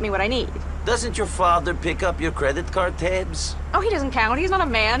men to get me what I need. Doesn't your father pick up your credit card tabs? Oh, he doesn't count. He's not a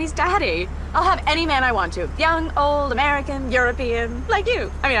man. He's daddy. I'll have any man I want to. Young, old, American, European, like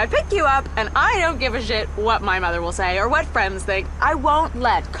you. I mean, I pick you up, and I don't give a shit what my mother will say or what friends think. I won't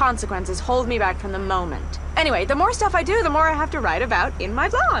let consequences hold me back from the moment. Anyway, the more stuff I do, the more I have to write about in my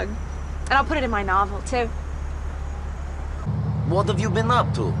blog. And I'll put it in my novel, too. What have you been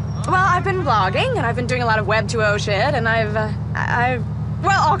up to? Well, I've been blogging, and I've been doing a lot of Web 2.0 shit, and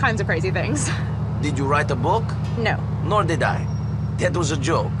well, all kinds of crazy things. Did you write a book? No. Nor did I. That was a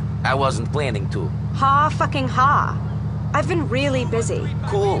joke. I wasn't planning to. Ha fucking ha. I've been really busy.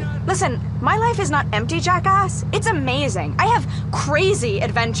 Cool. Listen, my life is not empty, jackass. It's amazing. I have crazy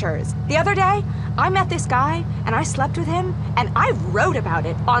adventures. The other day, I met this guy, and I slept with him, and I wrote about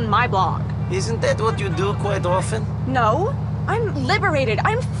it on my blog. Isn't that what you do quite often? No. I'm liberated.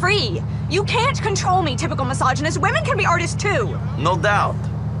 I'm free. You can't control me, typical misogynist. Women can be artists, too. No doubt.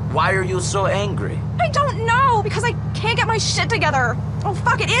 Why are you so angry? I don't know, because I can't get my shit together. Oh,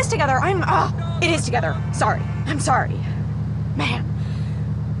 fuck, it is together. It is together. Sorry. I'm sorry. Man.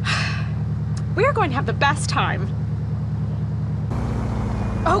 We are going to have the best time.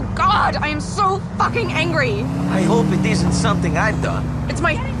 Oh, God, I am so fucking angry. I hope it isn't something I've done. It's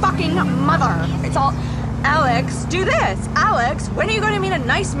my fucking mother. It's all... Alex, do this. Alex, when are you going to meet a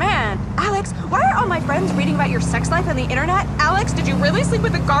nice man? Alex, why are all my friends reading about your sex life on the internet? Alex, did you really sleep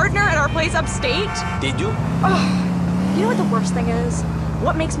with the gardener at our place upstate? Did you? Oh, you know what the worst thing is?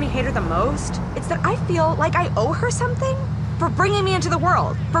 What makes me hate her the most? It's that I feel like I owe her something for bringing me into the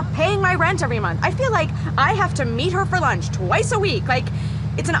world, for paying my rent every month. I feel like I have to meet her for lunch twice a week. Like,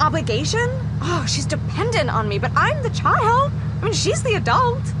 it's an obligation. Oh, she's dependent on me, but I'm the child. I mean, she's the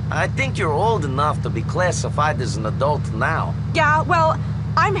adult. I think you're old enough to be classified as an adult now. Yeah, well,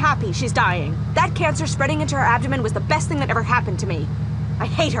 I'm happy she's dying. That cancer spreading into her abdomen was the best thing that ever happened to me. I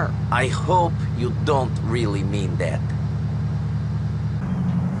hate her. I hope you don't really mean that.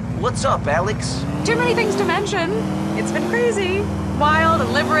 What's up, Alex? Too many things to mention. It's been crazy. Wild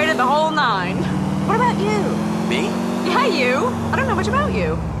and liberated, the whole nine. What about you? Me? Yeah, you. I don't know much about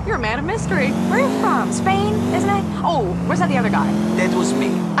you. You're a man of mystery. Where are you from? Spain, isn't it? Oh, where's that the other guy? That was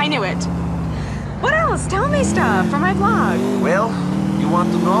me. I knew it. What else? Tell me stuff for my blog. Well, you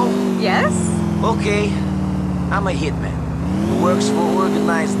want to know? Yes? Okay. I'm a hitman who works for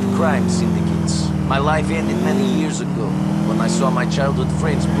organized crime syndicates. My life ended many years ago when I saw my childhood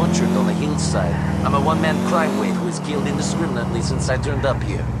friends butchered on a hillside. I'm a one-man crime wave who is killed indiscriminately since I turned up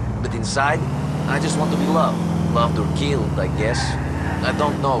here. But inside, I just want to be loved. Loved or killed, I guess. I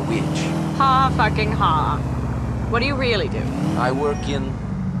don't know which. Ha fucking ha. What do you really do? I work in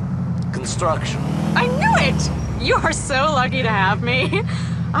construction. I knew it! You are so lucky to have me.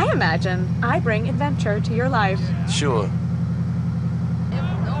 I imagine I bring adventure to your life. Sure.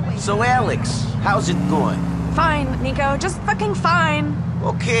 So Alex, how's it going? Fine, Nico. Just fucking fine.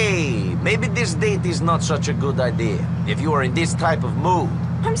 Okay, maybe this date is not such a good idea. If you are in this type of mood.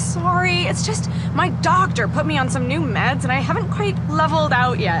 I'm sorry. It's just my doctor put me on some new meds and I haven't quite leveled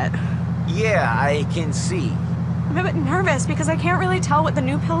out yet. Yeah, I can see. I'm a bit nervous because I can't really tell what the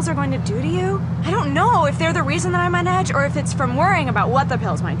new pills are going to do to you. I don't know if they're the reason that I'm on edge or if it's from worrying about what the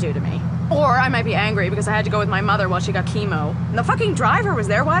pills might do to me. Or I might be angry because I had to go with my mother while she got chemo. And the fucking driver was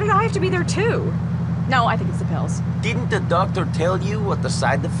there. Why did I have to be there too? No, I think it's the pills. Didn't the doctor tell you what the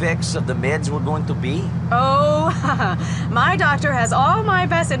side effects of the meds were going to be? Oh, my doctor has all my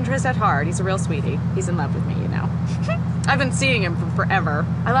best interests at heart. He's a real sweetie. He's in love with me, you know. I've been seeing him for forever.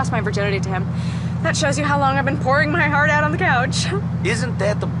 I lost my virginity to him. That shows you how long I've been pouring my heart out on the couch. Isn't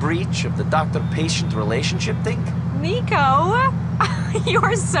that a breach of the doctor-patient relationship thing? Nico,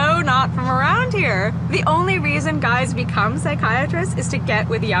 you're so not from around here. The only reason guys become psychiatrists is to get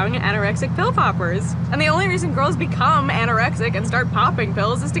with young anorexic pill poppers. And the only reason girls become anorexic and start popping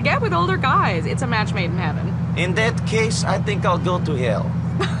pills is to get with older guys. It's a match made in heaven. In that case, I think I'll go to hell.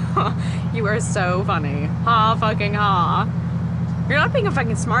 You are so funny. Ha fucking ha. You're not being a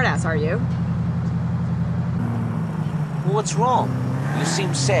fucking smartass, are you? What's wrong? You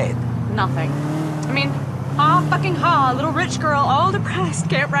seem sad. Nothing. I mean, ha fucking ha, little rich girl, all depressed,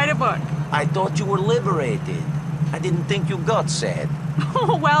 can't write a book. I thought you were liberated. I didn't think you got sad.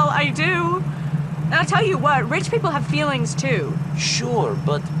 Oh, well, I do. And I'll tell you what, rich people have feelings too. Sure,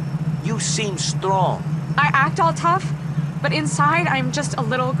 but you seem strong. I act all tough, but inside I'm just a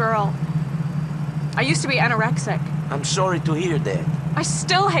little girl. I used to be anorexic. I'm sorry to hear that. I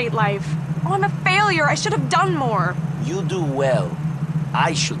still hate life. Oh, I'm a failure. I should have done more. You do well.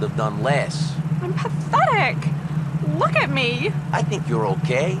 I should have done less. I'm pathetic. Look at me. I think you're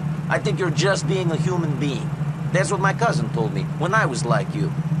okay. I think you're just being a human being. That's what my cousin told me when I was like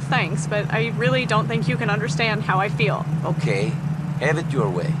you. Thanks, but I really don't think you can understand how I feel. Okay, have it your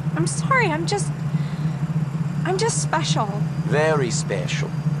way. I'm sorry, I'm just special. Very special.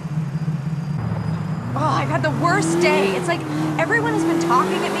 Oh, I've had the worst day. It's like everyone has been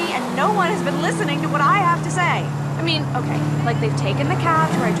talking at me and no one has been listening to what I have to say. I mean, okay, like they've taken the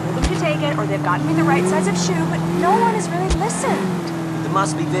cab to where I told them to take it, or they've gotten me the right size of shoe, but no one has really listened. It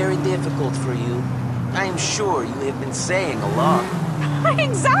must be very difficult for you. I am sure you have been saying a lot.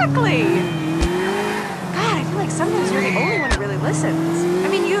 Exactly! God, I feel like sometimes you're the only one who really listens. I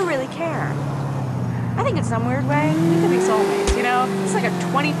mean, you really care. I think in some weird way, we could be soulmates, you know? It's like a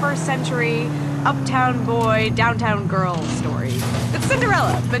 21st century, uptown boy, downtown girl story. It's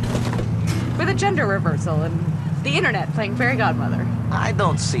Cinderella, but with a gender reversal and the internet playing fairy godmother. I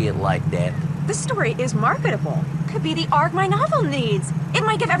don't see it like that. This story is marketable. Could be the arc my novel needs. It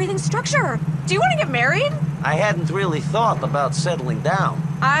might give everything structure. Do you want to get married? I hadn't really thought about settling down.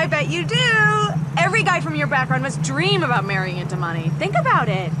 I bet you do. Every guy from your background must dream about marrying into money. Think about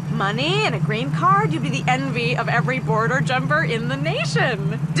it. Money and a green card, you'd be the envy of every border jumper in the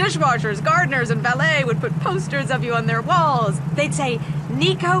nation. Dishwashers, gardeners, and valet would put posters of you on their walls. They'd say,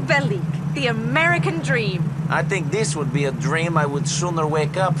 Nico Bellic, the American dream. I think this would be a dream I would sooner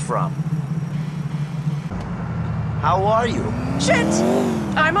wake up from. How are you? Shit!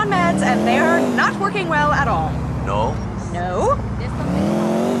 I'm on meds and they are not working well at all. No? No?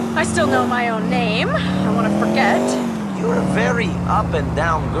 I still know my own name. I want to forget. You're a very up and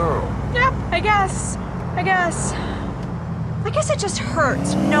down girl. Yep, I guess it just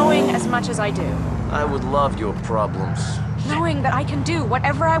hurts knowing as much as I do. I would love your problems. Knowing that I can do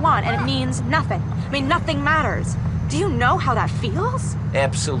whatever I want and it means nothing. I mean, nothing matters. Do you know how that feels?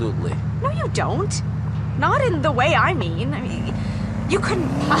 Absolutely. No, you don't. Not in the way I mean. I mean, you couldn't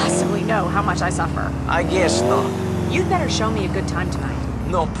possibly know how much I suffer. I guess not. You'd better show me a good time tonight.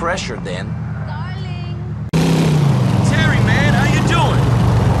 No pressure then. Darling. Terry, man, how you doing?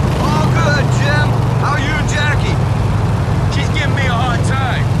 All good, Jim. How are you and Jackie? She's giving me a hard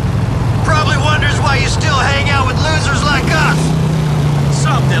time. Probably wonders why you still hang out with losers like us.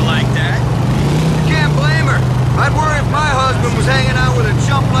 Something like that. Can't blame her. I'd worry if my husband was hanging out with a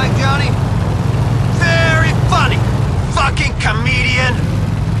chump like Johnny. Very funny. Fucking comedian.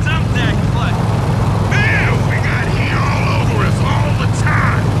 Dump that butt. Man, we got heat all over us all the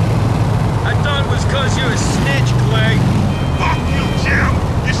time. I thought it was 'cause you're a snitch, Clay. Fuck you, Jim.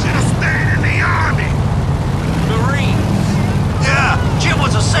 You should have stayed in the army. Marines. Yeah, Jim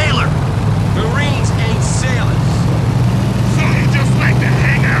was a sailor. Marines ain't sailors. So you just like to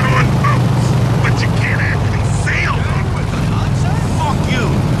hang out on boats, but you can't actually sail them. Fuck you.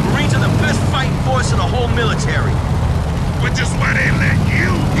 Marines are the best fighting force in the whole military. Which is why they let you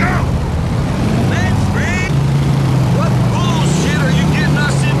go. Let's read. What bullshit are you getting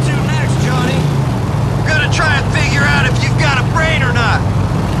us into next, Johnny? We're gonna try and figure out if you've got a brain or not.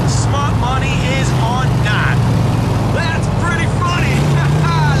 Smart money is on not. That's pretty funny.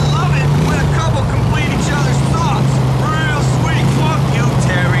 I love it when a couple complete each other's thoughts. Real sweet. Fuck you,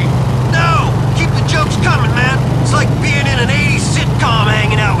 Terry. No! Keep the jokes coming, man. It's like being in an 80s sitcom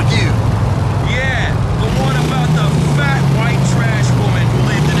hanging out with you. Yeah, the one about the fat white trash woman who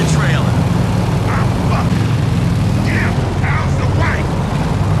lived in a trailer. I'm fucking. Jim, how's the wife?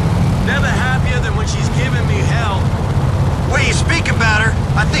 Never happier than when she's giving me hell. Way you speak about her,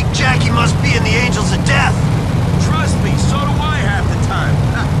 I think Jackie must be in the Angels of Death. Trust me, so do I half the time.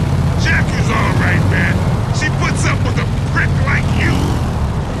 Jackie's all right, man. She puts up with a prick like you.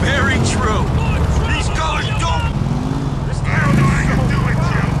 Very true. These colors don't... I don't know how you do it,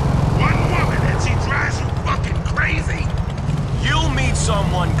 Jim. One woman and she drives you fucking crazy. You'll meet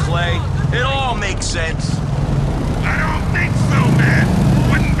someone, Clay. It all makes sense. I don't think so, man.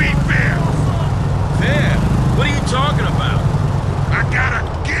 Wouldn't be fair. Fair? What are you talking about? I got a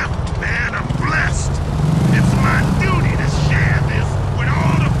gift, man. I'm blessed.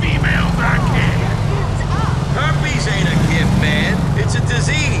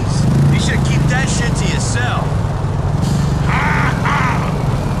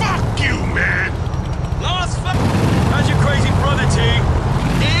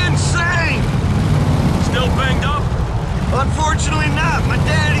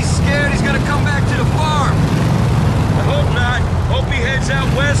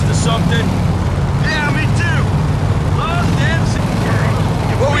 something. Yeah, me too. Lost MC.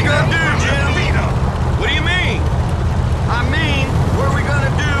 What we gonna do, Jim? What do you mean? I mean, what are we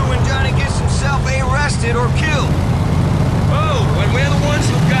gonna do when Johnny gets himself arrested or killed? Oh, when we're the ones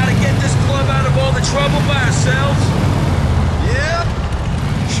who gotta get this club out of all the trouble by ourselves? Yeah?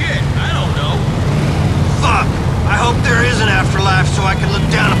 Shit, I don't know. Fuck! I hope there is an afterlife so I can look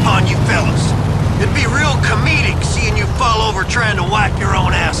down upon you fellas. It'd be real comedic seeing you fall over trying to wipe your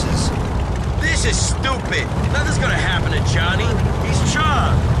own asses. This is stupid. Nothing's gonna happen to Johnny. He's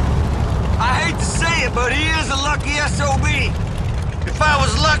charmed. I hate to say it, but he is a lucky SOB. If I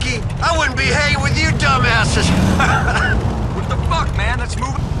was lucky, I wouldn't be hanging with you dumbasses. What the fuck, man? Let's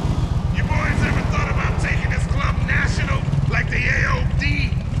move. You boys ever thought about taking this club national, like the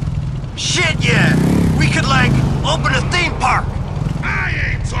AOD? Shit, yeah. We could, like, open a theme park. I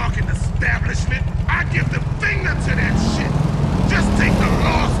ain't talking establishment. I give the finger to that shit. Just take the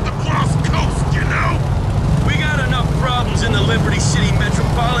lost across coast, you know? We got enough problems in the Liberty City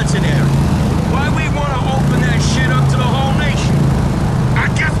metropolitan area. Why we wanna open that shit up to the whole nation?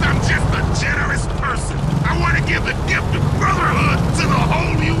 I guess I'm just a generous person. I wanna give the gift of brotherhood to the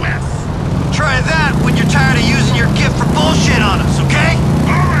whole U.S. Try that when you're tired of using your gift for bullshit on us, okay?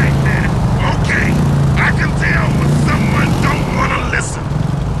 All right, man. Okay. I can tell when someone don't wanna listen.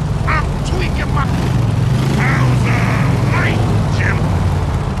 I'm tweaking my... How's, light, Jim?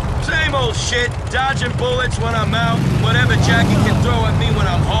 Same old shit. Dodging bullets when I'm out. Whatever Jackie can throw at me when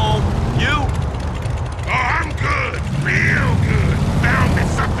I'm home. You? Oh, I'm good. Real good. Found me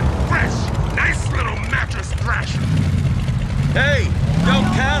something fresh. Nice little mattress thrasher. Hey, don't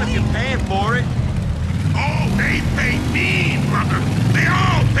count if you're paying for it. Oh, they pay me, brother. They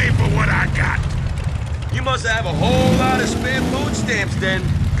all pay for what I got. You must have a whole lot of spare food stamps then.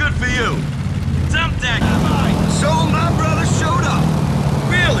 Good for you. Dump that guy. So my brother showed up.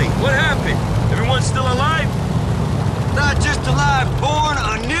 Really? What happened? Everyone's still alive? Not just alive, born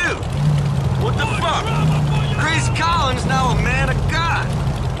anew. What the fuck? Chris Collins now a man of God.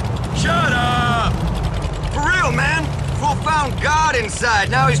 Shut up! For real, man. Fool found God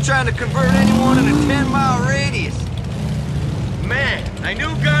inside. Now he's trying to convert anyone in a 10-mile radius. Man, I knew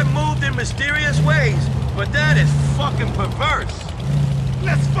God moved in mysterious ways, but that is fucking perverse.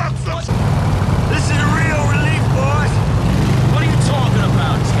 Let's fuck some... This is a real relief, boys. What are you talking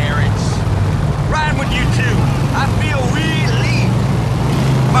about, Terrence? Riding with you two. I feel relieved.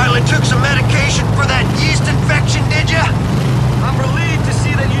 Finally took some medication for that yeast infection, did ya? I'm relieved to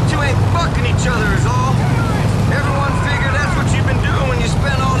see that you two ain't fucking each other is all. Everyone figured that's what you've been doing when you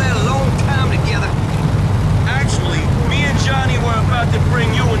spent all that alone time together. Actually, me and Johnny were about to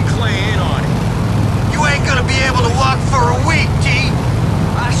bring you and Clay in on it. You ain't gonna be able to walk for a week, T.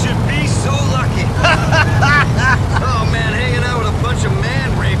 I should be so lucky. Oh man, hanging out with a bunch of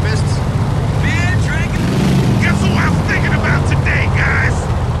man rapists. Beer drinking. Guess who I was thinking about today, guys?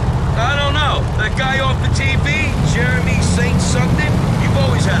 I don't know. That guy off the TV, Jeremy Saint something. You've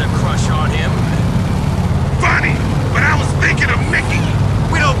always had a crush on him. Funny, but I was thinking of Mickey.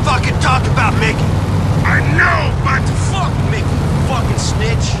 We don't fucking talk about Mickey. I know, but... Fuck Mickey, fucking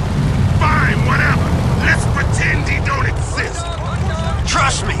snitch. Fine, whatever. Let's pretend he don't exist.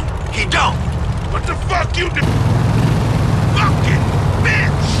 Trust me, he don't. What the fuck you do? Fucking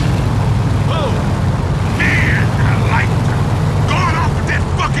bitch! Who? Man, I liked her. Going off with that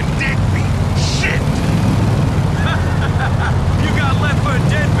fucking deadbeat. Shit! You got left for a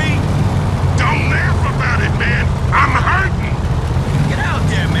deadbeat? Don't laugh about it, man. I'm hurting. Get out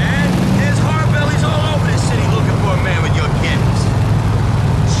there, man. There's hard-bellies all over this city looking for a man with your gifts.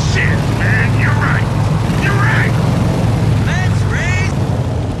 Shit, man, you're right. You're right. Let's raise...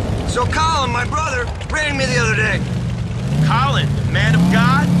 So Colin, my brother, rang me the other day. Colin, man of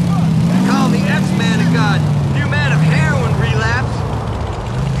God? Colin, the ex-man of God. New man of heroin relapse.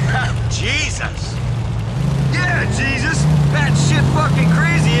 Jesus. Yeah, Jesus. That shit fucking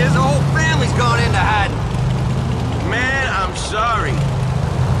crazy is. The whole family's gone into hiding. Man, I'm sorry.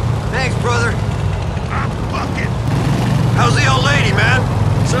 Thanks, brother. I'm fucking... How's the old lady, man?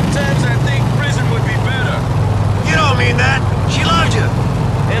 Sometimes I think prison would be better. You don't mean that. She loves you.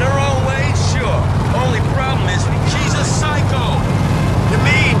 In her own way, sure. Only problem is, she's a psycho. You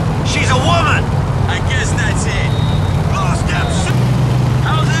mean she's a woman? I guess that's it. Lost that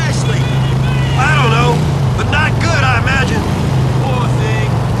How's Ashley? I don't know, but not good, I imagine. Poor thing.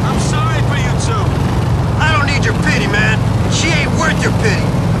 I'm sorry for you two. I don't need your pity, man. She ain't worth your pity.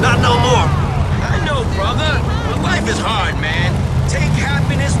 Not no more. I know, brother. But life is hard, man. Take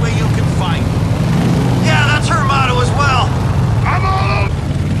happiness where you can find it. Yeah, that's her motto as well. I'm all over.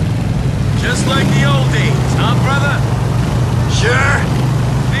 Just like the old days, huh, brother? Sure.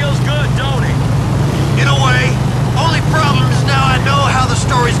 Feels good. problem is now I know how the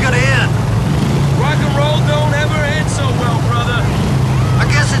story's gonna end. Rock and roll don't ever end so well, brother. I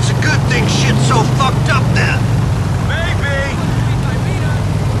guess it's a good thing shit's so fucked up then. Maybe.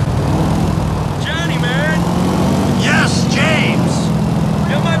 Johnny, man. Yes, James.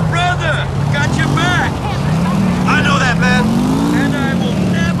 You're my brother. Got your back. I know that, man. And I will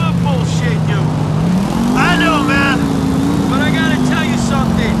never bullshit you. I know, man. But I gotta tell you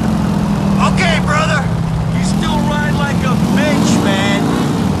something. Okay, brother. You still ride like a bitch, man.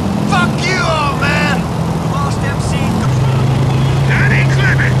 Fuck you, old man. Lost MC. Johnny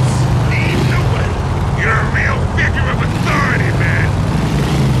Clements, lead the way. You're a real figure of authority, man.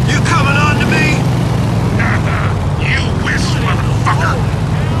 You coming on to me? You wish, motherfucker.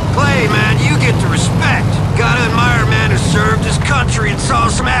 Clay, man, you get the respect. Gotta admire a man who served his country and saw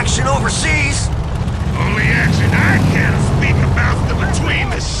some action overseas. Only action I care to speak about the between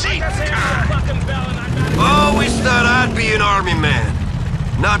the sheets kind. Always thought I'd be an army man.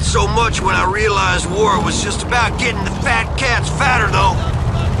 Not so much when I realized war was just about getting the fat cats fatter, though.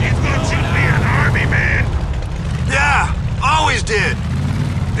 You thought you'd be an army man? Yeah, always did.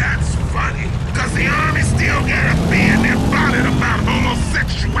 That's funny, cause the army still got a bee in their bonnet about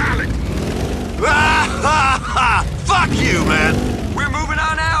homosexuality. Ah, ha, ha! Fuck you, man! We're moving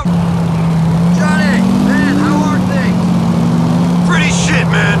on out. Johnny, man, how are things? Pretty shit,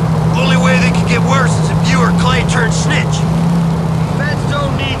 man. Only way they could get worse is if you or Clay turn snitch. Feds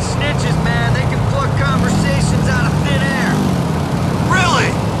don't need snitches, man. They can pluck conversations out of thin air. Really?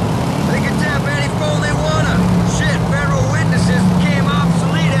 They can tap any phone they wanna. Shit, federal witnesses became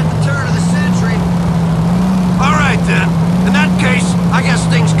obsolete at the turn of the century. All right, then. In that case, I guess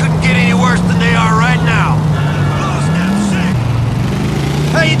things couldn't get any worse than they are right now.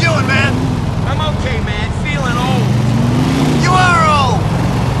 How you doing, man? I'm okay, man. Feeling old. You are old!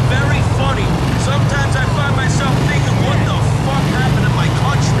 Very funny. Sometimes I find myself thinking, what the fuck happened to my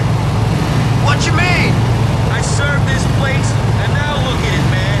country? What you mean? I served this place, and now look at it,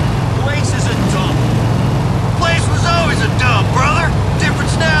 man. Place is a dump. Place was always a dump, brother.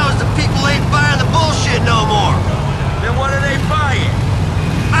 Difference now is the people ain't buying the bullshit no more. Then what are they buying?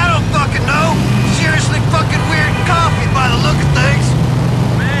 I don't fucking know. Seriously fucking weird coffee by the look of things.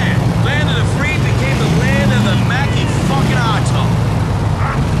 Man, land of the free became the land of the Mackie fucking auto.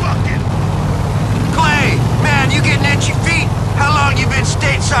 I'm fucking. Clay, man, you getting itchy feet? How long you been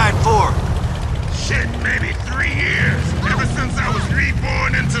stateside for? Shit, maybe 3 years. Ever since I was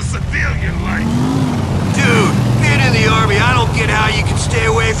reborn into civilian life. Dude, being in the Army, I don't get how you can stay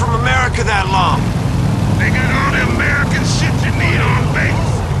away from America that long. They got all the American shit you need on base.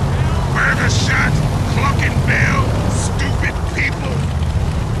 Burger shot, clucking bell, stupid people.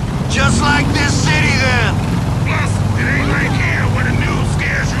 Just like this city, then. Plus, it ain't like here where the news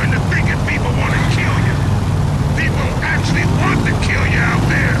scares you into thinking people want to kill you. People actually want to kill you out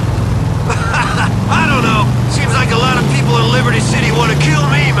there. I don't know. Seems like a lot of people in Liberty City want to kill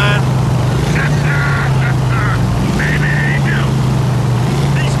me, man. Maybe they do.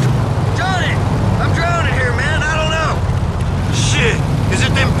 Johnny! I'm drowning here, man. I don't know. Shit. Is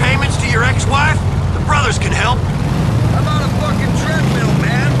it them payments to your ex-wife? The brothers can help. I'm on a fucking treadmill,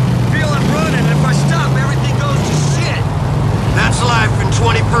 man. Feel I'm running. If I stop, everything goes to shit. That's life in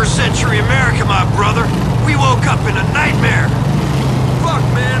 21st century America, my brother. We woke up in a nightmare. Fuck,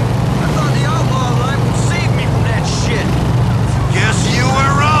 man. I thought the outlaw life would save me from that shit. Guess you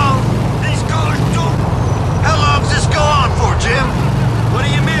were wrong. These colors don't... How long's this go on for, Jim? What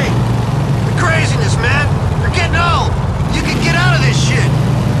do you mean? The craziness, man. You're getting old. You can get out of this shit.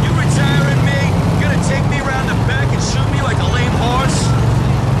 You retiring me? Gonna take me around the back and shoot me like a lame horse?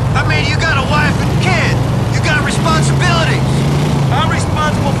 I mean, you got a wife and kid. You got responsibilities. I'm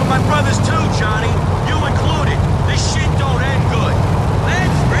responsible for my brothers too, Johnny. You included. This shit don't end good.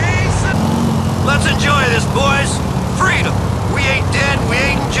 Let's race it. Let's enjoy this, boys. Freedom. We ain't dead, we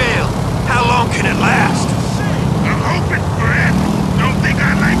ain't in jail. How long can it last? I'm hoping forever. Don't think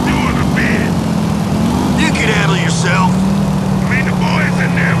I like doing a bid. You can handle yourself. I mean, the boys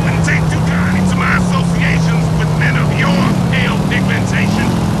in there wouldn't take too kindly to my associations with men of your pale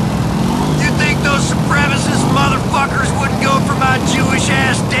pigmentation. You think those supremacist motherfuckers wouldn't go for my Jewish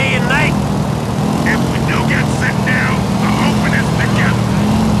ass day and night? If we do get sent down, I'm hoping it's together.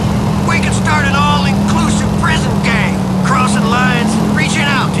 We could start an all-inclusive prison gang, crossing lines and reaching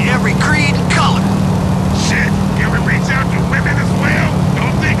out to every creed and color. Shit, can we reach out to women as well?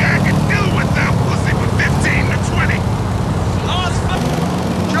 Don't think I can do without pussy for 15 to 20.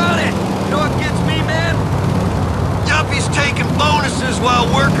 Johnny, you know what gets me, man? Yuppies taking bonuses while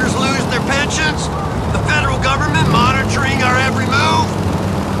workers lose their pensions? The federal government monitoring our every move?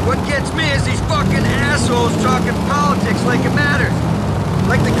 What gets me is these fucking assholes talking politics like it matters.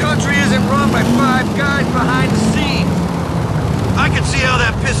 Like the country isn't run by 5 guys behind the scenes. I can see how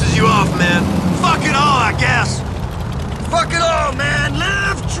that pisses you off, man. Fuck it all, I guess. Fuck it all, man.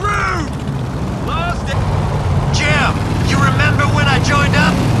 Live true. Lost it. Jim, you remember when I joined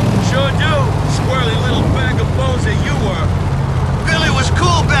up? Sure do. Squirrely little bag of bones that you were. Billy was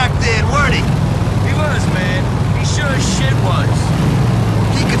cool back then, weren't he? He was, man. He sure as shit was.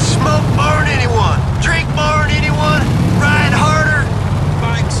 He could smoke more than anyone, drink more than anyone, ride harder.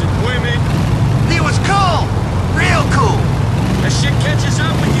 Bikes and women. He was cool. Real cool. That shit catches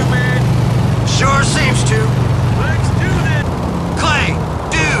up with you, man. Sure seems to. Let's do this. Clay,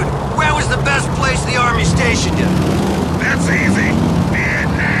 dude, where was the best place the Army stationed you? That's easy.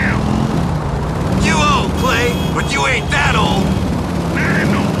 Vietnam. You old, Clay, but you ain't that old. Not in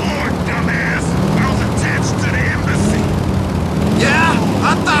no war, dumbass. I was attached to the embassy. Yeah?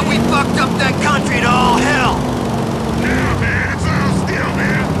 I thought we fucked up that country to all hell. Nah, man, it's all still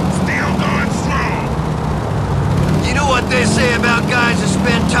there. Still going strong. You know what they say about guys that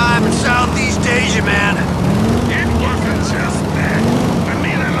spend time in Southeast Asia, man? It wasn't just that. I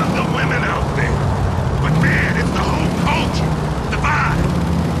mean, I love the women out there. But man, it's the whole culture. The vibe.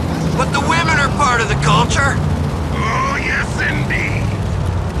 But the women are part of the culture. Oh, yes, indeed.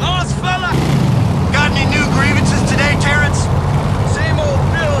 Lost fella. Got any new grievances today, Terrence? Same old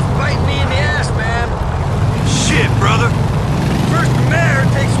bills biting me in the ass, man. Shit, brother. First the mayor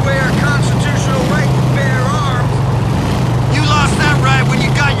takes away our constitutional right to bear arms. You lost that right when you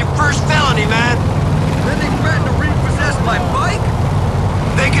got your first felony, man. Then they threaten to repossess my bike?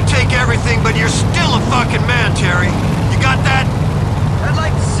 They can take everything, but you're still a fucking man, Terry. You got that? I'd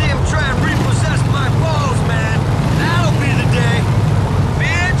like to see him try and repossess my balls, man. That'll be the day.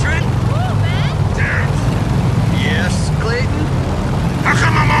 Beer, drink. Cool, man. Terrence, Yes, Clayton? how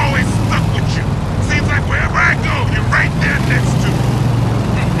come I'm always stuck with you? Seems like wherever I go, you're right there next to me.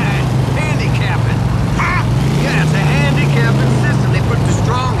 Handicapping. Huh? Yeah, it's a handicapping system. They put the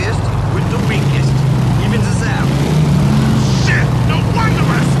strongest with the weakest. Evens us out. Shit, no wonder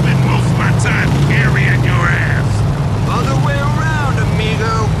I spend most of my time carrying your ass. Other way around,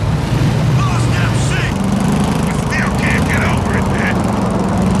 amigo. Lost MC. I still can't get over it, man.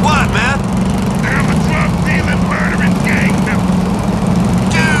 What, man? I'm a drug-dealing, murdering gang member.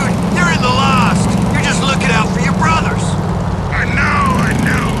 Dude, you're in the lost. You're just looking out for your brothers. I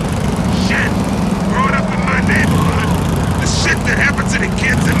know. Shit. Growing up in my neighborhood, the shit that happened to the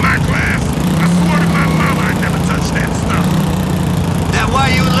kids in my class, I swore to my mama I'd never touch that stuff. That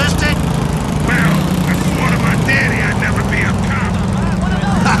why you enlisted? Well, I swore to my daddy I'd never be a cop.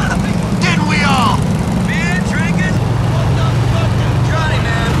 Didn't we all? Beer, drinking? Johnny,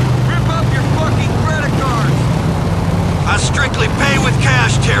 man, rip up your fucking credit cards. I strictly pay with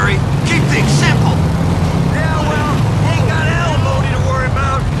cash, Terry. Keep things simple. Yeah, well, you ain't got alimony to worry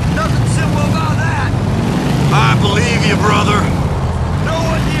about. Nothing simple about that. I believe you, brother. Know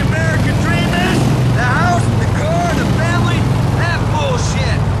what the American dream is? The house, the car, the family? That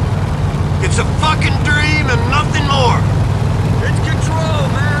bullshit. It's a fucking dream and nothing more. It's control,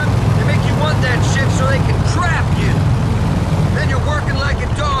 man. They make you want that shit so they can trap you. Then you're working like a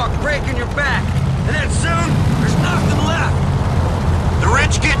dog, breaking your back. And then soon, there's nothing left. The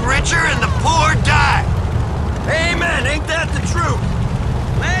rich get richer and the poor die. Amen, ain't that the truth?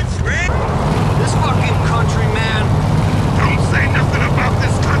 Let's rip this fucking country, man. Don't say nothing about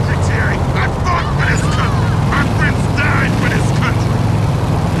this country, Terry. I fought for this country. My friends died for this country.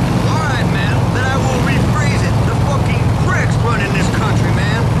 All right, man. Then I will rephrase it. The fucking pricks running this country,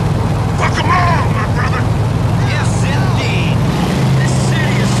 man. Fuck 'em all, my brother. Yes, indeed. This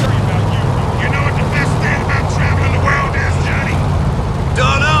city is so about you. You know what the best thing about traveling the world is, Johnny?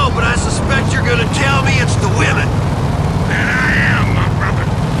 Don't know, but I suspect you're gonna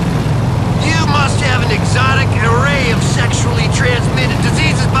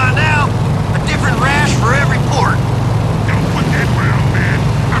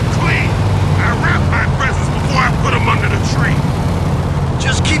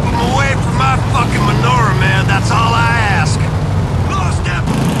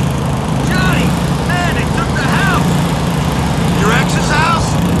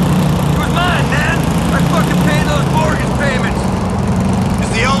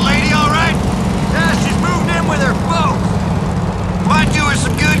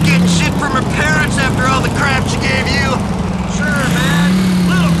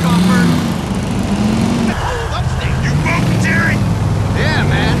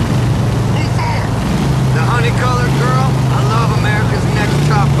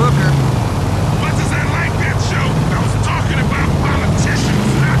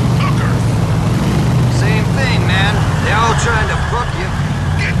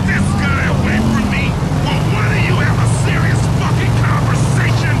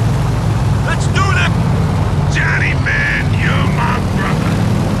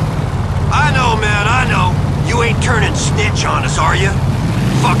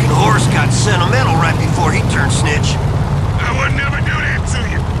sentimental right before he turned snitch. I would never do that to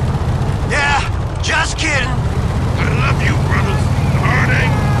you. Yeah, just kidding. I love you, brothers.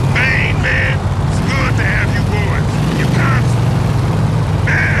 Heartache, pain, man. It's good to have you boys. You constant.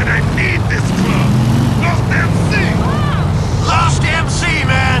 Man, I need this club. Lost MC. Lost MC,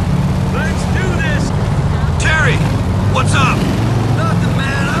 man. Let's do this. Terry, what's up? Nothing,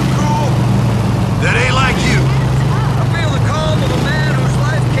 man. I'm cool. That ain't like you. I feel the calm of a man whose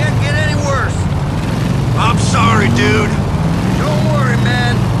life can't get any worse. I'm sorry, dude. Don't worry,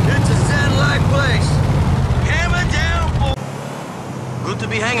 man. It's a zen-like place. Hammer down, boy. Good to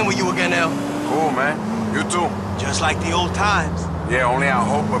be hanging with you again, El. Cool, man. You too. Just like the old times. Yeah, only I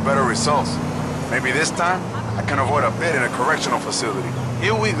hope for better results. Maybe this time, I can avoid a bit in a correctional facility.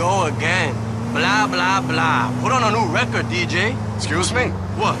 Here we go again. Blah, blah, blah. Put on a new record, DJ. Excuse me?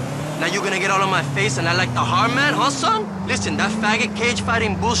 What? Now you gonna get all on my face and I like the hard man, huh, son? Listen, that faggot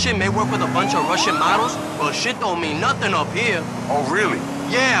cage-fighting bullshit may work with a bunch of Russian models, but shit don't mean nothing up here. Oh, really?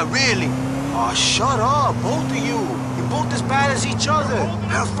 Yeah, really. Aw, shut up, both of you. You're both as bad as each other.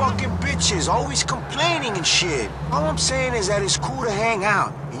 They're fucking bitches, always complaining and shit. All I'm saying is that it's cool to hang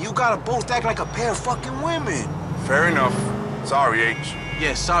out, and you gotta both act like a pair of fucking women. Fair enough. Sorry, H.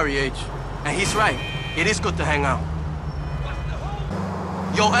 Yeah, sorry, H. And he's right. It is good to hang out.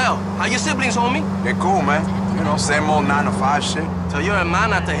 Yo, El, how your siblings, homie? They're cool, man. You know, same old 9 to 5 shit. Tell your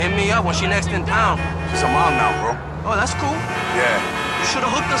hermana to hit me up when she next in town. She's a mom now, bro. Oh, that's cool. Yeah. You should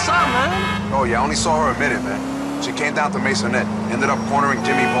have hooked us up, man. Oh, yeah, I only saw her a minute, man. She came down to Masonette, ended up cornering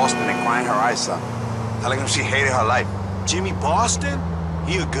Jimmy Boston and crying her eyes out, telling him she hated her life. Jimmy Boston?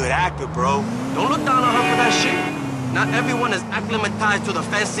 He a good actor, bro. Don't look down on her for that shit. Not everyone is acclimatized to the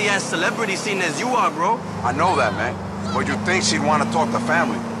fancy-ass celebrity scene as you are, bro. I know that, man. But you'd think she'd want to talk to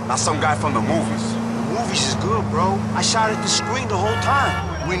family, not some guy from the movies. The movies is good, bro. I shot at the screen the whole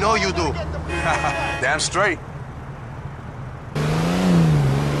time. We know you do. Damn straight.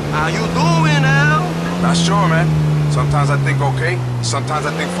 How you doing, Al? Not sure, man. Sometimes I think okay, sometimes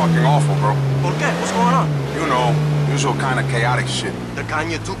I think fucking awful, bro. ¿Por qué? What's going on? You know, usual kind of chaotic shit. The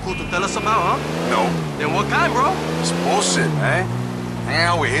kind you're too cool to tell us about, huh? No. Then what kind, bro? It's bullshit, man. Hanging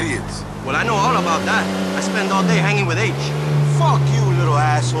out with idiots. Well, I know all about that. I spend all day hanging with H. Fuck you, little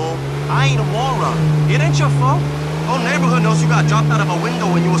asshole. I ain't a moron. It ain't your fault. Whole neighborhood knows you got dropped out of a window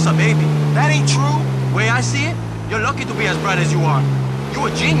when you was a baby. That ain't true. Way I see it, you're lucky to be as bright as you are. You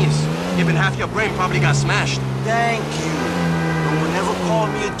a genius. Even half your brain probably got smashed. Thank you. No one ever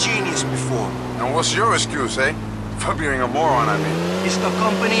called me a genius before. And what's your excuse, eh? For being a moron, I mean. It's the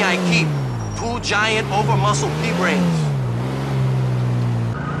company I keep. 2 giant, over-muscled pea-brains.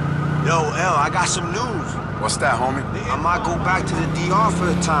 Yo, El, I got some news. What's that, homie? I might go back to the DR for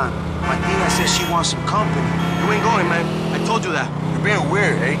a time. My Nina says she wants some company. You ain't going, man. I told you that. You're being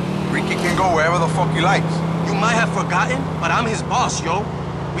weird, eh? Ricky can go wherever the fuck he likes. You might have forgotten, but I'm his boss, yo.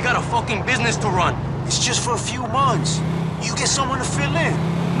 We got a fucking business to run. It's just for a few months. You get someone to fill in.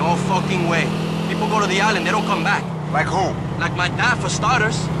 No fucking way. People go to the island, they don't come back. Like who? Like my dad for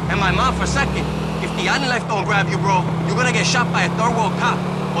starters, and my mom for second. If the island life don't grab you, bro, you're gonna get shot by a third world cop,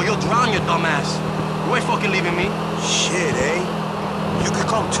 or you'll drown your dumb ass. You ain't fucking leaving me. Shit, eh? You could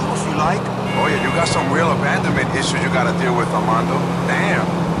come too if you like. Oh yeah, you got some real abandonment issues you gotta deal with, Armando. Damn.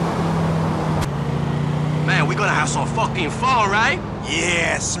 Man, we're gonna have some fucking fun, right?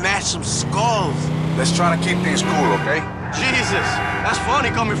 Yeah, smash some skulls. Let's try to keep things cool, okay? Jesus, that's funny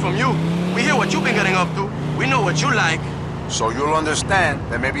coming from you. We hear what you've been getting up to. We know what you like. So you'll understand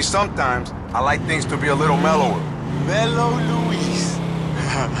that maybe sometimes I like things to be a little mellower. Mellow Luis.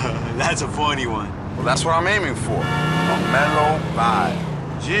 That's a funny one. Well, that's what I'm aiming for. A mellow vibe.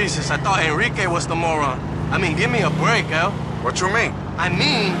 Jesus, I thought Enrique was the moron. I mean, give me a break, El. What you mean? I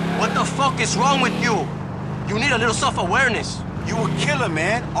mean, what the fuck is wrong with you? You need a little self-awareness. You a killer,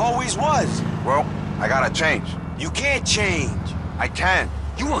 man. Always was. Well, I gotta change. You can't change. I can.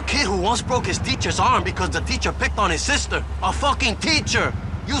 You a kid who once broke his teacher's arm because the teacher picked on his sister. A fucking teacher.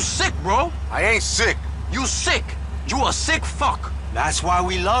 You sick, bro. I ain't sick. You sick. You a sick fuck. That's why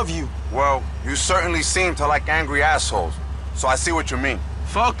we love you. Well, you certainly seem to like angry assholes. So I see what you mean.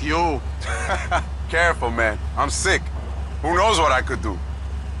 Fuck you. Careful, man. I'm sick. Who knows what I could do?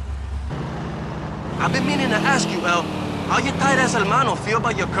 I've been meaning to ask you, El, how your tight-ass hermano feel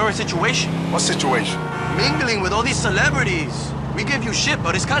about your current situation? What situation? Mingling with all these celebrities. We give you shit,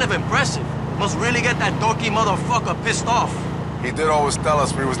 but it's kind of impressive. Must really get that dorky motherfucker pissed off. He did always tell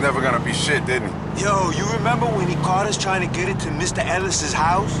us we was never gonna be shit, didn't he? Yo, you remember when he caught us trying to get into Mr. Ellis's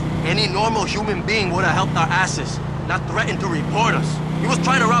house? Any normal human being would have helped our asses, not threatened to report us. He was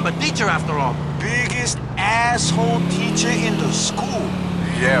trying to rob a teacher after all. Biggest asshole teacher in the school.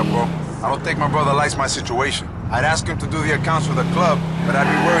 Yeah, bro. I don't think my brother likes my situation. I'd ask him to do the accounts for the club, but I'd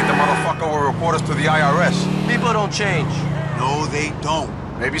be worried the motherfucker will report us to the IRS. People don't change. No, they don't.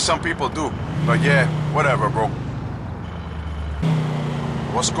 Maybe some people do. But yeah, whatever, bro.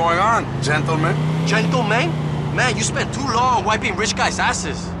 What's going on, gentlemen? Gentlemen? Man, you spent too long wiping rich guys'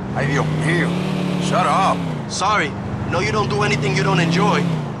 asses. Ay, Dios mío. Shut up. Sorry. No, you don't do anything you don't enjoy.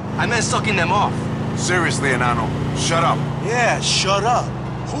 I meant sucking them off. Seriously, Enano. Shut up. Yeah, shut up.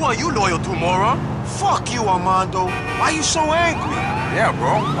 Who are you loyal to, moron? Fuck you, Armando. Why you so angry? Yeah,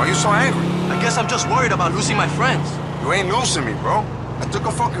 bro. Why you so angry? I guess I'm just worried about losing my friends. You ain't losing me, bro. I took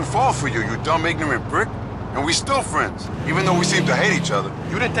a fucking fall for you, you dumb, ignorant prick. And we still friends, even though we seem to hate each other.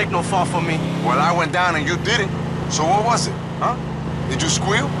 You didn't take no fall for me. Well, I went down and you didn't. So what was it, huh? Did you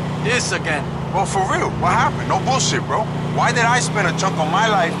squeal? This again. Well, for real, what happened? No bullshit, bro. Why did I spend a chunk of my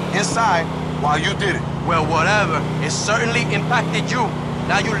life inside while you didn't? Well, whatever. It certainly impacted you.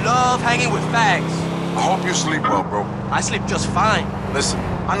 Now you love hanging with fags. I hope you sleep well, bro. I sleep just fine. Listen,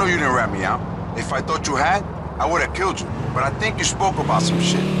 I know you didn't rat me out. If I thought you had, I would have killed you. But I think you spoke about some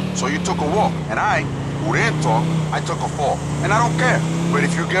shit. So you took a walk, and I, who didn't talk, I took a fall. And I don't care. But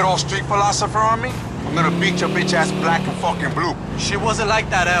if you get all street philosopher on me, I'm gonna beat your bitch ass black and fucking blue. She wasn't like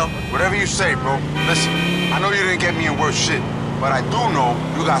that, El. Whatever you say, bro. Listen, I know you didn't get me in worse shit, but I do know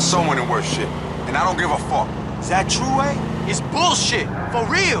you got someone in worse shit. And I don't give a fuck. Is that true, eh? It's bullshit. For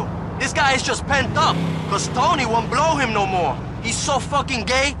real. This guy is just pent up. Cause Tony won't blow him no more. He's so fucking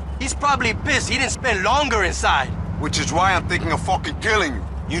gay, he's probably pissed he didn't spend longer inside. Which is why I'm thinking of fucking killing you.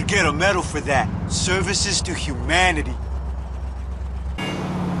 You'd get a medal for that. Services to humanity.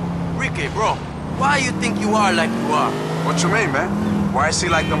 Ricky, bro. Why you think you are like you are? What you mean, man? Why is he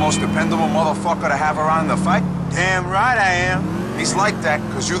like the most dependable motherfucker to have around in the fight? Damn right I am. He's like that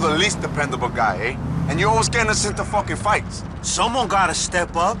because you're the least dependable guy, eh? And you're always getting us into fucking fights. Someone gotta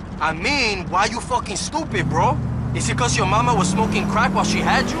step up. I mean, why you fucking stupid, bro? Is it because your mama was smoking crack while she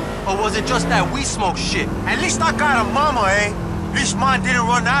had you? Or was it just that we smoke shit? At least I got a mama, eh? At least mine didn't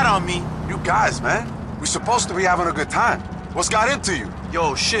run out on me. You guys, man. We're supposed to be having a good time. What's got into you?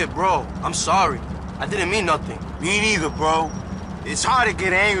 Yo, shit, bro. I'm sorry. I didn't mean nothing. Me neither, bro. It's hard to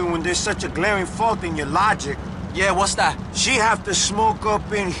get angry when there's such a glaring fault in your logic. Yeah, what's that? She have to smoke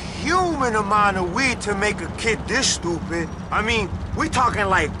up inhuman amount of weed to make a kid this stupid. I mean, we talking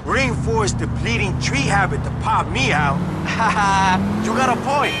like rainforest depleting tree habit to pop me out. Haha, you got a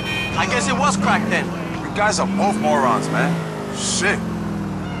point. I guess it was crack then. You guys are both morons, man. Shit.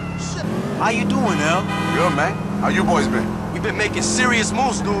 How you doing, El? Good, man. How you boys been? We've been making serious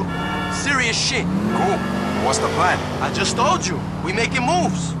moves, dude. Serious shit. Cool. What's the plan? I just told you. We making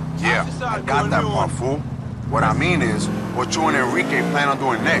moves. Yeah, I got that part, fool. What I mean is, what you and Enrique plan on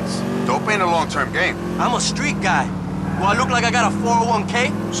doing next. Dope ain't a long-term game. I'm a street guy. Do I look like I got a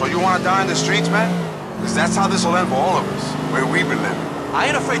 401k? So you want to die in the streets, man? Because that's how this will end for all of us, where we've been living. I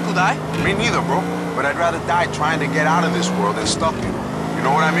ain't afraid to die. Me neither, bro. But I'd rather die trying to get out of this world than stuck in it. You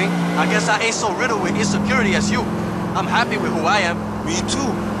know what I mean? I guess I ain't so riddled with insecurity as you. I'm happy with who I am. Me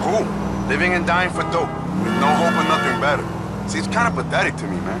too. Cool. Living and dying for dope, with no hope and nothing better. See, it's kind of pathetic to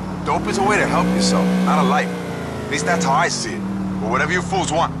me, man. Dope is a way to help yourself, not a life. At least that's how I see it. But whatever you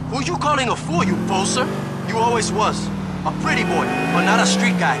fools want. Who you calling a fool, you poser? You always was. A pretty boy, but not a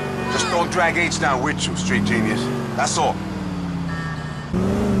street guy. Just don't drag H down with you, street genius. That's all.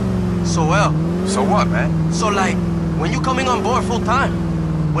 So well. So what, man? So like, when you coming on board full time?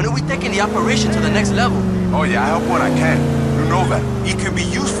 When are we taking the operation to the next level? Oh yeah, I help when I can. You know that. It can be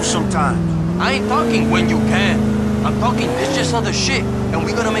useful sometimes. I ain't talking when you can. I'm talking this just other shit, and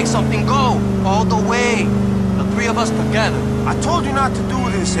we're gonna make something go all the way. The three of us together. I told you not to do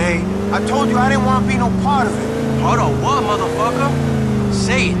this, eh? I told you I didn't want to be no part of it. Part of what, motherfucker?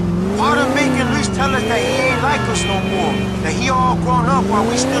 Say it. Part of making Luis tell us that he ain't like us no more. That he all grown up while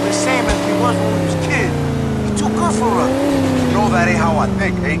we still the same as we was when we was kids. He too good for us. You know that ain't how I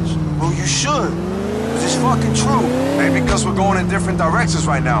think, H. Well, you should. Cause it's fucking true. Maybe because we're going in different directions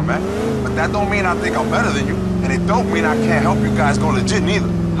right now, man. But that don't mean I think I'm better than you. And it don't mean I can't help you guys go legit neither.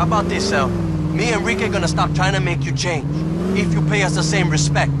 How about this, El? Me and Enrique gonna stop trying to make you change. If you pay us the same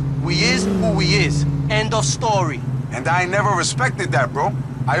respect. We is who we is. End of story. And I ain't never respected that, bro.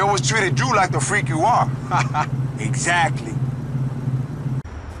 I always treated you like the freak you are. Exactly.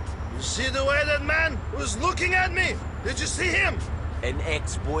 You see the way that man was looking at me? Did you see him? An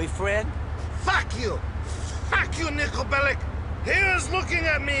ex-boyfriend? Fuck you! Fuck you, Nickel Bellic! He was looking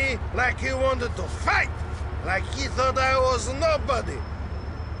at me like he wanted to fight. Like he thought I was nobody.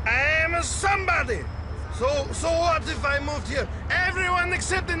 I am a somebody. So what if I moved here? Everyone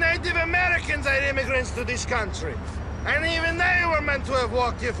except the Native Americans are immigrants to this country. And even they were meant to have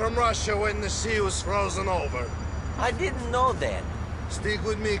walked here from Russia when the sea was frozen over. I didn't know that. Stick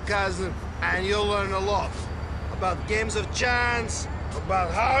with me, cousin, and you'll learn a lot. About games of chance,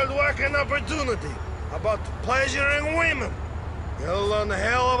 about hard work and opportunity, about pleasuring women. You'll learn a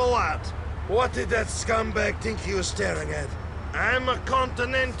hell of a lot. What did that scumbag think he was staring at? I'm a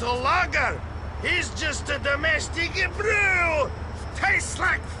continental lager. He's just a domestic brew. Tastes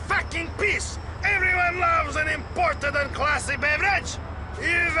like fucking piss. Everyone loves an imported and classy beverage.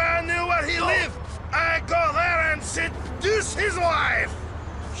 If I knew where he lived, I'd go there and seduce his wife.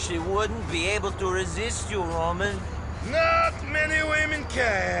 She wouldn't be able to resist you, Roman. Not many women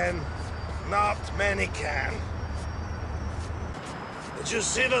can. Not many can. Did you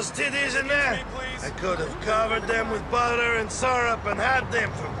see those titties in there? I could have covered them with butter and syrup and had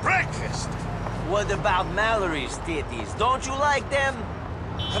them for breakfast. What about Mallory's titties? Don't you like them?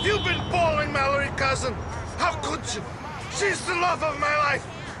 Have you been bowling Mallory, cousin? How could you? She's the love of my life.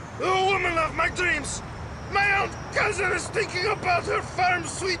 The woman of my dreams. My own cousin is thinking about her firm,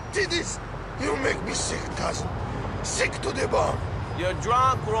 sweet titties. You make me sick, cousin. Sick to the bone. You're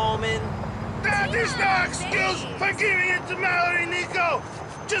drunk, Roman. That is no excuse for giving it to Mallory, Nico.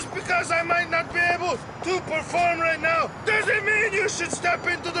 Just because I might not be able to perform right now doesn't mean you should step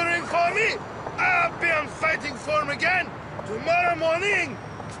into the ring for me. I'll be on fighting form again tomorrow morning.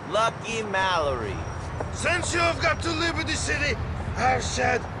 Lucky Mallory. Since you have got to Liberty City, I've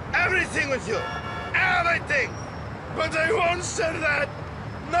shared everything with you. Everything. But I won't say that.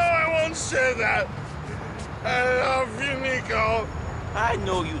 No, I won't say that. I love you, Nico. I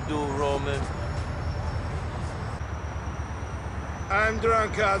know you do, Roman. I'm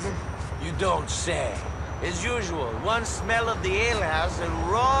drunk, cousin. You don't say. As usual, one smell of the alehouse and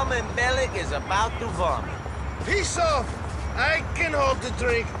Roman Bellic is about to vomit. Peace off. I can hold the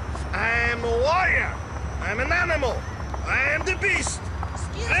drink. I am a warrior. I'm an animal. I am the beast.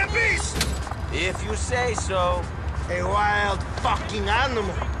 The beast. If you say so. A wild fucking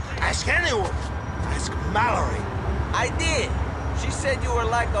animal. Ask anyone. Ask Mallory. I did. She said you were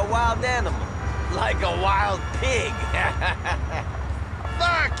like a wild animal. Like a wild pig.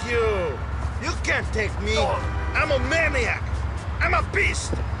 Fuck you! You can't take me. I'm a maniac. I'm a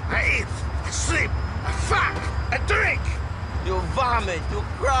beast. I eat, I sleep, I fuck, I drink. You vomit, you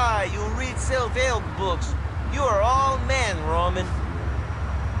cry, you read self-help books. You are all men, Roman.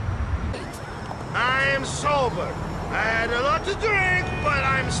 I am sober. I had a lot to drink, but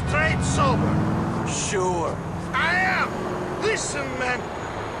I'm straight sober. Sure. I am. Listen, man.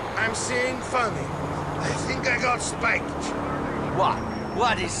 I'm seeing funny. I think I got spiked. What?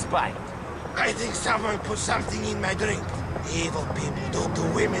 What is spiked? I think someone put something in my drink. Evil people do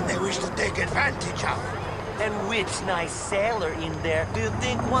to women they wish to take advantage of. And which nice sailor in there do you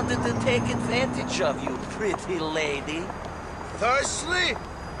think wanted to take advantage of you, pretty lady? Firstly,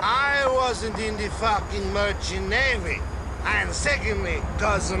 I wasn't in the fucking merchant navy. And secondly,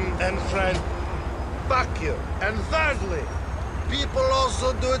 cousin and friend, fuck you. And thirdly, people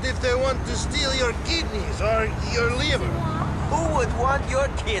also do it if they want to steal your kidneys or your liver. Who would want your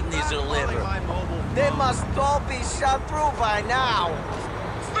kidneys or liver? They must all be shot through by now.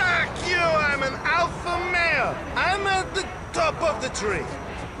 Fuck you! I'm an alpha male. I'm at the top of the tree.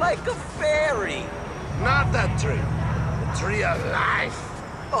 Like a fairy. Not that tree. The tree of life.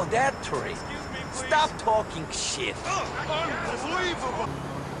 Oh, that tree. Stop talking shit. Unbelievable.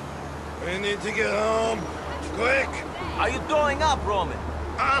 We need to get home. Quick. Are you throwing up, Roman?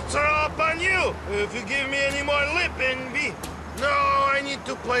 I'll throw up on you if you give me any more lip envy. No, I need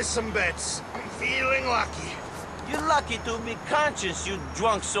to play some bets. I'm feeling lucky. You're lucky to be conscious you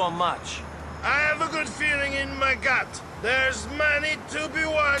drunk so much. I have a good feeling in my gut. There's money to be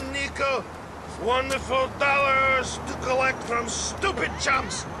won, Nico. Wonderful dollars to collect from stupid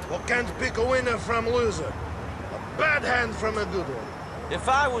chumps who can't pick a winner from a loser. A bad hand from a good one. If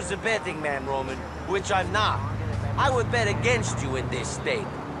I was a betting man, Roman, which I'm not, I would bet against you in this state.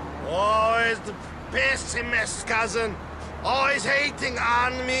 Always the pessimist, cousin. Always hating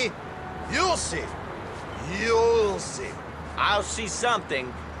on me. You'll see. You'll see. I'll see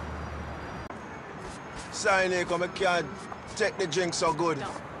something. Sorry, Nico, I can't take the drink so good.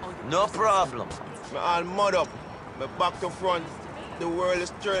 No problem. I'm all mud up. My back to front. The world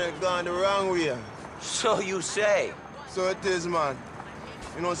is turning, gone the wrong way. So you say. So it is, man.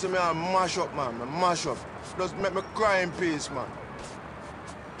 You know, see me, I mash up, man. I mash up. Just make me cry in peace, man.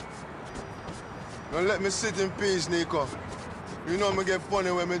 Don't let me sit in peace, Nico. You know me get funny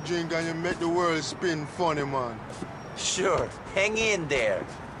when me drink and you make the world spin funny, man. Sure. Hang in there.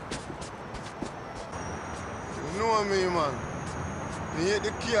 You know what I mean, man? Me hate the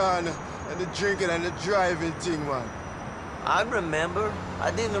car and the drinking and the driving thing, man. I remember.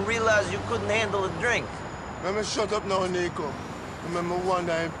 I didn't realize you couldn't handle a drink. Let me shut up now, Nico. Remember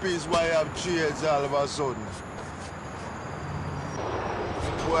wonder in peace why you have 3 heads all of a sudden.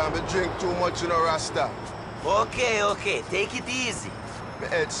 Boy, I drink too much in a Rasta. Okay, okay. Take it easy. My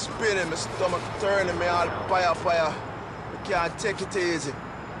head spinning, my stomach turning, me all paya. I can't take it easy.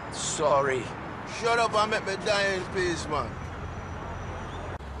 Sorry. Shut up and make me die in peace, man.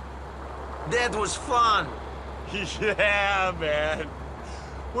 That was fun. Yeah, man.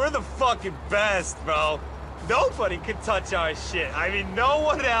 We're the fucking best, bro. Nobody could touch our shit. I mean, no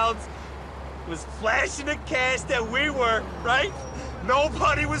one else was flashing the cash that we were, right?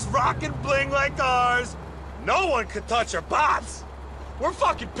 Nobody was rocking bling like ours. No one could touch our bots. We're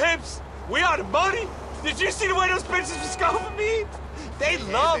fucking pimps. We are the money. Did you see the way those bitches were scoping me? They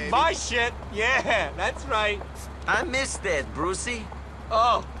love my shit. Yeah, that's right. I missed that, Brucie.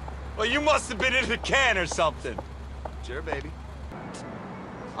 Oh, well, you must have been in the can or something. Sure, baby.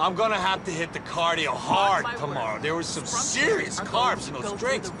 I'm gonna have to hit the cardio hard tomorrow. There was some serious carbs in those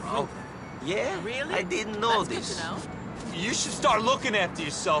drinks, bro. Yeah? Really? I didn't know this. You should start looking after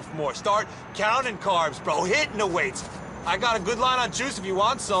yourself more. Start counting carbs, bro. Hitting the weights. I got a good line on juice if you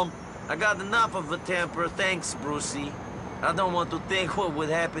want some. I got enough of a temper, thanks, Brucie. I don't want to think what would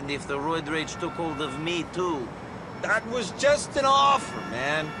happen if the roid rage took hold of me, too. That was just an offer,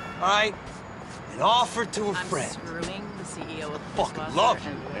 man. All right? An offer to a friend. Screwing the CEO of the fucking love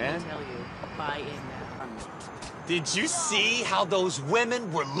you, man. Tell you, buy in now. Did you see how those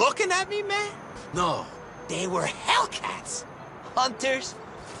women were looking at me, man? No. They were Hellcats. Hunters.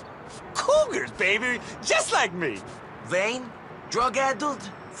 Cougars, baby. Just like me. Vain? Drug-addled?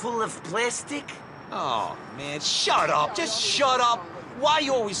 Full of plastic? Oh, man, shut up. Just shut up. Why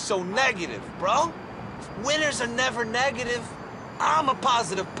you always so negative, bro? Winners are never negative. I'm a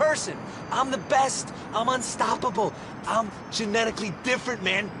positive person. I'm the best. I'm unstoppable. I'm genetically different,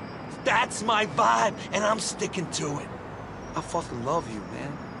 man. That's my vibe, and I'm sticking to it. I fucking love you,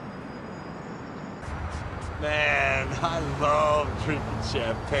 man. Man, I love drinking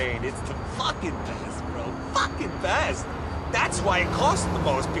champagne. It's the fucking best, bro. Fucking best. That's why it costs the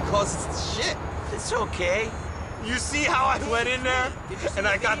most, because it's the shit. It's okay. You see how I went in there? And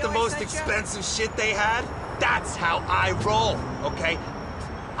I got the most expensive shit they had? That's how I roll, okay?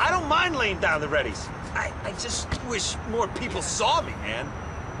 I don't mind laying down the readies. I just wish more people saw me, man.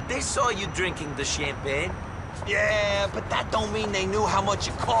 They saw you drinking the champagne. Yeah, but that don't mean they knew how much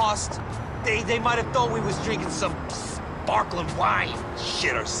it cost. They might have thought we was drinking some sparkling wine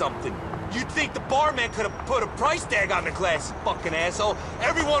shit or something. You'd think the barman could have put a price tag on the glass, you fucking asshole.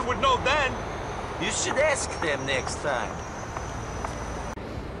 Everyone would know then. You should ask them next time.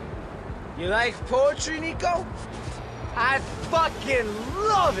 You like poetry, Nico? I fucking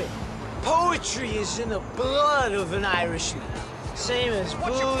love it! Poetry is in the blood of an Irishman. Same as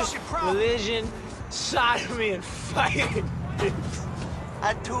booze, religion, sodomy, and fighting.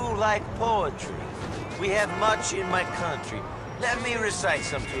 I too like poetry. We have much in my country. Let me recite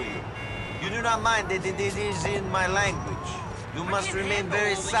some to you. You do not mind that it is in my language. You must remain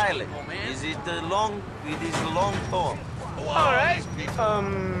very silent. Is it long? It is a long poem. All right.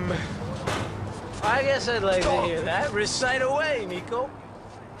 I guess I'd like to hear that. Recite away, Nico.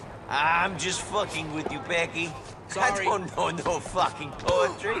 I'm just fucking with you, Becky. I don't know no fucking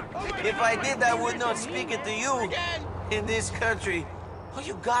poetry. If I did, I would not speak it to you. In this country, all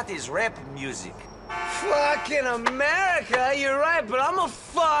you got is rap music. Fucking America, you're right, but I'm a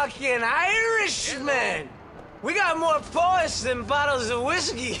fucking Irishman. We got more poets than bottles of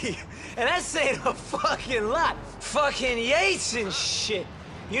whiskey, and that saying a fucking lot. Fucking Yeats and shit.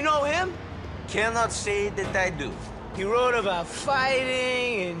 You know him? Cannot say that I do. He wrote about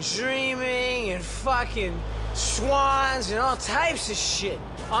fighting and dreaming and fucking swans and all types of shit.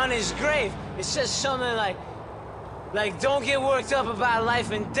 On his grave, it says something like don't get worked up about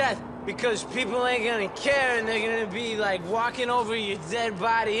life and death because people ain't gonna care and they're gonna be like walking over your dead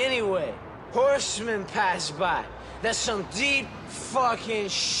body anyway. Horsemen pass by. That's some deep fucking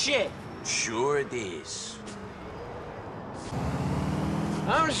shit. Sure it is.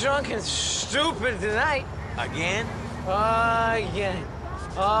 I'm drunk and stupid tonight. Again? Again.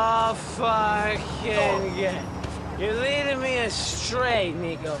 Oh, fucking again. You're leading me astray,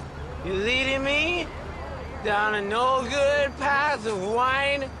 Nico. You're leading me down a no-good path of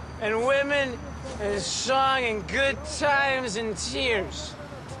wine and women and song and good times and tears.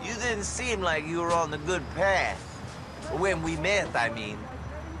 You didn't seem like you were on the good path. When we met, I mean.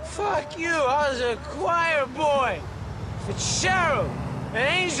 Fuck you, I was a choir boy. A cherub. An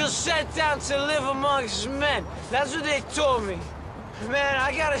angel sent down to live amongst men. That's what they told me. Man,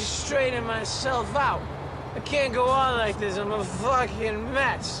 I gotta straighten myself out. I can't go on like this. I'm a fucking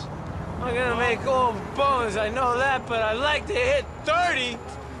mess. I'm gonna make old bones, I know that, but I'd like to hit 30.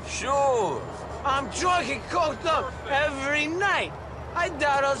 Sure. I'm drunk and coked up every night. I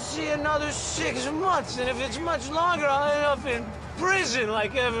doubt I'll see another 6 months, and if it's much longer, I'll end up in prison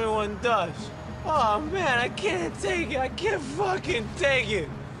like everyone does. Oh, man, I can't take it. I can't fucking take it.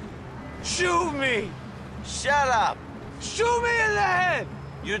 Shoot me. Shut up. Shoot me in the head.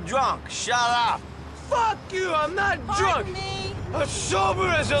 You're drunk. Shut up. Fuck you. I'm not drunk. Me. I'm sober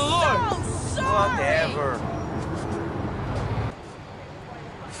as a lord. So sorry. Whatever.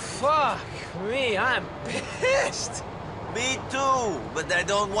 Fuck me. I'm pissed. Me too, but I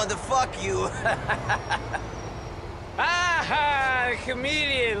don't want to fuck you. Ah,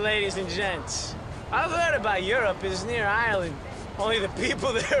 comedian, ladies and gents. I've heard about Europe. It's near Ireland. Only the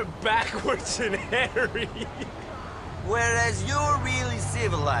people there are backwards and hairy. Whereas you're really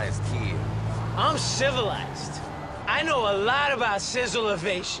civilized here. I'm civilized. I know a lot about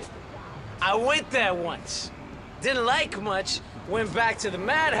sizzleivation. I went there once. Didn't like much. Went back to the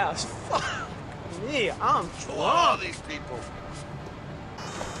madhouse. Fuck me, I'm drunk. All these people.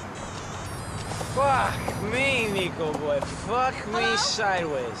 Fuck me, Nico boy. Fuck me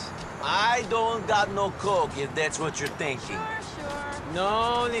sideways. I don't got no coke, if that's what you're thinking. Sure.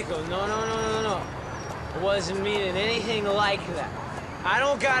 No, Nico, no. I wasn't meaning anything like that. I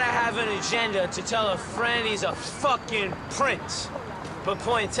don't gotta have an agenda to tell a friend he's a fucking prince. But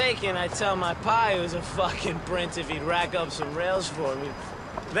point taken, I tell my pa he was a fucking prince if he'd rack up some rails for me.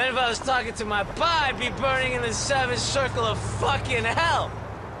 Then if I was talking to my pa, I'd be burning in the 7th circle of fucking hell.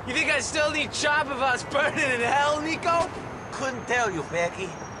 You think I still need chop if I was burning in hell, Nico? Couldn't tell you, Becky.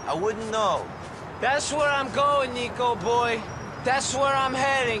 I wouldn't know. That's where I'm going, Nico boy. That's where I'm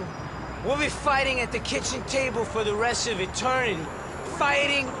heading. We'll be fighting at the kitchen table for the rest of eternity.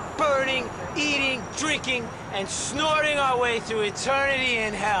 Fighting, burning, eating, drinking, and snorting our way through eternity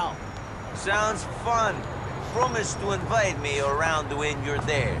in hell. Sounds fun. Promise to invite me around when you're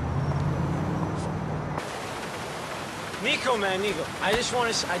there. Nico, man, Nico. I just want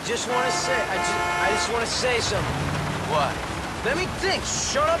to say something. What? Let me think.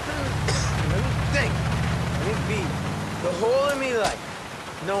 Shut up and let me think. Let me be the whole of me life.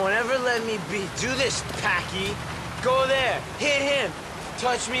 No one ever let me be. Do this, Packy. Go there. Hit him.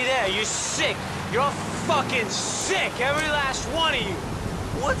 Touch me there. You're sick. You're all fucking sick. Every last one of you.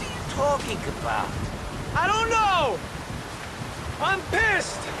 What are you talking about? I don't know. I'm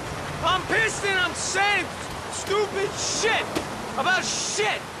pissed. I'm pissed and I'm saying stupid shit about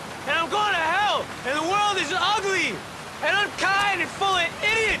shit. And I'm going to hell. And the world is ugly. And unkind and full of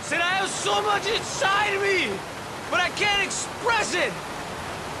idiots. And I have so much inside of me. But I can't express it.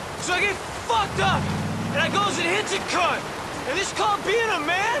 So I get fucked up. And I goes and hits a cunt. And this called being a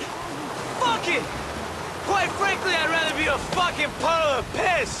man? Fuck it. Quite frankly, I'd rather be a fucking puddle of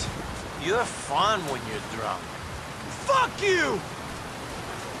piss. You're fun when you're drunk. Fuck you!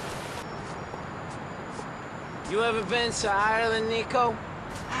 You ever been to Ireland, Nico?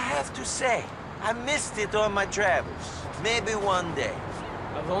 I have to say, I missed it on my travels. Maybe one day.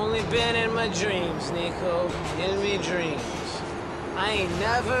 I've only been in my dreams, Nico. In me dreams. I ain't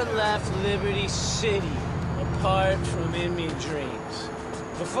never left Liberty City apart from in me dreams.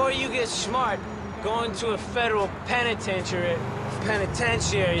 Before you get smart, going to a federal penitentiary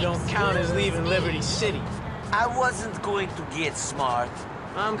don't count as leaving Liberty City. I wasn't going to get smart.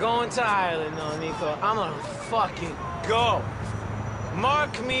 I'm going to Ireland, though, Nico. I'm gonna fucking go.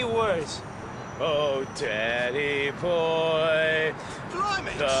 Mark me words. Oh, daddy boy,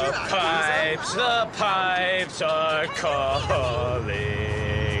 Blimey, the pipes are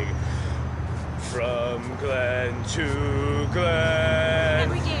calling from glen to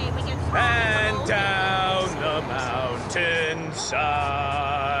glen and down the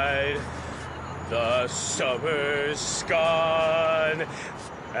mountainside. The summer's gone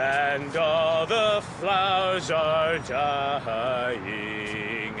and all the flowers are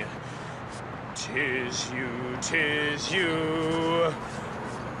dying. 'Tis you,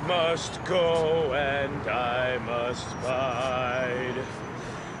 must go and I must bide.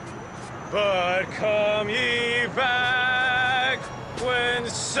 But come ye back when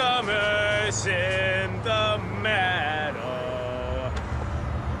summer's in the meadow,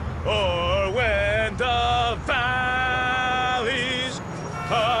 or when the valley's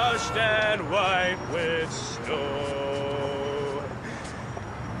hushed and white with snow.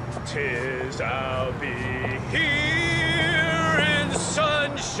 'Tis I'll be here in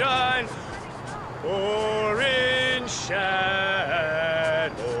sunshine or in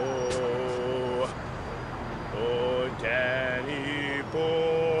shadow. Oh, Danny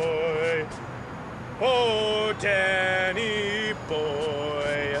boy, oh.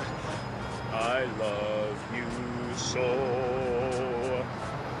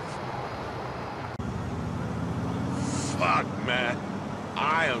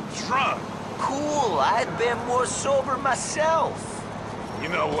 drunk. Cool, I've been more sober myself. You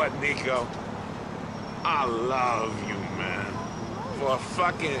know what, Nico? I love you, man. For a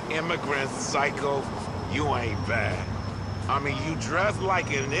fucking immigrant psycho, you ain't bad. I mean, you dress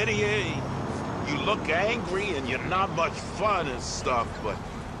like an idiot, you look angry, and you're not much fun and stuff, but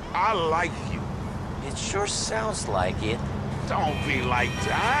I like you. It sure sounds like it. Don't be like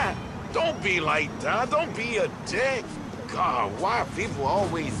that. Don't be like that. Don't be a dick. God, why are people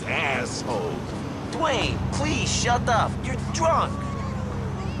always assholes? Dwayne, please shut up. You're drunk.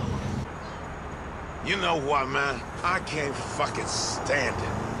 You know what, man? I can't fucking stand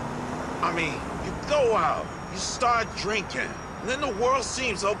it. I mean, you go out, you start drinking, and then the world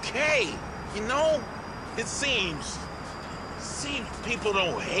seems okay. You know? It seems people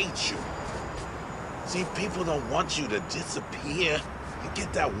don't hate you. See, people don't want you to disappear. You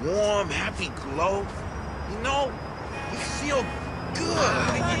get that warm, happy glow. You know? You feel good.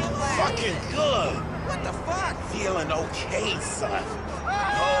 Fucking good. What the fuck? Feeling okay, son.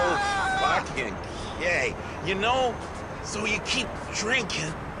 Oh, fucking yay. You know? So you keep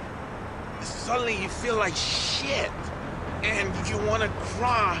drinking, and suddenly you feel like shit. And you want to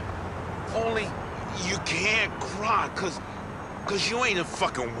cry, only you can't cry, cause you ain't a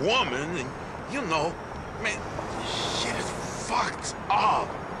fucking woman, and you know, man, shit is fucked up.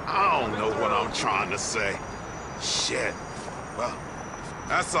 I don't know what I'm trying to say. Shit. Well,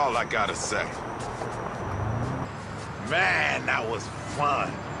 that's all I gotta say. Man, that was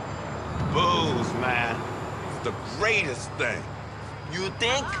fun. Booze, man. The greatest thing. You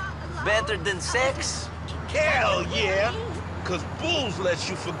think? Better than sex? Hell yeah. Cause booze lets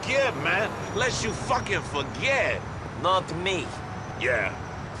you forget, man. Lets you fucking forget. Not me. Yeah.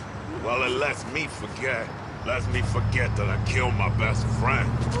 Well, it lets me forget. Lets me forget that I killed my best friend.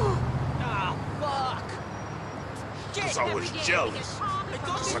 Oh, fuck. Cause I was jealous.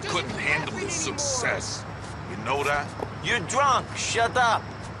 Cause I couldn't handle his success. You know that? You're drunk. Shut up.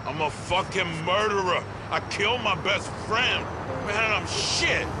 I'm a fucking murderer. I killed my best friend. Man, I'm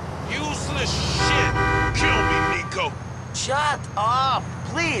shit. Useless shit. Kill me, Nico. Shut up.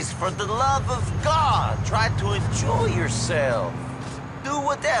 Please, for the love of God. Try to enjoy yourself. Do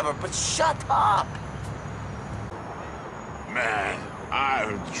whatever, but shut up. Man,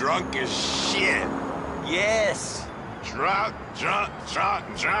 I'm drunk as shit. Yes. Drunk.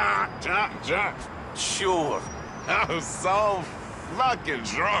 Sure. I'm so fucking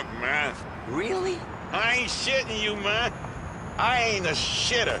drunk, man. Really? I ain't shitting you, man. I ain't a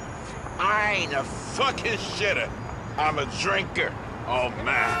shitter. I ain't a fucking shitter. I'm a drinker. Oh,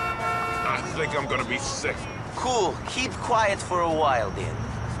 man. I think I'm gonna be sick. Cool. Keep quiet for a while, then.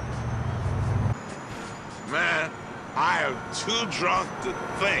 Man, I am too drunk to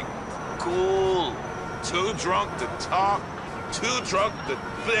think. Cool. Too drunk to talk. Too drunk to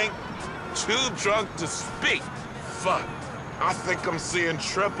think. Too drunk to speak. Fuck. I think I'm seeing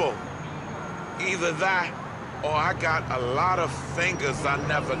triple. Either that, or I got a lot of fingers I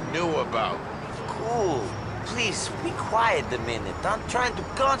never knew about. Cool. Please, be quiet a minute. I'm trying to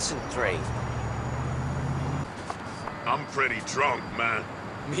concentrate. I'm pretty drunk, man.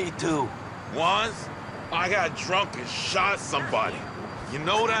 Me too. Once, I got drunk and shot somebody. You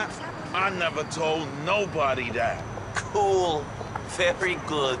know that? I never told nobody that. Cool. Very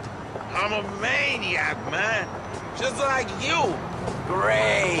good. I'm a maniac, man. Just like you.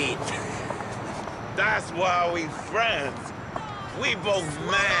 Great. That's why we friends. We both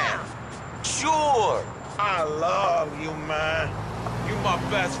mad. Sure. I love you, man. You my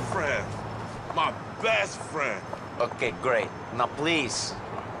best friend. My best friend. Okay, great. Now please,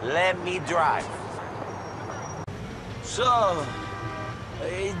 let me drive. So,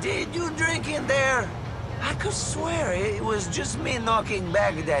 did you drink in there? I could swear it was just me knocking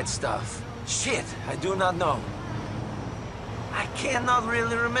back that stuff. Shit, I do not know. I cannot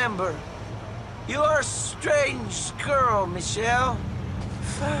really remember. You are a strange girl, Michelle.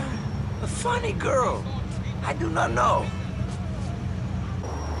 A funny girl. I do not know.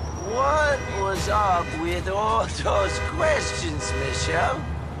 What was up with all those questions, Michelle?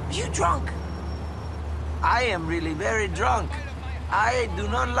 Are you drunk? I am really very drunk. I do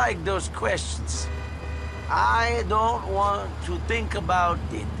not like those questions. I don't want to think about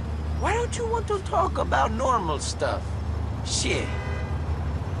it. Why don't you want to talk about normal stuff? Shit.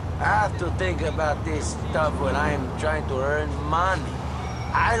 I have to think about this stuff when I'm trying to earn money.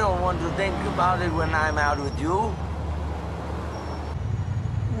 I don't want to think about it when I'm out with you.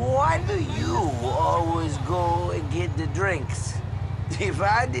 Why do you always go and get the drinks? If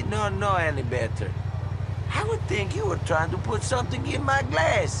I did not know any better, I would think you were trying to put something in my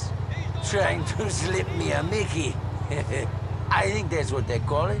glass. Trying to slip me a Mickey. I think that's what they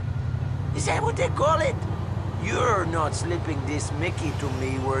call it. Is that what they call it? You're not slipping this Mickey to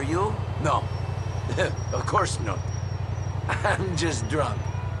me, were you? No. Of course not. I'm just drunk.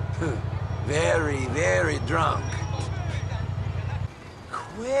 Very, very drunk.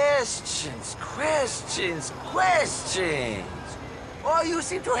 Questions, questions, questions. All you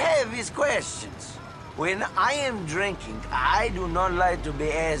seem to have is questions. When I am drinking, I do not like to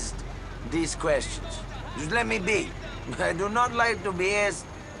be asked these questions. Just let me be. I do not like to be asked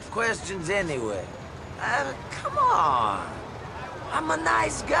questions anyway. Come on. I'm a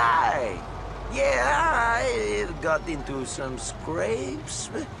nice guy. Yeah, I got into some scrapes.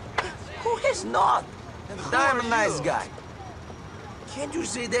 Who has not? I'm a nice guy. Can't you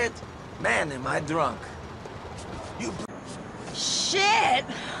see that? Man, am I drunk. You... Shit!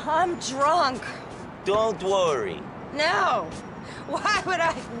 I'm drunk. Don't worry. No. Why would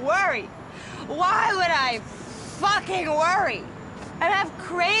I worry? Why would I fucking worry? And I'm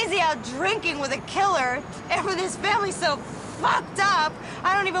crazy out drinking with a killer, and with his family so fucked up,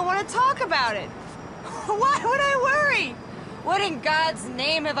 I don't even want to talk about it. Why would I worry? What in God's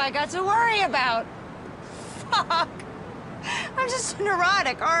name have I got to worry about? Fuck. I'm just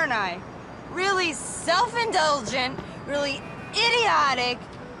neurotic, aren't I? Really self-indulgent, really idiotic,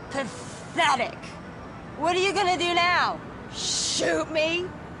 pathetic. What are you gonna do now? Shoot me?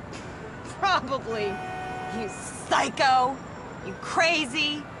 Probably. You psycho. You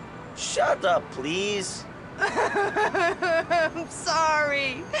crazy. Shut up, please. I'm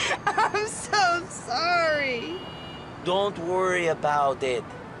sorry. I'm so sorry. Don't worry about it.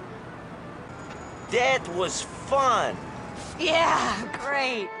 That was fun. Yeah,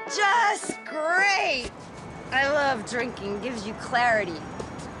 great. Just great. I love drinking. Gives you clarity.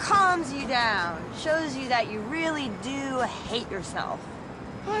 Calms you down. Shows you that you really do hate yourself.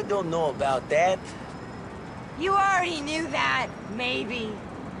 I don't know about that. You already knew that, maybe.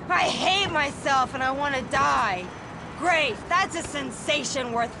 I hate myself and I want to die. Great, that's a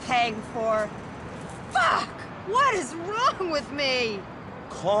sensation worth paying for. Fuck! What is wrong with me?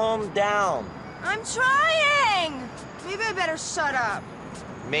 Calm down. I'm trying! Maybe I better shut up.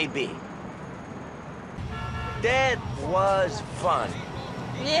 Maybe. That was fun.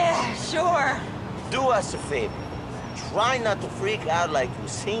 Yeah, sure. Do us a favor. Try not to freak out like you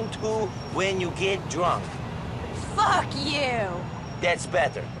seem to when you get drunk. Fuck you! That's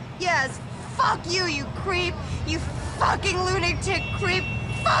better. Yes, fuck you, you creep! You fucking lunatic creep!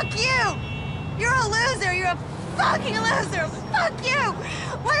 Fuck you! You're a loser! You're a fucking loser! Fuck you!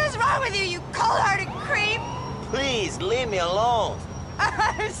 What is wrong with you, you cold-hearted creep? Please, leave me alone.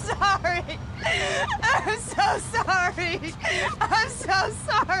 I'm sorry. I'm so sorry. I'm so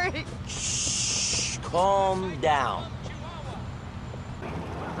sorry. Shh, calm down.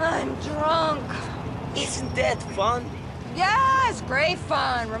 I'm drunk. Isn't that fun? Yeah, it's great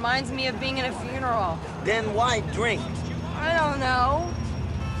fun. Reminds me of being in a funeral. Then why drink? I don't know.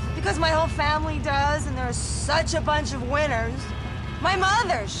 Because my whole family does, and there's such a bunch of winners. My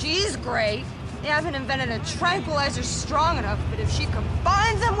mother, she's great. They haven't invented a tranquilizer strong enough, but if she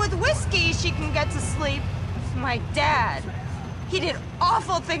combines them with whiskey, she can get to sleep. My dad, he did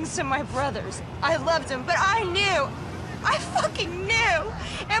awful things to my brothers. I loved him, but I knew. I fucking knew.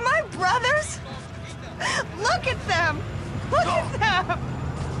 And my brothers? Look at them. Look at them.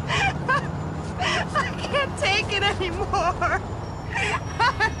 I can't take it anymore.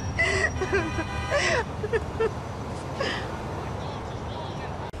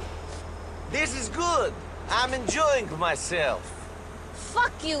 This is good. I'm enjoying myself.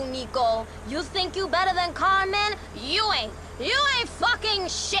 Fuck you, Nico. You think you better than Carmen? You ain't. You ain't fucking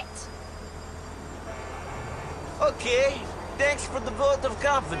shit. Okay, thanks for the vote of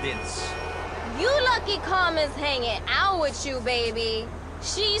confidence. You lucky Carmen's hanging out with you, baby.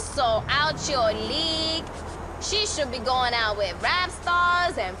 She's so out your league. She should be going out with rap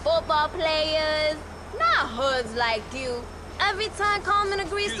stars and football players, not hoods like you. Every time Carmen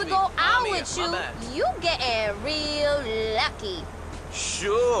agrees to go out with you, you getting real lucky.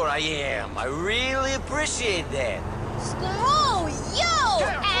 Sure I am. I really appreciate that. Screw you,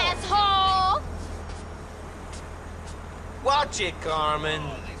 asshole! Watch it, Carmen.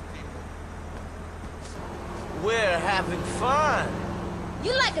 We're having fun.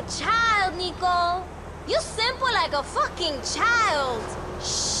 You like a child, Nico. You simple like a fucking child.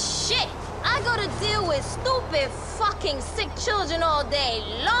 Shit! I gotta deal with stupid fucking sick children all day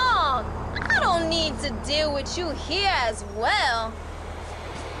long. I don't need to deal with you here as well.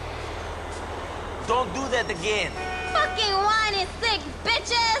 Don't do that again. Fucking whiny sick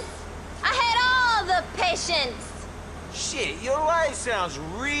bitches! I had all the patience. Shit, your life sounds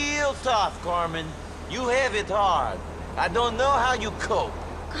real tough, Carmen. You have it hard. I don't know how you cope.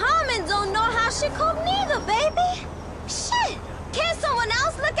 Carmen don't know how she cope neither, baby. Shit! Can't someone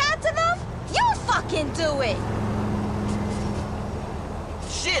else look after them? You fucking do it!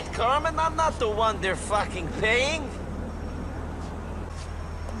 Shit, Carmen, I'm not the one they're fucking paying.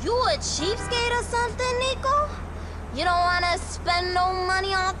 You a cheapskate or something, Nico? You don't wanna spend no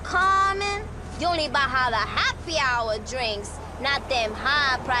money on Carmen? You only buy her the happy hour drinks, not them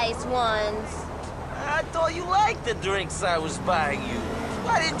high-priced ones. I thought you liked the drinks I was buying you.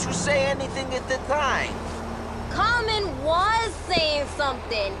 Why didn't you say anything at the time? Carmen was saying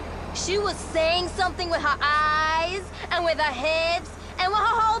something. She was saying something with her eyes, and with her hips, and with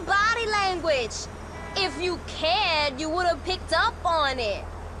her whole body language. If you cared, you would have picked up on it.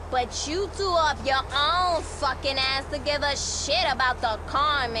 But you two up your own fucking ass to give a shit about the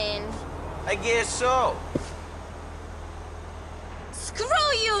Carmen. I guess so. Screw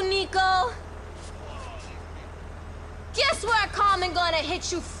you, Nico! Guess where Carmen gonna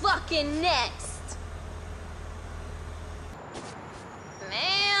hit you fucking next?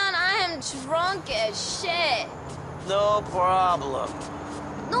 Man, I am drunk as shit. No problem.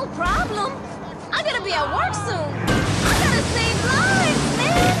 No problem? I gotta be at work soon. I gotta save lives,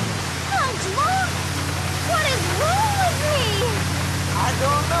 man! I'm drunk! What is wrong with me? I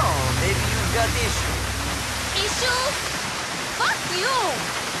don't know. Maybe you've got issues. Issues? Fuck you!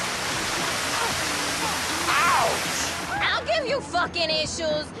 Ouch! I'll give you fucking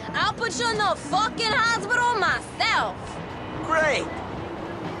issues. I'll put you in the fucking hospital myself. Great.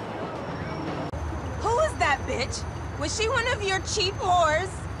 Who is that bitch? Was she one of your cheap whores?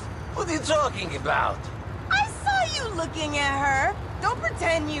 What are you talking about? I saw you looking at her. Don't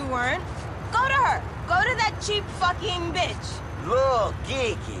pretend you weren't. Go to her. Go to that cheap fucking bitch. Look,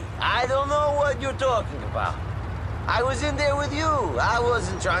 Kiki, I don't know what you're talking about. I was in there with you. I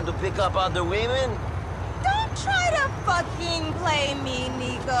wasn't trying to pick up other women. Don't try to fucking play me,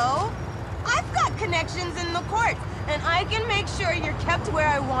 Nico. I've got connections in the court, and I can make sure you're kept where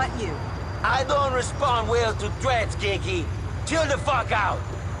I want you. I don't respond well to threats, Kiki. Chill the fuck out.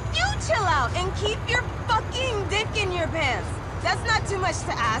 You chill out and keep your fucking dick in your pants. That's not too much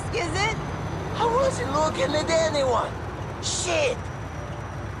to ask, is it? I wasn't looking at anyone. Shit.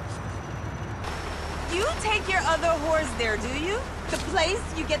 You take your other whores there, do you? The place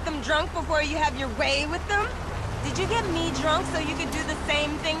you get them drunk before you have your way with them? Did you get me drunk so you could do the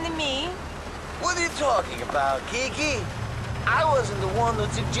same thing to me? What are you talking about, Kiki? I wasn't the one who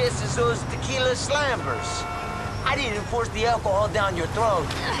suggested those tequila slammers. I didn't force the alcohol down your throat.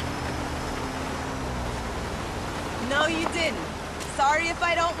 No, you didn't. Sorry if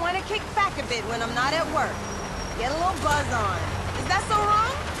I don't want to kick back a bit when I'm not at work. Get a little buzz on. Is that so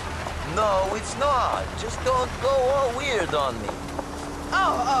wrong? No, it's not. Just don't go all weird on me.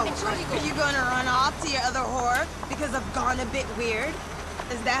 Oh, are you gonna run off to your other whore because I've gone a bit weird?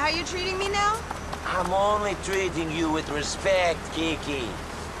 Is that how you're treating me now? I'm only treating you with respect, Kiki.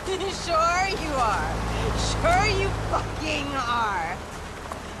 Sure you are. Sure you fucking are.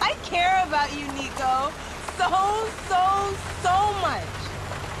 I care about you, Nico. So much.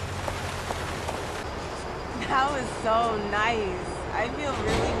 That was so nice. I feel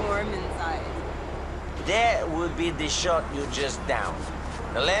really warm inside. That would be the shot you just downed.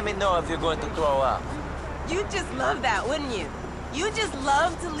 Now let me know if you're going to throw up. You'd just love that, wouldn't you? You'd just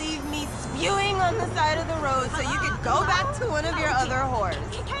love to leave me spewing on the side of the road so you could go back to one of your other whores.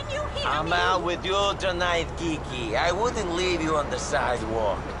 Can you hear I'm me? out with you tonight, Kiki. I wouldn't leave you on the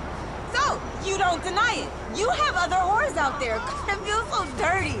sidewalk. So, you don't deny it. You have other whores out there. I feel so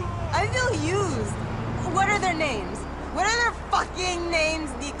dirty. I feel used. What are their names? What are their fucking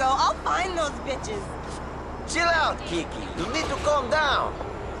names, Nico? I'll find those bitches. Chill out, Kiki. You need to calm down.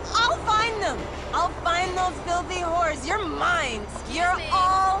 I'll find them. I'll find those filthy whores. You're mine. You're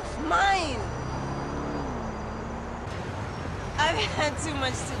all mine. I've had too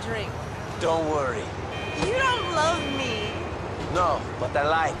much to drink. Don't worry. You don't love me. No, but I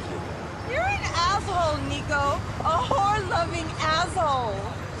like you. You're an asshole, Nico. A whore-loving asshole.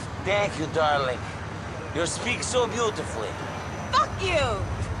 Thank you, darling. You speak so beautifully. Fuck you.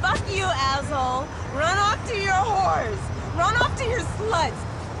 Fuck you, asshole. Run off to your whores. Run off to your sluts.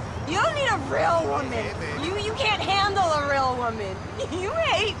 You don't need a real woman. You can't handle a real woman. You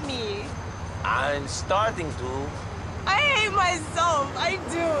hate me. I'm starting to. I hate myself. I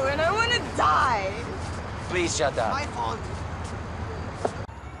do, and I want to die. Please shut up. My fault.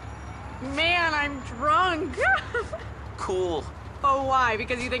 Man, I'm drunk. Cool. Oh, why?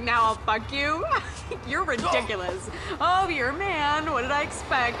 Because you think now I'll fuck you? You're ridiculous. Oh, you're a man. What did I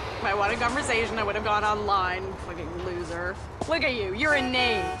expect? If I wanted conversation, I would have gone online. Fucking loser. Look at you. You're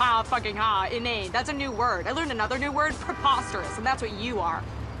inane. Fucking inane. That's a new word. I learned another new word. Preposterous. And that's what you are.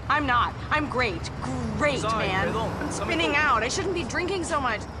 I'm not. I'm great. Great, Sorry, man. I'm spinning out. I shouldn't be drinking so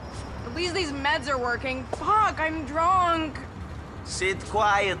much. At least these meds are working. Fuck, I'm drunk. Sit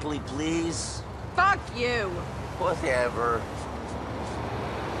quietly, please. Fuck you. Whatever.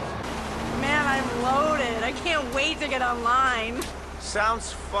 Man, I'm loaded. I can't wait to get online.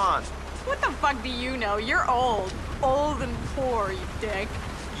 Sounds fun. What the fuck do you know? You're old. Old and poor, you dick.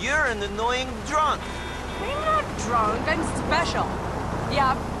 You're an annoying drunk. I'm not drunk. I'm special.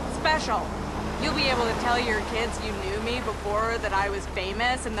 Yeah, special. You'll be able to tell your kids you knew me before that I was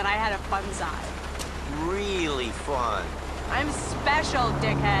famous and that I had a fun side. Really fun. I'm special,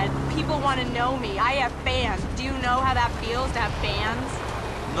 dickhead. People want to know me. I have fans. Do you know how that feels to have fans?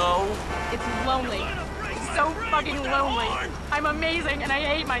 No. It's lonely. It's so fucking lonely. I'm amazing and I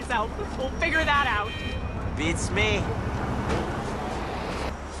hate myself. We'll figure that out. Beats me.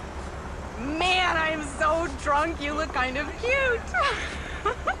 Man, I'm so drunk. You look kind of cute.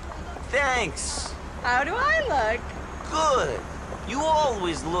 Thanks. How do I look? Good. You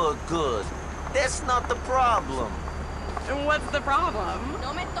always look good. That's not the problem. And what's the problem?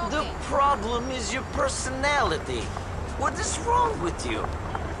 The problem is your personality. What is wrong with you?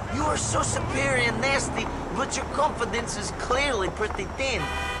 You are so superior and nasty, but your confidence is clearly pretty thin.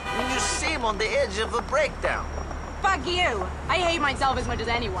 And you seem on the edge of a breakdown. Fuck you! I hate myself as much as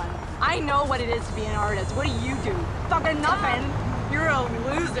anyone. I know what it is to be an artist. What do you do? Fucking nothing. You're a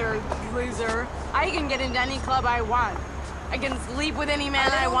loser. I can get into any club I want. I can sleep with any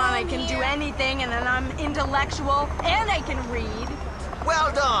man I want. I can do anything, and then I'm intellectual, and I can read.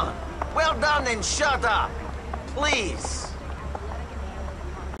 Well done. Well done, and shut up. Please.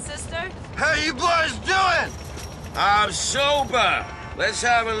 Sister? How you boys doing? I'm sober. Let's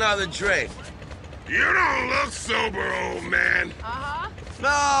have another drink. You don't look sober, old man. Uh-huh.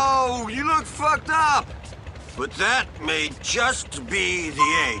 No, you look fucked up. But that may just be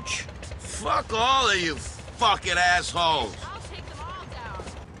the age. Fuck all of you fucking assholes. I'll take them all down.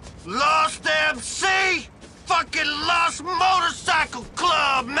 Lost MC? Fucking Lost Motorcycle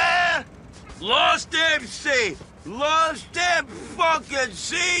Club, man! Lost MC! Lost M fucking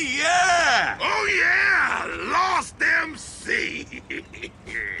C, yeah! Oh, yeah! Lost MC!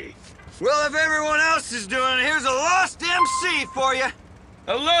 Well, if everyone else is doing it, here's a Lost MC for you.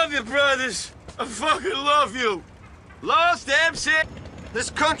 I love you, brothers. I fucking love you. Lost MC. This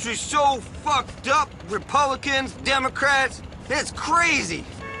country's so fucked up. Republicans, Democrats. It's crazy.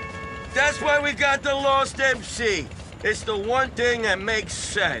 That's why we got the Lost MC. It's the one thing that makes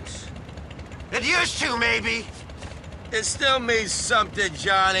sense. It used to, maybe. It still means something,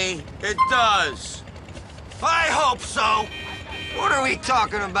 Johnny. It does. I hope so. What are we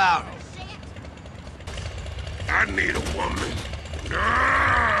talking about? I need a woman.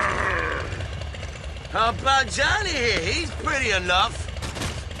 How about Johnny here? He's pretty enough.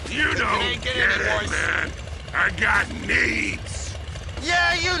 You don't get it, man. I got needs.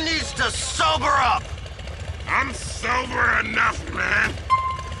 Yeah, you needs to sober up. I'm sober enough, man.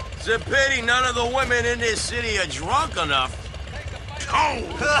 It's a pity none of the women in this city are drunk enough.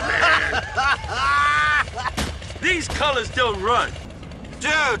 Cold, man. These colors don't run.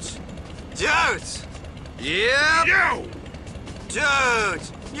 Dudes! Dudes! Yep! Yo!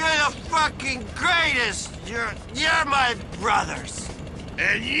 Dudes! You're the fucking greatest! You're my brothers!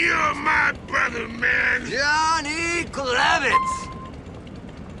 And you're my brother, man! Johnny Clements!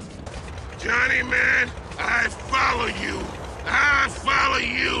 Johnny, man, I follow you. I follow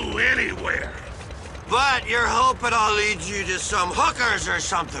you anywhere. But you're hoping I'll lead you to some hookers or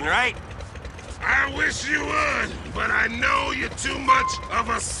something, right? I wish you would, but I know you're too much of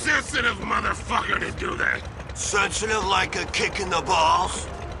a sensitive motherfucker to do that. Sensitive like a kick in the balls?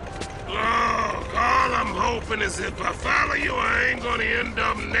 Look, all I'm hoping is if I follow you, I ain't gonna end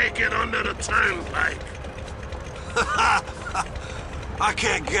up naked under the turnpike. I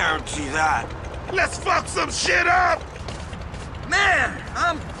can't guarantee that. Let's fuck some shit up! Man,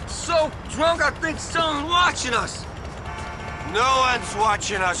 I'm so drunk I think someone's watching us. No one's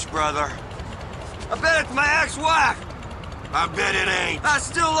watching us, brother. I bet it's my ex-wife. I bet it ain't. I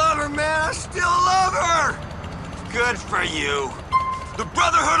still love her, man. I still love her. Good for you. The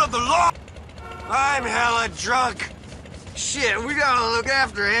Brotherhood of the Law. I'm hella drunk. Shit, we gotta look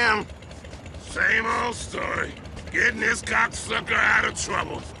after him. Same old story. Getting this cocksucker out of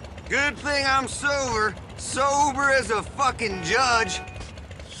trouble. Good thing I'm sober. Sober as a fucking judge.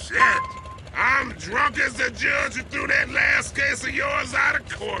 Shit. I'm drunk as the judge who threw that last case of yours out of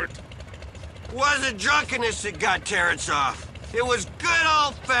court. Wasn't drunkenness that got Terrence off. It was good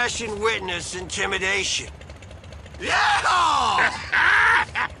old-fashioned witness intimidation. Yeah!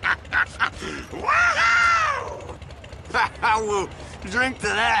 Woohoo! We'll drink to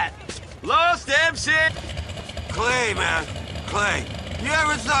that. Lost MC! Clay, man. Clay, you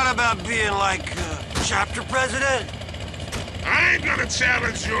ever thought about being like, chapter president? I ain't gonna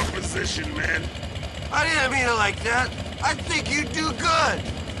challenge your position, man. I didn't mean it like that. I think you do good.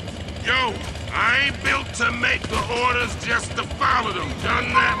 Yo, I ain't built to make the orders just to follow them.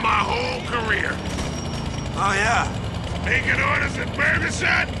 Done that my whole career. Oh, yeah? Making orders at Burger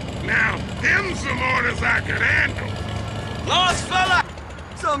Shot? Now, them some orders I can handle. Lost fella!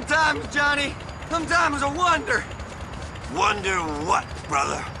 Sometimes, Johnny, sometimes I wonder. Wonder what,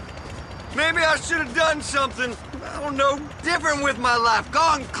 brother? Maybe I should have done something, I don't know, different with my life,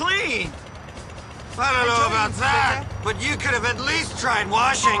 gone clean. I don't know about that, but you could have at least tried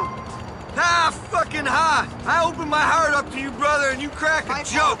washing. Ah, fucking ha! I opened my heart up to you, brother, and you crack a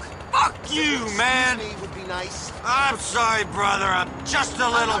joke. Fuck you, man! Would be nice. I'm sorry, brother, I'm just a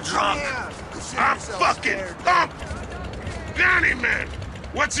little drunk. I'm fucking pumped! Johnny, man,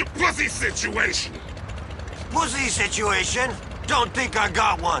 what's your pussy situation? Pussy situation? Don't think I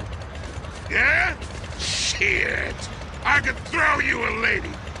got one. Yeah? Shit. I could throw you a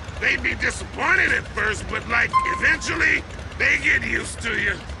lady. They'd be disappointed at first, but, like, eventually, they get used to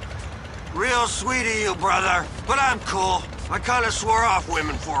you. Real sweet of you, brother, but I'm cool. I kinda swore off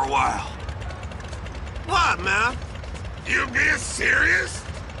women for a while. What, man? You being serious?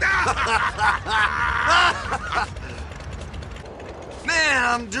 Man,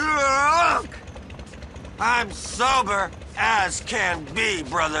 I'm drunk! I'm sober as can be,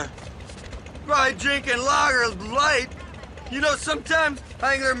 brother. Probably drinking lager light. You know, sometimes I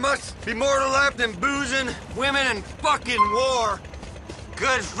think there must be more to life than boozing, women, and fucking war.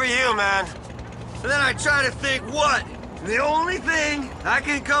 Good for you, man. And then I try to think what? The only thing I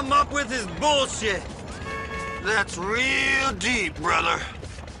can come up with is bullshit. That's real deep, brother.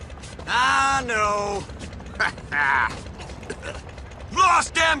 I know.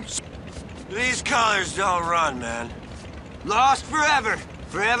 Lost them! These colors don't run, man. Lost forever.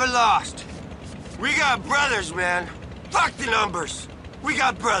 Forever lost. We got brothers, man. Fuck the numbers. We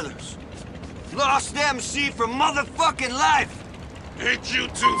got brothers. Lost MC for motherfucking life. Ain't you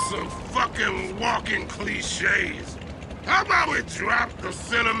two some fucking walking cliches? How about we drop the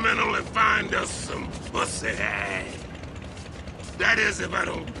sentimental and find us some pussy? That is if I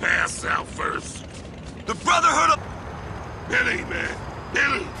don't pass out first. The Brotherhood of... Billy, man.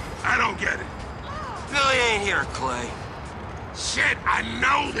 Billy, I don't get it. Billy ain't here, Clay. Shit, I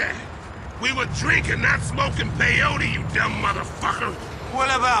know that. We were drinking, not smoking peyote, you dumb motherfucker. What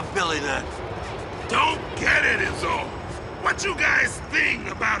about Billy, then? Don't get it is all. What you guys think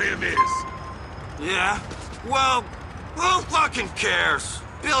about him is? Yeah? Well, who fucking cares?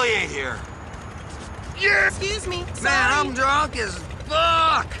 Billy ain't here. Yeah! Excuse me, sorry. Man, I'm drunk as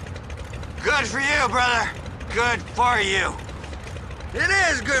fuck! Good for you, brother. Good for you. It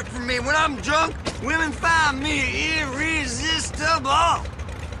is good for me. When I'm drunk, women find me irresistible.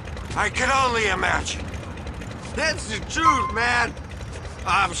 I can only imagine. That's the truth, man.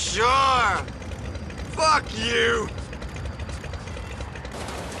 I'm sure. Fuck you.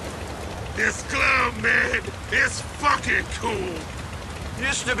 This club, man, is fucking cool.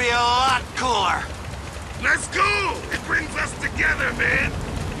 Used to be a lot cooler. Let's go! It brings us together, man.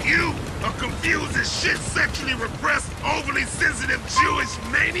 You, a confused as shit, sexually repressed, overly sensitive Jewish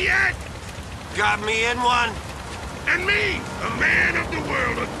maniac. Got me in one. And me, a man of the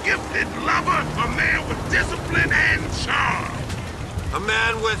world, a gifted lover, a man with discipline and charm. A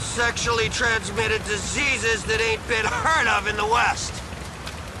man with sexually transmitted diseases that ain't been heard of in the West.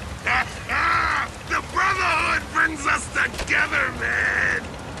 The Brotherhood brings us together, man.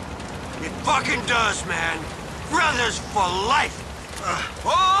 It fucking does, man. Brothers for life.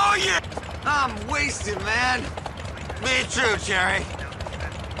 Oh, yeah! I'm wasted, man. Me too, Jerry.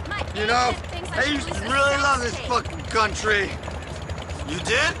 You know, I used to really love this fucking country. You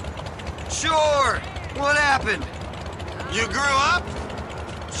did? Sure. What happened? You grew up?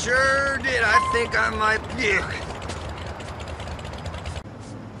 Sure did. I think I might puke.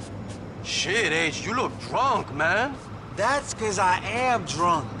 Shit, H, you look drunk, man. That's because I am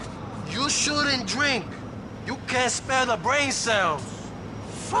drunk. You shouldn't drink. You can't spare the brain cells.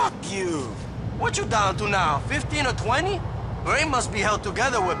 Fuck you. What you down to now, 15 or 20? Brain must be held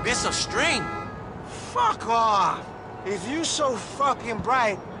together with bits of string. Fuck off. If you so fucking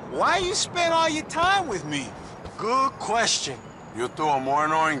bright, why you spend all your time with me? Good question. You two are more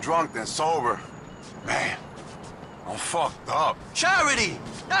annoying drunk than sober. Man. I'm fucked up. Charity!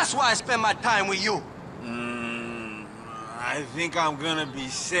 That's why I spend my time with you. I think I'm gonna be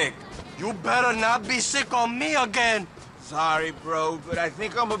sick. You better not be sick on me again. Sorry, bro, but I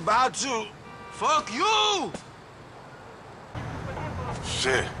think I'm about to. Fuck you!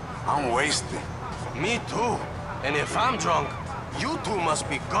 Shit, I'm wasted. Me too. And if I'm drunk, you two must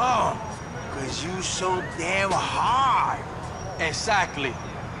be gone. 'Cause you so damn hard. Exactly.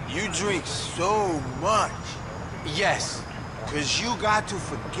 You drink so much. Yes. 'Cause you got to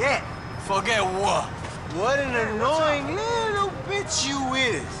forget. Forget what? What an annoying little bitch you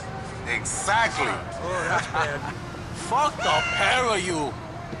is. Exactly. Oh, that's bad. Fuck the pair of you.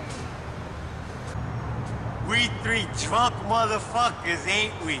 We three drunk motherfuckers,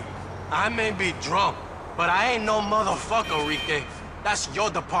 ain't we? I may be drunk, but I ain't no motherfucker, Rique. That's your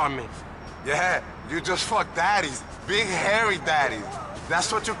department. Yeah, you just fucked daddies. Big hairy daddies.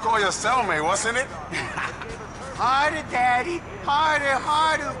 That's what you call your cellmate, wasn't it? Harder, daddy. Harder,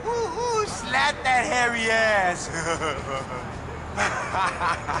 harder. Ooh, slap that hairy ass.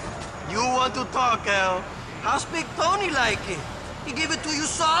 You want to talk, El? How's Big Tony like it? He give it to you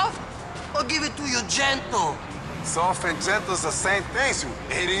soft, or give it to you gentle? Soft and gentle's the same things, you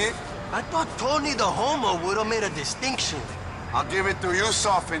idiot. I thought Tony the homo would have made a distinction. I'll give it to you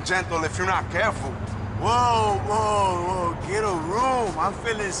soft and gentle if you're not careful. Whoa, whoa, whoa. Get a room. I'm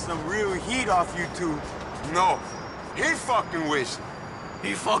feeling some real heat off you two. No, he fucking wishes.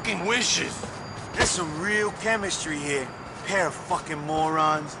 He fucking wishes. There's some real chemistry here. Pair of fucking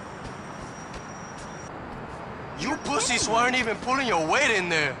morons. You pussies weren't even pulling your weight in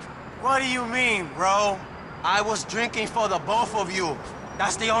there. What do you mean, bro? I was drinking for the both of you.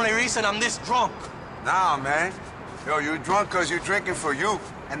 That's the only reason I'm this drunk. Nah, man. Yo, you're drunk because you're drinking for you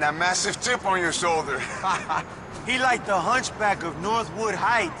and that massive chip on your shoulder. He like the hunchback of Northwood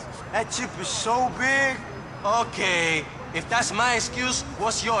Heights. That chip is so big. Okay, if that's my excuse,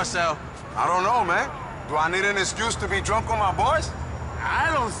 what's yours, El? I don't know, man. Do I need an excuse to be drunk on my boys?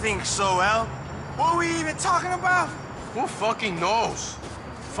 I don't think so, El. What are we even talking about? Who fucking knows?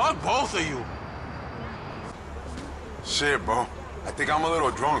 Fuck both of you. Shit, bro. I think I'm a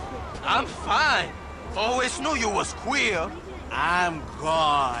little drunk. I'm fine. Always knew you was queer. I'm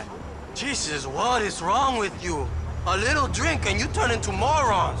gone. Jesus, what is wrong with you? A little drink and you turn into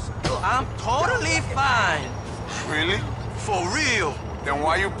morons. I'm totally fine. Really? For real. Then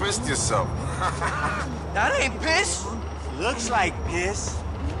why you pissed yourself? That ain't piss. Looks like piss.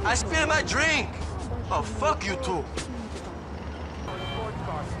 I spilled my drink. Oh, fuck you two.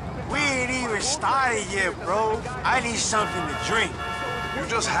 We ain't even started yet, bro. I need something to drink. You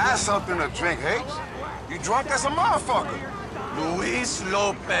just had something to drink, hey? You drunk as a motherfucker. Luis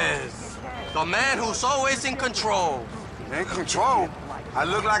Lopez. The man who's always in control. In control? I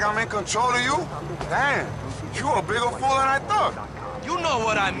look like I'm in control of you? Damn, you a bigger fool than I thought. You know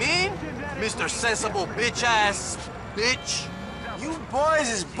what I mean, Mr. Sensible bitch-ass bitch. You boys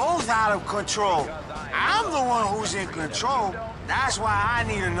is both out of control. I'm the one who's in control. That's why I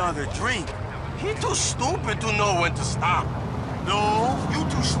need another drink. He too stupid to know when to stop. No, you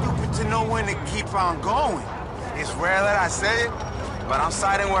too stupid to know when to keep on going. It's rare that I say it, but I'm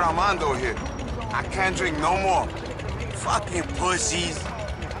siding with Armando here. I can't drink no more. Fucking pussies.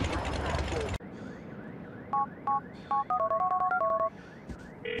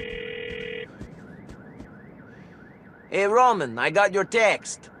 Hey, Roman, I got your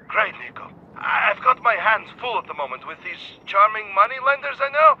text. Great, Nico. I've got my hands full at the moment with these charming moneylenders I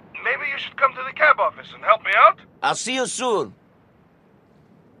know. Maybe you should come to the cab office and help me out? I'll see you soon.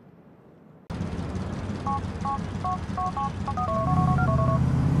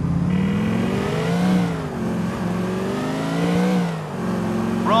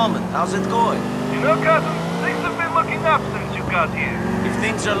 Roman, how's it going? You know, cousin, things have been looking up since you got here. If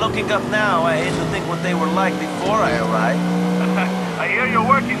things are looking up now, I hate to think what they were like before I arrived. I hear you're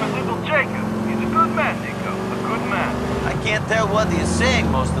working with little Jacob. He's a good man, Nico. A good man. I can't tell what he is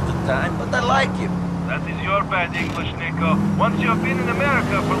saying most of the time, but I like him. That is your bad English, Nico. Once you have been in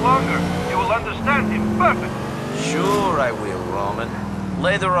America for longer, you will understand him perfectly. Sure I will, Roman.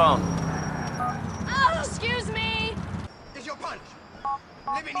 Later on. Oh, excuse me! Is your punch?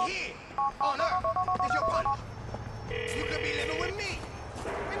 Living here on Earth is your punch. You could be living with me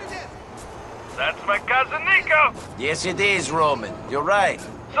in the desert. That's my cousin Nico! Yes, it is, Roman. You're right.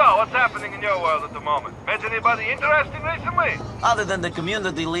 So, what's happening in your world at the moment? Met anybody interesting recently? Other than the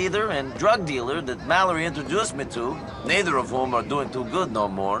community leader and drug dealer that Mallory introduced me to, neither of whom are doing too good no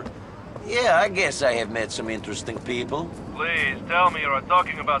more, Yeah, I guess I have met some interesting people. Please tell me you're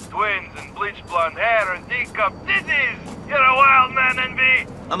talking about twins and bleach blonde hair and teacup titties. You're a wild man, Envy.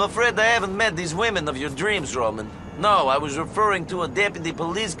 I'm afraid I haven't met these women of your dreams, Roman. No, I was referring to a deputy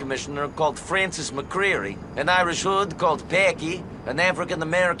police commissioner called Francis McCreary, an Irish hood called Packy, an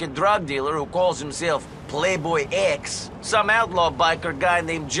African-American drug dealer who calls himself Playboy X, some outlaw biker guy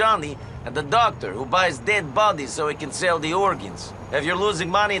named Johnny, and the doctor who buys dead bodies so he can sell the organs. If you're losing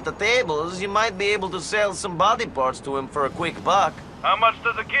money at the tables, you might be able to sell some body parts to him for a quick buck. How much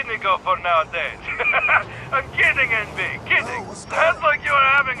does a kidney go for nowadays? I'm kidding, NB, kidding. Sounds like you are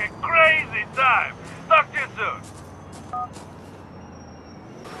having a crazy time. Talk to you soon.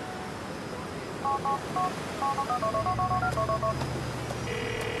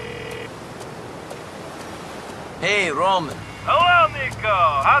 Hey, Roman. Hello, Nico.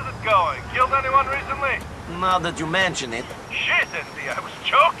 How's it going? Killed anyone recently? Now that you mention it. Shit, Andy, I was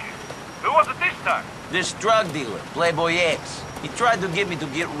joking. Who was it this time? This drug dealer, Playboy X. He tried to get me to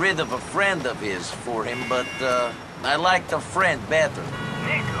get rid of a friend of his for him, but, I liked a friend better.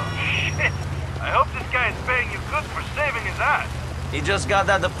 Nico, shit. I hope this guy is paying you good for saving his ass. He just got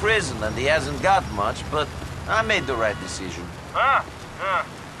out of prison and he hasn't got much, but I made the right decision. Huh?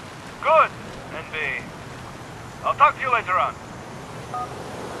 Good, NB. I'll talk to you later on.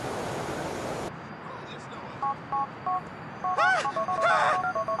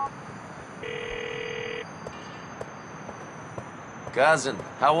 Cousin,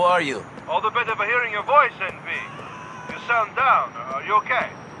 how are you? All the better for hearing your voice, NB. You sound down. Are you okay?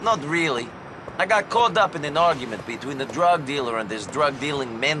 Not really. I got caught up in an argument between the drug dealer and his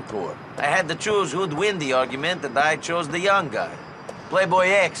drug-dealing mentor. I had to choose who'd win the argument, and I chose the young guy. Playboy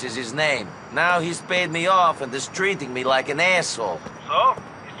X is his name. Now he's paid me off and is treating me like an asshole. So?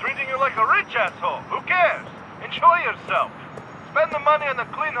 He's treating you like a rich asshole. Who cares? Enjoy yourself. Spend the money on a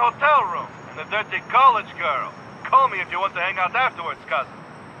clean hotel room and a dirty college girl. Call me if you want to hang out afterwards, cousin.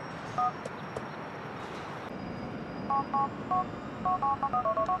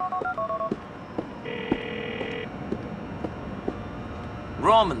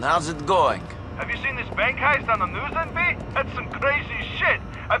 Roman, how's it going? Have you seen this bank heist on the news, NB? That's some crazy shit.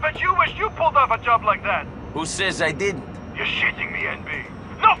 I bet you wish you pulled off a job like that. Who says I didn't? You're shitting me, NB.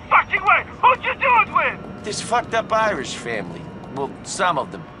 No fucking way! Who'd you do it with? This fucked up Irish family. Well, some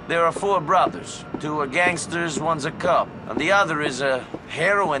of them. There are 4 brothers. 2 are gangsters, one's a cop. And the other is a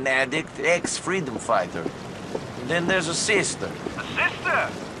heroin addict, ex-freedom fighter. And then there's a sister. A sister?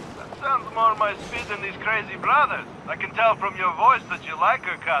 That sounds more my speed than these crazy brothers. I can tell from your voice that you like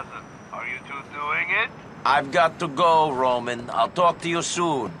her, cousin. Are you two doing it? I've got to go, Roman. I'll talk to you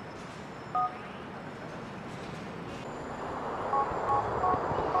soon.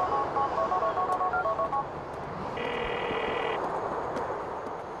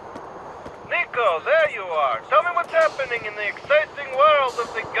 Nico, there you are. Tell me what's happening in the exciting world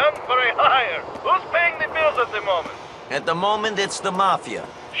of the gun for a hire. Who's paying the bills at the moment? At the moment, it's the Mafia.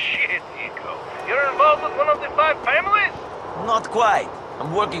 Shit, Nico. You're involved with one of the 5 families? Not quite.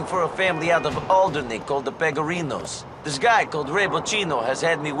 I'm working for a family out of Alderney called the Pegorinos. This guy called Ray Boccino has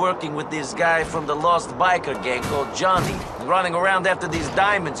had me working with this guy from the Lost Biker gang called Johnny, and running around after these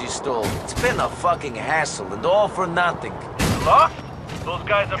diamonds he stole. It's been a fucking hassle, and all for nothing. Lost? Those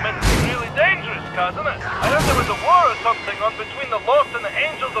guys are meant to be really dangerous, cousin. I heard there was a war or something on between the Lost and the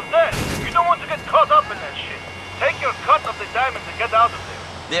Angels of Death. You don't want to get caught up in that shit. Take your cut of the diamonds and get out of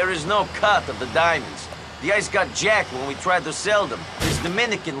there. There is no cut of the diamonds. The ice got jacked when we tried to sell them. This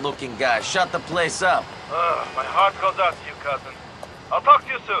Dominican-looking guy shut the place up. My heart goes out to you, cousin. I'll talk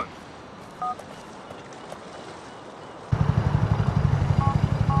to you soon.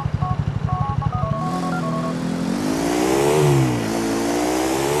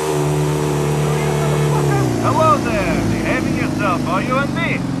 Hello there. Behaving yourself, are you and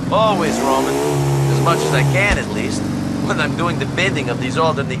me? Always, Roman. As much as I can, at least. When I'm doing the bidding of these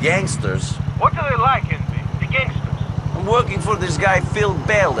Alderney gangsters. What do they like, Envy? The gangsters? I'm working for this guy Phil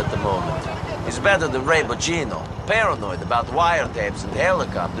Bell at the moment. He's better than Ray Boccino. Paranoid about wiretaps and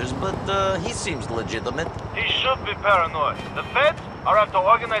helicopters, but he seems legitimate. He should be paranoid. The feds are after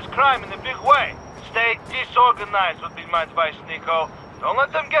organized crime in a big way. Stay disorganized would be my advice, Nico. Don't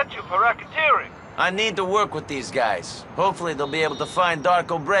let them get you for racketeering. I need to work with these guys. Hopefully they'll be able to find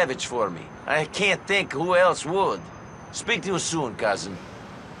Darko Brevich for me. I can't think who else would. Speak to you soon, cousin.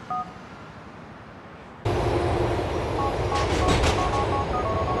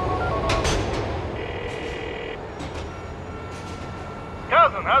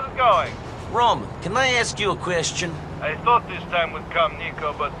 Cousin, how's it going? Roman, can I ask you a question? I thought this time would come,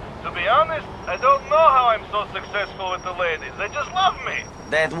 Nico, but To be honest, I don't know how I'm so successful with the ladies. They just love me.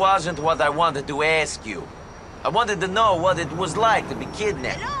 That wasn't what I wanted to ask you. I wanted to know what it was like to be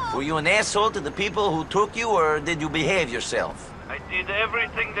kidnapped. Hello? Were you an asshole to the people who took you, or did you behave yourself? I did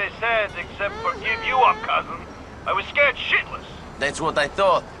everything they said except for give you up, cousin. I was scared shitless. That's what I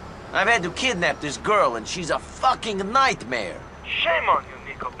thought. I've had to kidnap this girl, and she's a fucking nightmare. Shame on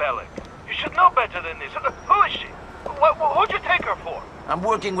you, Nico Bellic. You should know better than this. Who is she? Who'd you take her for? I'm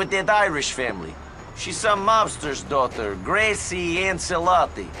working with that Irish family. She's some mobster's daughter, Gracie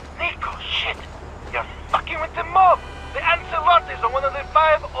Ancelotti. Nico, shit! You're fucking with the mob! The Ancelottis are one of the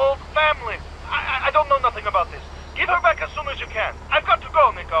 5 old families. I don't know nothing about this. Give her back as soon as you can. I've got to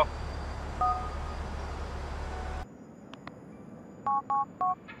go, Nico.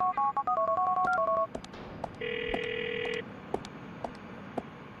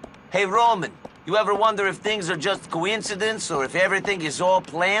 Hey, Roman, you ever wonder if things are just coincidence or if everything is all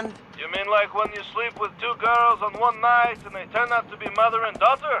planned? You mean like when you sleep with 2 girls on one night and they turn out to be mother and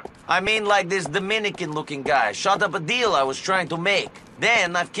daughter? I mean like this Dominican-looking guy shot up a deal I was trying to make.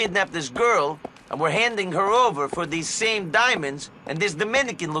 Then I've kidnapped this girl, and we're handing her over for these same diamonds, and this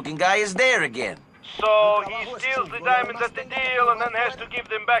Dominican-looking guy is there again. So he steals the diamonds at the deal and then has to give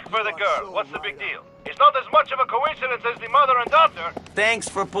them back for the girl. What's the big deal? It's not as much of a coincidence as the mother and daughter. Thanks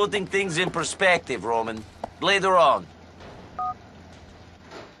for putting things in perspective, Roman. Later on.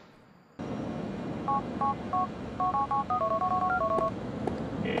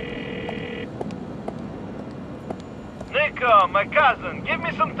 Nico, my cousin, give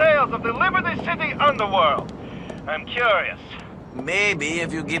me some tales of the Liberty City underworld. I'm curious. Maybe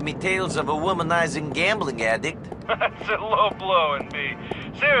if you give me tales of a womanizing gambling addict. That's a low blow, B.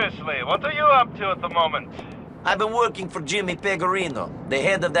 Seriously, what are you up to at the moment? I've been working for Jimmy Pecorino, the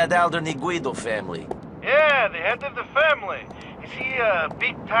head of that Alderney Guido family. Yeah, the head of the family. Is he a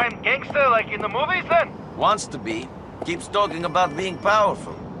big-time gangster like in the movies, then? Wants to be. Keeps talking about being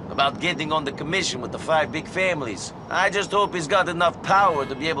powerful. About getting on the commission with the 5 big families. I just hope he's got enough power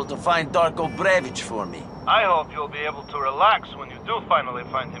to be able to find Darko Brevic for me. I hope you'll be able to relax when you do finally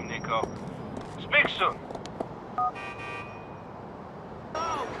find him, Nico. Speak soon.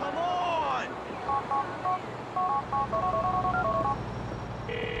 Oh, come on!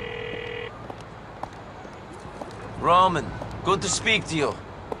 Roman, good to speak to you.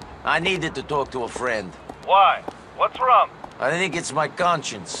 I needed to talk to a friend. Why? What's wrong? I think it's my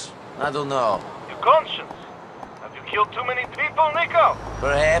conscience. I don't know. Your conscience? Have you killed too many people, Nico?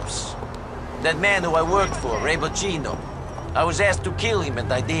 Perhaps. That man who I worked for, Ray Boccino. I was asked to kill him,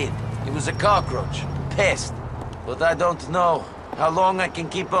 and I did. He was a cockroach. Pest. But I don't know how long I can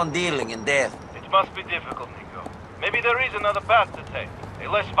keep on dealing in death. It must be difficult, Nico. Maybe there is another path to take. A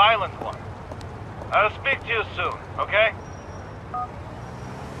less violent one. I'll speak to you soon, okay?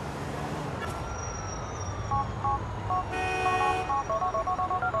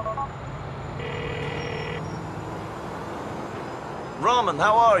 Roman,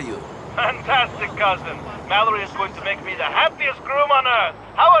 how are you? Fantastic, cousin. Mallory is going to make me the happiest groom on Earth.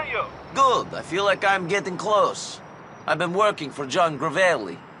 How are you? Good. I feel like I'm getting close. I've been working for John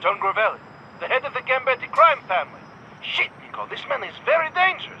Gravelli. John Gravelli, the head of the Gambetti crime family. Shit, Nico, this man is very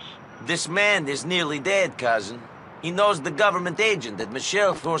dangerous. This man is nearly dead, cousin. He knows the government agent that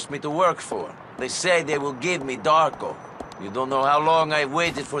Michelle forced me to work for. They say they will give me Darko. You don't know how long I've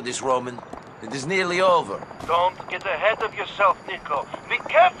waited for this, Roman. It is nearly over. Don't get ahead of yourself, Nico. Be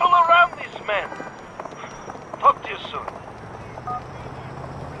careful around these men. Talk to you soon.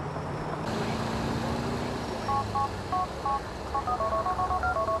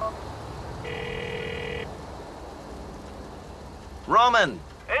 Roman!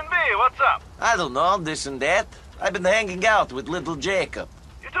 NB, what's up? I don't know, this and that. I've been hanging out with little Jacob.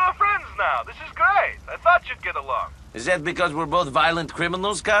 You two are friends now. This is great. I thought you'd get along. Is that because we're both violent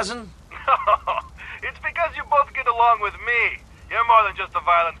criminals, cousin? No, it's because you both get along with me. You're more than just a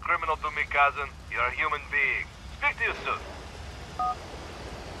violent criminal to me, cousin. You're a human being. Speak to you soon.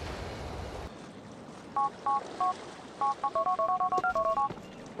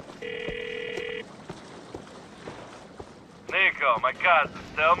 Nico, my cousin,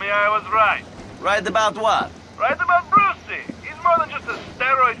 tell me I was right. Right about what? Right about Brucie. He's more than just a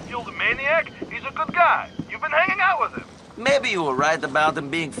steroid-fueled maniac. He's a good guy. You've been hanging out with him. Maybe you were right about him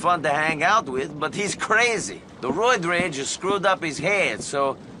being fun to hang out with, but he's crazy. The roid rage has screwed up his head,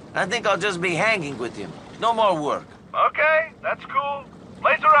 so I think I'll just be hanging with him. No more work. Okay, that's cool.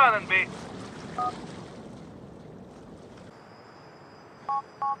 Later on, NB.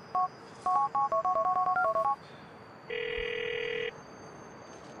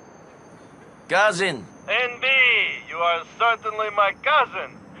 Cousin. NB, you are certainly my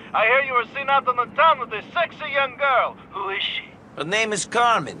cousin. I hear you were seen out on the town with a sexy young girl. Who is she? Her name is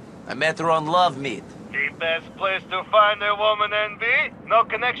Carmen. I met her on Love Meet. The best place to find a woman, NB. No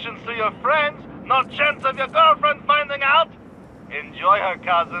connections to your friends. No chance of your girlfriend finding out. Enjoy her,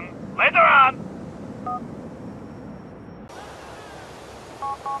 cousin. Later on.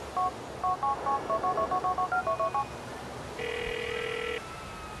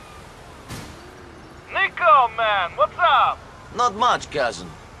 Nico, man, what's up? Not much, cousin.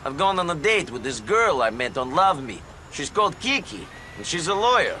 I've gone on a date with this girl I met on Love Meet. She's called Kiki, and she's a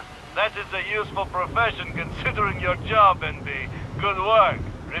lawyer. That is a useful profession considering your job, NB. Good work.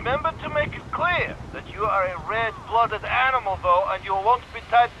 Remember to make it clear that you are a red-blooded animal, though, and you won't be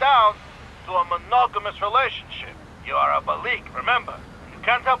tied down to a monogamous relationship. You are a Balik, remember? You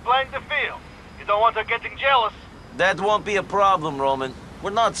can't help playing the field. You don't want her getting jealous. That won't be a problem, Roman.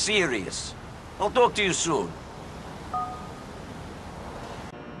 We're not serious. I'll talk to you soon.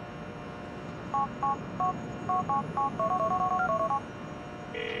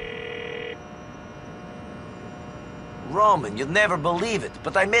 Roman, you'd never believe it,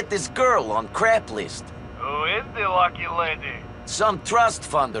 but I met this girl on Crap List. Who is the lucky lady? Some trust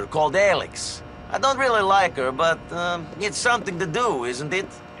funder called Alex. I don't really like her, but it's something to do, isn't it?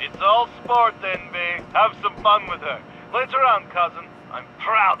 It's all sport, NB. Have some fun with her. Later on, cousin. I'm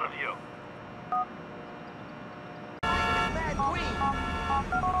proud of you.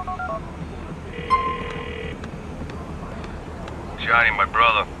 Johnny, my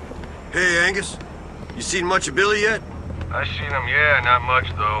brother. Hey, Angus. You seen much of Billy yet? I seen him, yeah, not much,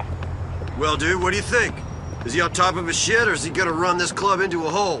 though. Well, dude, what do you think? Is he on top of his shit, or is he gonna run this club into a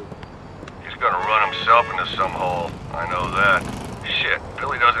hole? He's gonna run himself into some hole. I know that. Shit,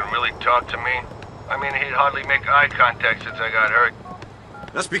 Billy doesn't really talk to me. I mean, he'd hardly make eye contact since I got hurt.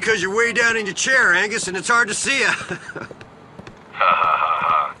 That's because you're way down in your chair, Angus, and it's hard to see ya. Ha ha ha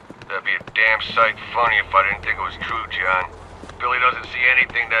ha. That'd be a damn sight funny if I didn't think it was true, John. Billy doesn't see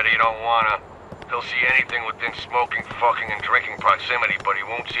anything that he don't wanna. He'll see anything within smoking, fucking, and drinking proximity, but he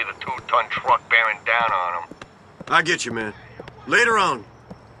won't see the 2-ton truck bearing down on him. I get you, man. Later on.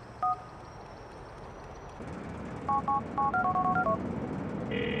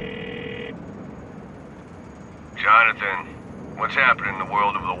 Jonathan, what's happening in the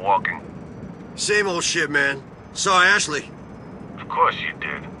world of the walking? Same old shit, man. Saw Ashley. Of course you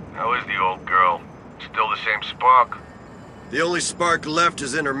did. How is the old girl? Still the same spark? The only spark left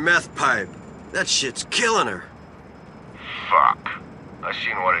is in her meth pipe. That shit's killing her. Fuck. I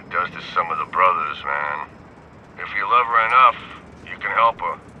seen what it does to some of the brothers, man. If you love her enough, you can help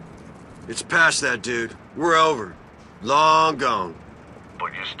her. It's past that, dude. We're over. Long gone.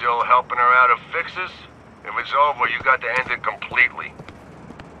 But you're still helping her out of fixes? If it's over, you got to end it completely.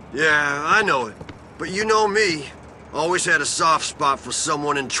 Yeah, I know it. But you know me. Always had a soft spot for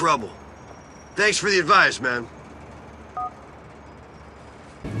someone in trouble. Thanks for the advice, man.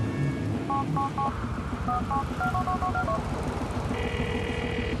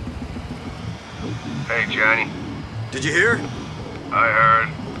 Hey, Johnny. Did you hear? I heard.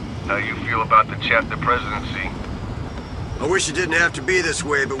 How you feel about the chapter presidency? I wish it didn't have to be this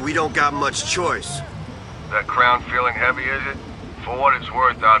way, but we don't got much choice. That crown feeling heavy, is it? For what it's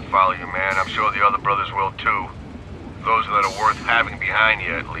worth, I'd follow you, man. I'm sure the other brothers will, too. Those that are worth having behind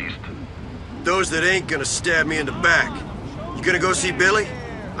you, at least. Those that ain't gonna stab me in the back. You gonna go see Billy?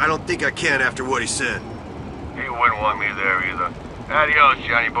 I don't think I can after what he said. He wouldn't want me there, either. Adios,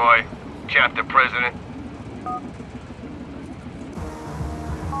 Johnny boy. Chapter president.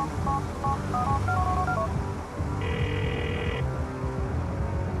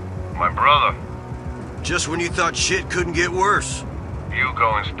 My brother. Just when you thought shit couldn't get worse. You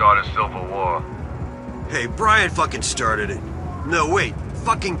go and start a civil war. Hey, Brian fucking started it. No, wait.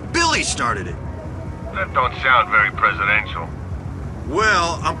 Fucking Billy started it. That don't sound very presidential.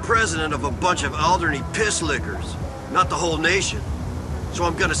 Well, I'm president of a bunch of Alderney piss lickers. Not the whole nation. So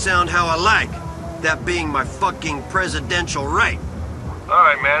I'm gonna sound how I like. That being my fucking presidential right.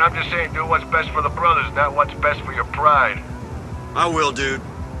 Alright, man, I'm just saying do what's best for the brothers, not what's best for your pride. I will, dude.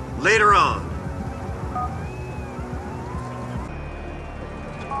 Later on.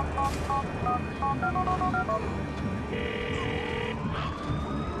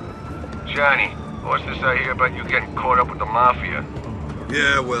 Johnny, what's this I hear about you getting caught up with the Mafia?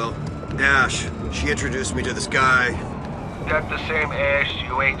 Yeah, well, Ash. She introduced me to this guy. That the same Ash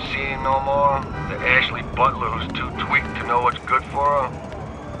you ain't seeing no more? The Ashley Butler who's too tweaked to know what's good for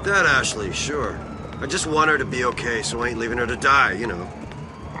her? That Ashley, sure. I just want her to be okay, so I ain't leaving her to die, you know.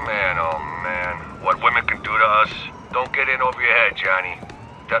 Man, oh man. What women can do to us. Don't get in over your head, Johnny.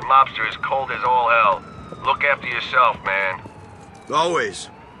 That mobster is cold as all hell. Look after yourself, man. Always.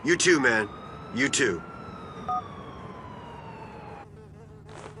 You too, man. You too.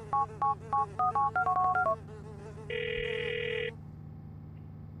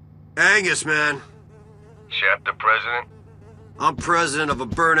 Angus, man. Chapter president? I'm president of a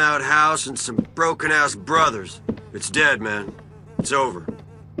burnt-out house and some broken-ass brothers. It's dead, man. It's over.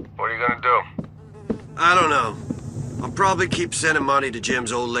 What are you gonna do? I don't know. I'll probably keep sending money to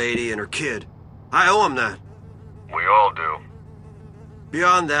Jim's old lady and her kid. I owe him that. We all do.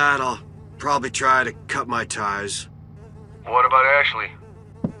 Beyond that, I'll probably try to cut my ties. What about Ashley?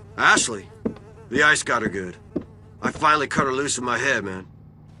 Ashley? The ice got her good. I finally cut her loose in my head, man.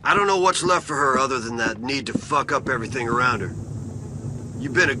 I don't know what's left for her other than that need to fuck up everything around her.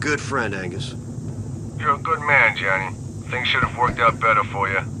 You've been a good friend, Angus. You're a good man, Johnny. Things should have worked out better for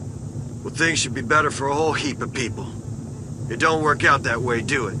you. Well, things should be better for a whole heap of people. It don't work out that way,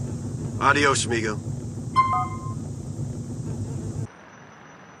 do it? Adios, amigo.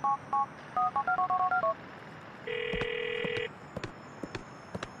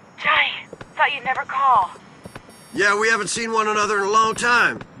 Johnny, thought you'd never call. Yeah, we haven't seen one another in a long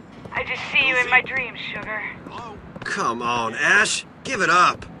time. I just see you in my dreams, sugar. Come on, Ash. Give it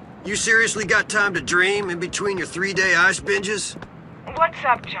up. You seriously got time to dream in between your 3-day ice binges? What's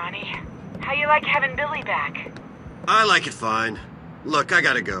up, Johnny? How you like having Billy back? I like it fine. Look, I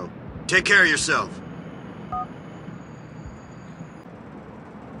gotta go. Take care of yourself.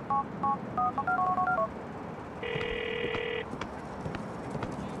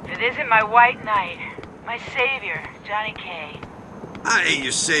 If it isn't my white knight, my savior, Johnny K. I ain't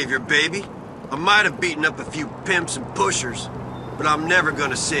your savior, baby. I might have beaten up a few pimps and pushers, but I'm never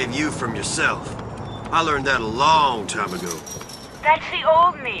gonna save you from yourself. I learned that a long time ago. That's the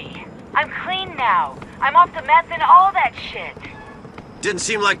old me. I'm clean now. I'm off the meth and all that shit. Didn't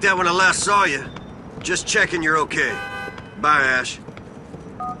seem like that when I last saw you. Just checking you're okay. Bye, Ash.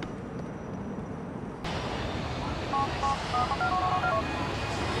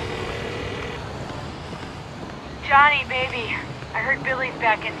 Johnny, baby, I heard Billy's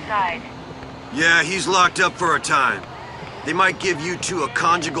back inside. Yeah, he's locked up for a time. They might give you two a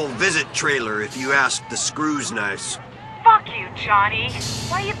conjugal visit trailer if you ask the screws nice. Fuck you, Johnny.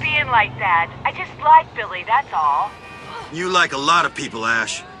 Why you being like that? I just like Billy, that's all. You like a lot of people,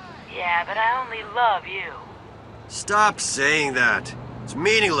 Ash. Yeah, but I only love you. Stop saying that. It's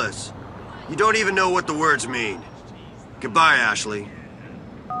meaningless. You don't even know what the words mean. Goodbye, Ashley.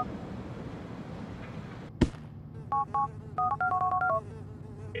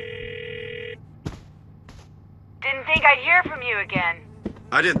 Didn't think I'd hear from you again.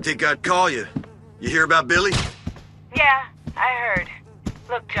 I didn't think I'd call you. You hear about Billy? Yeah, I heard.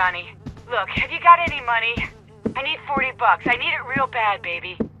 Look, Johnny. Look, have you got any money? I need $40. I need it real bad,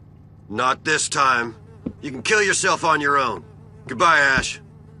 baby. Not this time. You can kill yourself on your own. Goodbye, Ash.